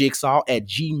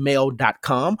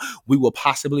askthejigsaw@gmail.com. We will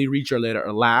possibly read your letter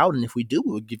aloud. And if we do,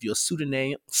 we will give you a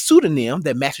pseudonym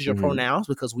that matches your pronouns,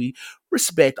 because we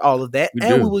respect all of that.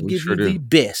 We will give you the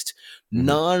best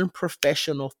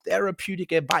non-professional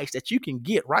therapeutic advice that you can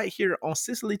get right here on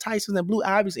Cicely Tyson's and Blue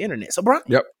Ivy's internet. So, Brian,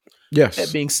 yes.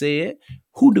 That being said,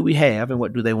 who do we have and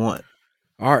what do they want?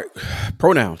 All right,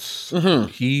 pronouns: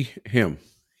 he, him.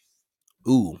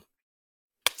 Ooh,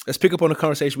 let's pick up on the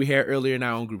conversation we had earlier in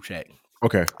our own group chat.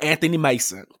 Okay, Anthony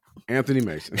Mason. Anthony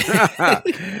Mason.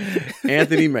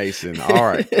 All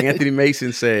right. Anthony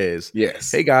Mason says,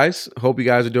 yes. Hey guys, hope you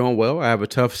guys are doing well. I have a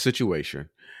tough situation.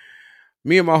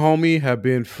 Me and my homie have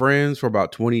been friends for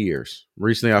about 20 years.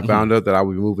 Recently, I found out that I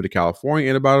would be moving to California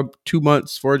in about 2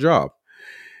 months for a job.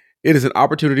 It is an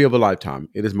opportunity of a lifetime.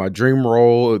 It is my dream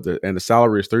role, and the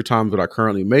salary is 3 times what I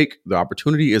currently make. The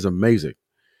opportunity is amazing.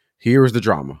 Here is the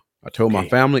drama. I told my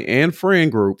family and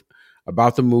friend group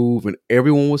about the move, and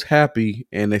everyone was happy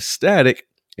and ecstatic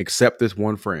except this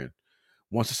one friend.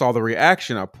 Once I saw the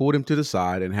reaction, I pulled him to the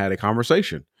side and had a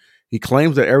conversation. He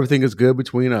claims that everything is good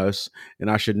between us,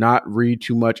 and I should not read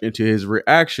too much into his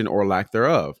reaction or lack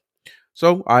thereof.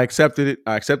 So I accepted it.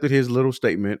 I accepted his little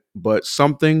statement, but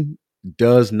something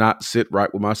does not sit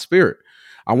right with my spirit.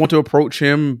 I want to approach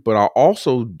him, but I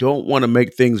also don't want to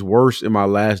make things worse in my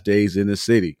last days in the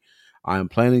city. I am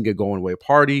planning a going away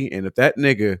party, and if that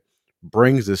nigga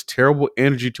brings this terrible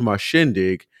energy to my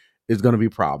shindig, is going to be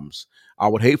problems. I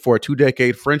would hate for a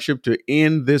 2-decade friendship to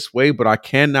end this way, but I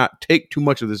cannot take too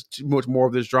much more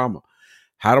of this drama.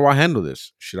 How do I handle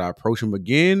this? Should I approach him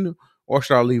again or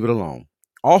should I leave it alone?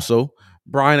 Also,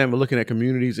 Brian, I'm looking at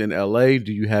communities in LA.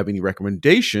 Do you have any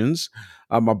recommendations?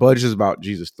 My budget is about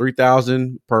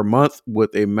 $3,000 per month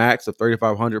with a max of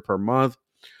 $3,500 per month.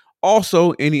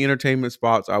 Also, any entertainment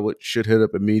spots I should hit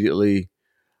up immediately.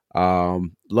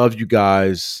 Love you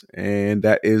guys. And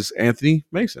that is Anthony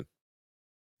Mason.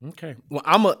 Okay. Well,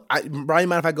 Brian,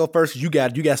 mind if I go first? You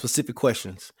got specific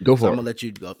questions. Go for it. I'm gonna let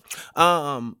you go.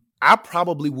 I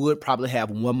would have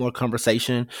one more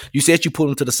conversation. You said you put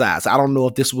him to the side. So I don't know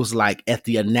if this was like at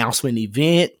the announcement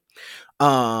event,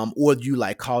 or you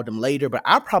like called him later, but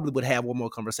I probably would have one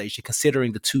more conversation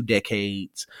considering the 2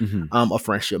 decades of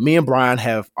friendship. Me and Brian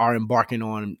are embarking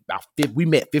on we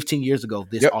met 15 years ago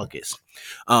this August.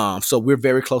 So we're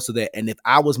very close to that. And if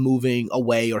I was moving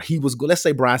away or he was, let's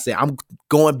say Brian said, I'm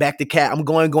going back to Cali, I'm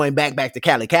going back to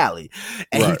Cali,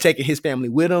 and he's taking his family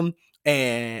with him,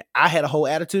 and I had a whole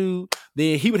attitude,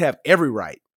 then he would have every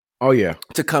right. Oh yeah,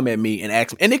 to come at me and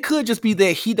ask me. And it could just be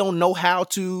that he don't know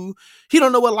what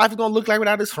life is going to look like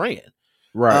without his friend.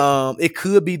 Right. It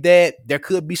could be that there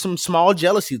could be some small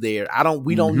jealousy there.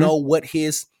 We don't know what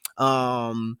his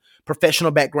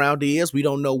professional background is. We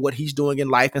don't know what he's doing in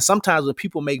life. And sometimes when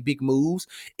people make big moves,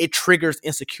 it triggers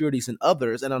insecurities in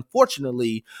others. And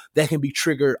unfortunately, that can be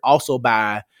triggered also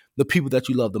by the people that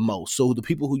you love the most. So the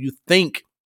people who you think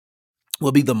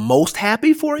will be the most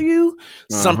happy for you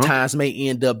sometimes may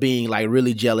end up being like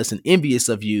really jealous and envious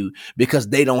of you because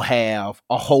they don't have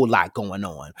a whole lot going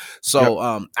on.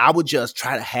 So I would just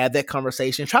try to have that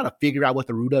conversation, try to figure out what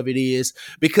the root of it is,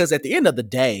 because at the end of the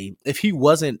day, if he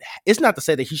wasn't, it's not to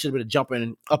say that he should have been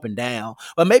jumping up and down,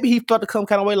 but maybe he felt to come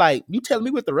kind of way like, you telling me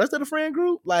with the rest of the friend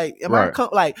group? Like,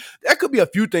 like there could be a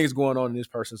few things going on in this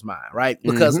person's mind, right?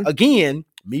 Because again,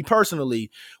 me personally,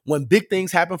 when big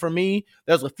things happen for me,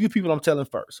 there's a few people I'm telling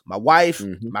first. My wife,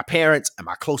 my parents, and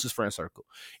my closest friend circle.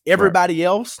 Everybody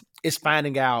else is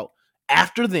finding out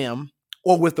after them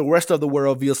or with the rest of the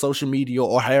world via social media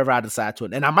or however I decide to.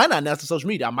 And I might not announce the social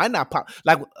media. I might not pop.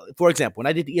 Like, for example, when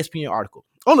I did the ESPN article,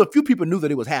 only a few people knew that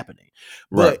it was happening.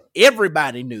 But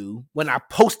everybody knew when I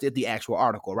posted the actual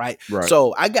article, right?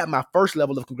 So I got my first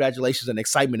level of congratulations and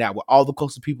excitement out with all the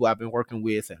closest people I've been working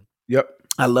with and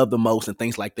I love the most and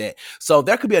things like that. So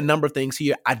there could be a number of things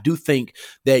here. I do think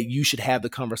that you should have the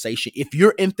conversation. If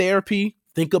you're in therapy,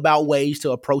 think about ways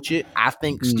to approach it. I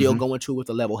think still go into it with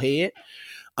a level head.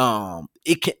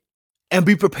 It can, and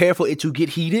be prepared for it to get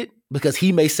heated because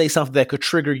he may say something that could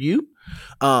trigger you.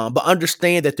 But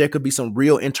understand that there could be some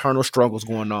real internal struggles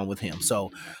going on with him.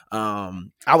 So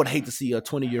I would hate to see a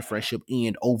 20-year friendship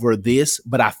end over this,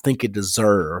 but I think it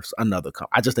deserves I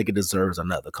just think it deserves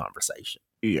another conversation.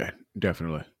 Yeah,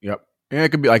 definitely. Yep. And it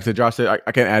could be like Josh said,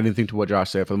 I can't add anything to what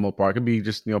Josh said for the most part. It could be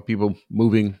just, people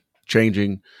moving,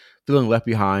 changing, feeling left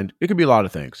behind. It could be a lot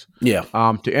of things. Yeah.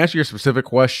 To answer your specific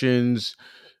questions,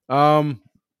 LA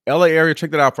area,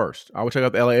 check that out first. I would check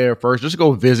out the LA area first. Just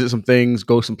go visit some things,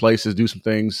 go some places, do some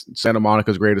things. Santa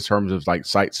Monica's great in terms of like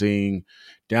sightseeing.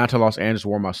 Downtown Los Angeles,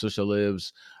 where my sister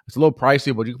lives. It's a little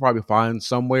pricey, but you can probably find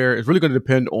somewhere. It's really going to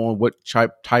depend on what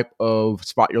type of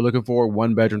spot you're looking for.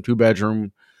 1 bedroom, 2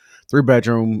 bedroom, 3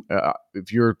 bedroom.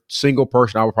 If you're a single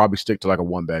person, I would probably stick to like a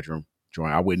 1 bedroom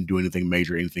joint. I wouldn't do anything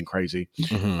major, anything crazy.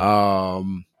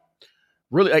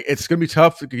 Really, it's going to be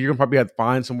tough. You're going to probably have to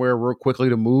find somewhere real quickly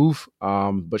to move.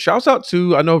 But shouts out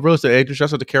to, I know real estate agent,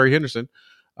 shouts out to Carrie Henderson.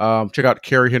 Check out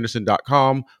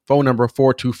carriehenderson.com. Phone number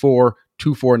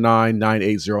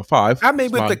 424-249-9805. I mean,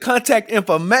 with the contact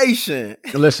information.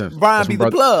 Listen. Brian be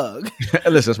the plug.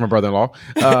 Listen, that's my brother-in-law.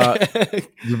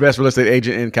 The best real estate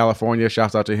agent in California.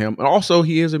 Shouts out to him. And also,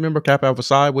 he is a member of Kappa Alpha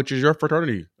Psi, which is your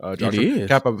fraternity, Joshua. It is.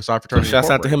 Kappa Alpha Psi fraternity. So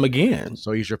shouts out to him again.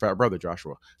 So he's your fat brother,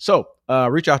 Joshua. So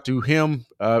reach out to him.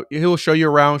 He'll show you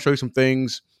around, show you some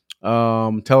things. Tell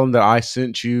him that I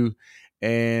sent you.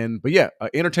 But yeah,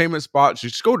 entertainment spots.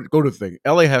 Just go to the thing.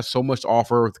 LA has so much to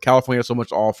offer. California has so much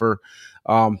to offer.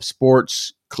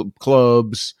 Sports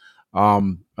clubs.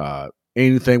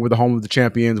 Anything with the home of the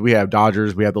champions. We have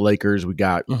Dodgers. We have the Lakers. We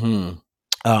got the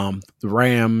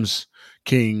Rams,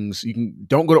 Kings.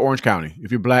 Don't go to Orange County if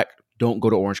you're black. Don't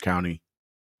go to Orange County.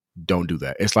 Don't do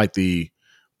that. It's like the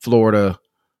Florida.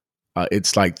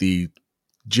 It's like the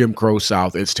Jim Crow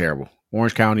South. It's terrible.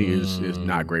 Orange County is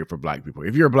not great for black people.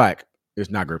 If you're black, it's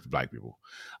not great for black people.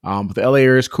 But the LA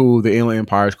area is cool. The Inland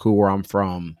Empire is cool where I'm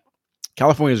from.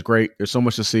 California is great. There's so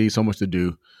much to see, so much to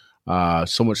do,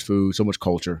 so much food, so much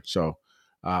culture. So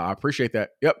I appreciate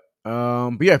that. Yep.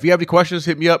 But yeah, if you have any questions,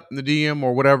 hit me up in the DM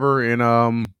or whatever.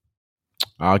 And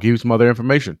I'll give you some other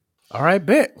information. All right,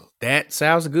 bet. That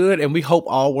sounds good, and we hope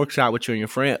all works out with you and your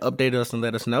friend. Update us and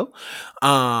let us know.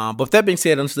 But with that being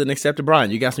said, until the next chapter, Brian,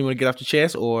 you got something you want to get off the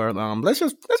chest, or let's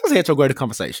just head to a greater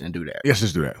conversation and do that. Yes,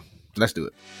 let's do that. Let's do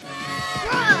it.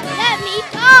 Bro, let me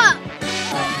talk.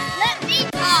 Let me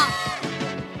talk.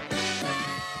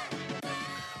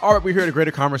 All right, we're here at a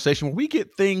greater conversation where we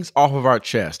get things off of our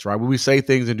chest, right? Where we say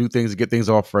things and do things and get things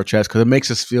off of our chest because it makes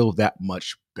us feel that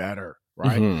much better,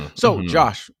 right? So,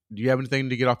 Josh, do you have anything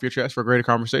to get off your chest for a greater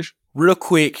conversation? Real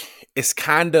quick, it's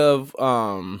kind of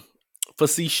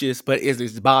facetious, but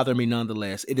it's bothering me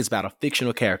nonetheless. It is about a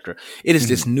fictional character. It is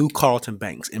this new Carlton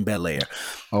Banks in Bel Air.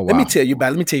 Oh, wow. Let me tell you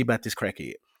about this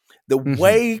crackhead. The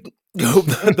way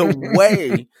the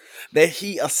way that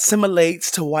he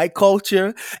assimilates to white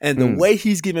culture and the way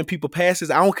he's giving people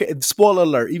passes. I don't care. Spoiler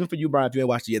alert, even for you, Brian, if you ain't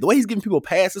watched it yet. The way he's giving people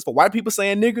passes for white people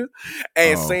saying nigga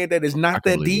and saying that it's not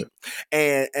that deep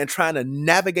and trying to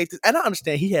navigate this. And I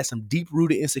understand he has some deep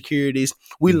rooted insecurities.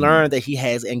 We learned that he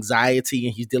has anxiety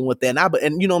and he's dealing with that now. But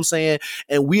you know what I'm saying?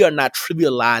 And we are not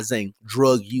trivializing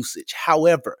drug usage.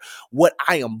 However, what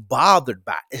I am bothered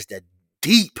by is the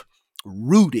deep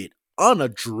rooted,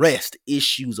 unaddressed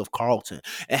issues of Carlton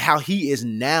and how he is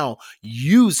now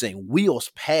using Will's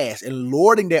past and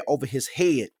lording that over his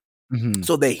head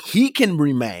so that he can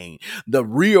remain the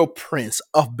real prince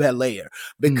of Bel Air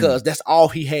because that's all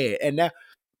he had. And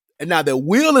now that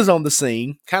Will is on the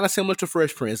scene, kind of similar to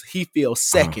Fresh Prince, he feels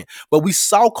second. But we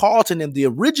saw Carlton in the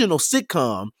original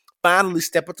sitcom finally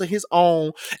step into his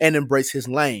own and embrace his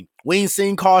lane. We ain't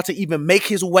seen Carlton even make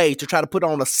his way to try to put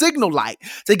on a signal light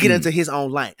to get into his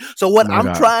own lane. So what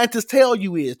I'm trying to tell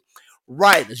you is,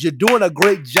 writers, you're doing a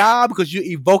great job because you're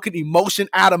evoking emotion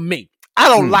out of me. I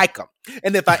don't like them.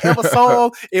 And if I ever saw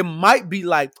him, it might be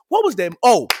like, what was that?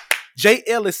 Oh, Jay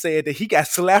Ellis said that he got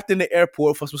slapped in the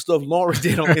airport for some stuff Lawrence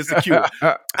did on Insecure.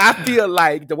 I feel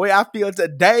like the way I feel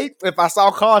today, if I saw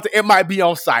Carlton, it might be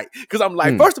on site. Because I'm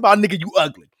like, first of all, nigga, you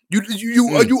ugly.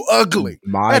 You ugly.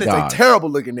 That is a terrible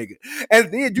looking nigga.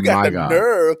 And then you got the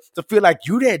nerve to feel like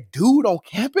you that dude on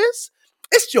campus.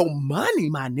 It's your money,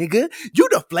 my nigga. You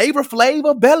the Flavor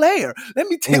of Bel Air. Let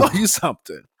me tell you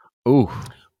something.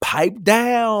 Pipe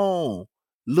down,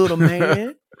 little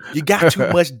man. You got too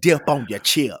much dip on your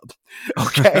chip.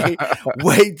 Okay?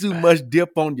 Way too much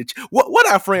dip on your chip.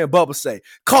 What our friend Bubba say?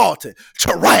 Carlton,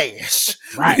 trash.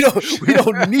 Right. We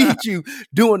don't need you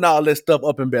doing all this stuff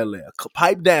up in Bel Air.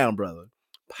 Pipe down, brother.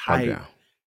 Pipe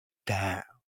down.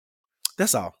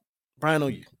 That's all. Brian,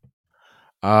 on you.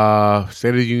 State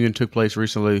of the Union took place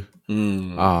recently.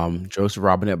 Joseph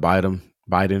Robinette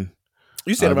Biden.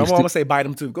 You said it. I'm going to say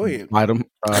Biden too. Go ahead. Biden.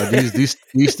 These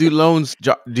student loans.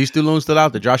 These student loans still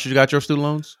out there. Josh, you got your student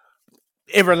loans?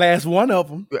 Every last one of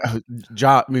them.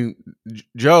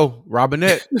 Joe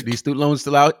Robinette. These student loans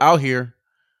still out here.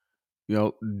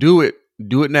 Do it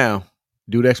now.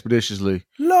 Do it expeditiously.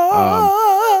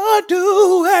 Lord,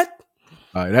 do it.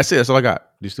 That's it. That's all I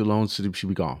got. These student loans should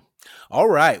be gone. All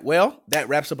right. Well, that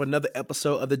wraps up another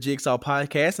episode of the Jigsaw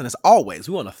Podcast. And as always,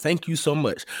 we want to thank you so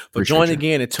much for joining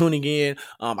again and tuning in.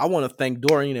 I want to thank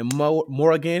Dorian and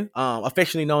Morgan,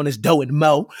 affectionately known as Doe and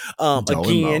Mo,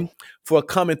 again, for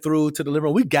coming through to the living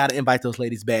room. We got to invite those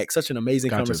ladies back. Such an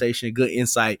amazing conversation, good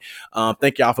insight.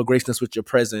 Thank y'all for gracing us with your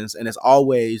presence. And as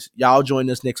always, y'all join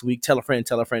us next week. Tell a friend,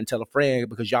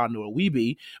 because y'all know where we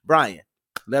be. Brian,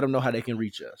 let them know how they can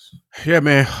reach us. Yeah,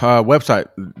 man. Website,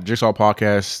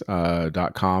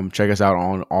 jigsawpodcast.com. Check us out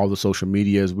on all the social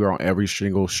medias. We're on every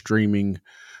single streaming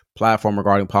platform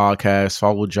regarding podcasts.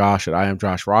 Follow Josh at I am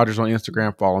Josh Rogers on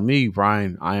Instagram. Follow me,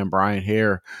 Brian. I am Brian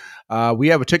Hare. We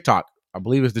have a TikTok. I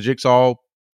believe it's the Jigsaw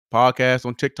Podcast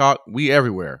on TikTok. We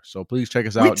everywhere. So please check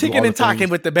us out. We ticking and talking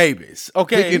with the babies.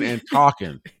 Okay. Ticking and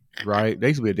talking. Right. There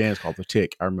used to be a dance called The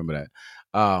Tick. I remember that.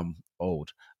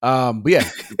 Old. But yeah,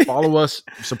 follow us,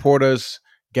 support us,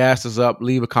 gas us up,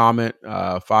 leave a comment,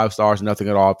 5 stars, nothing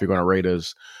at all if you're going to rate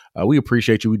us. We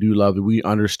appreciate you. We do love you. We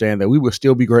understand that we would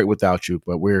still be great without you,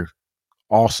 but we're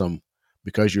awesome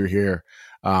because you're here,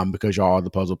 because y'all are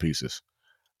the puzzle pieces.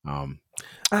 I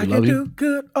can do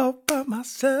good all by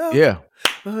myself. Yeah.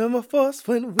 I'm a force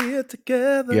when we're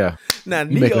together. Yeah. Now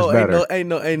Neo ain't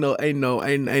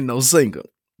no singer.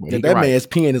 That man's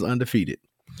pen is undefeated.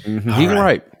 Mm-hmm. He can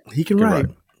write. He can write.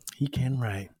 He can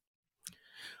write.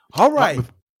 All right.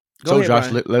 So ahead,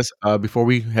 Josh, let's before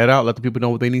we head out, let the people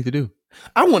know what they need to do.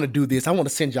 I want to do this. I want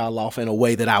to send y'all off in a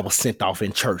way that I was sent off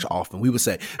in church often. We would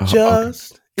say,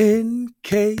 just in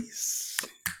case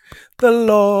the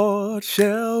Lord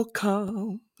shall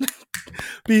come.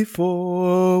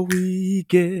 before we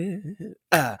get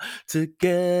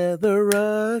together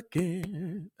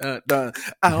again.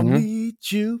 I'll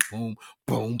meet you. Boom,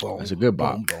 boom, boom. That's a good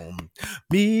bop. Boom, boom.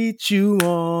 Meet you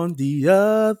on the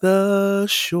other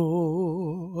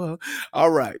shore. All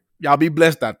right. Y'all be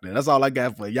blessed out there. That's all I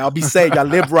got for you. Y'all be safe. Y'all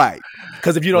live right.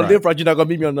 Because if you don't live right, you're not going to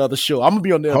meet me on the other shore. I'm going to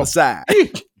be on the other side.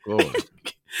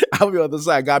 I'll be on the other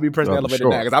side. God be pressing the elevator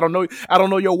now. Because I don't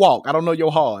know your walk. I don't know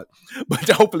your heart. But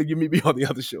hopefully you meet me on the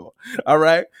other shore. All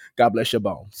right? God bless your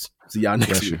bones. See y'all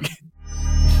next week.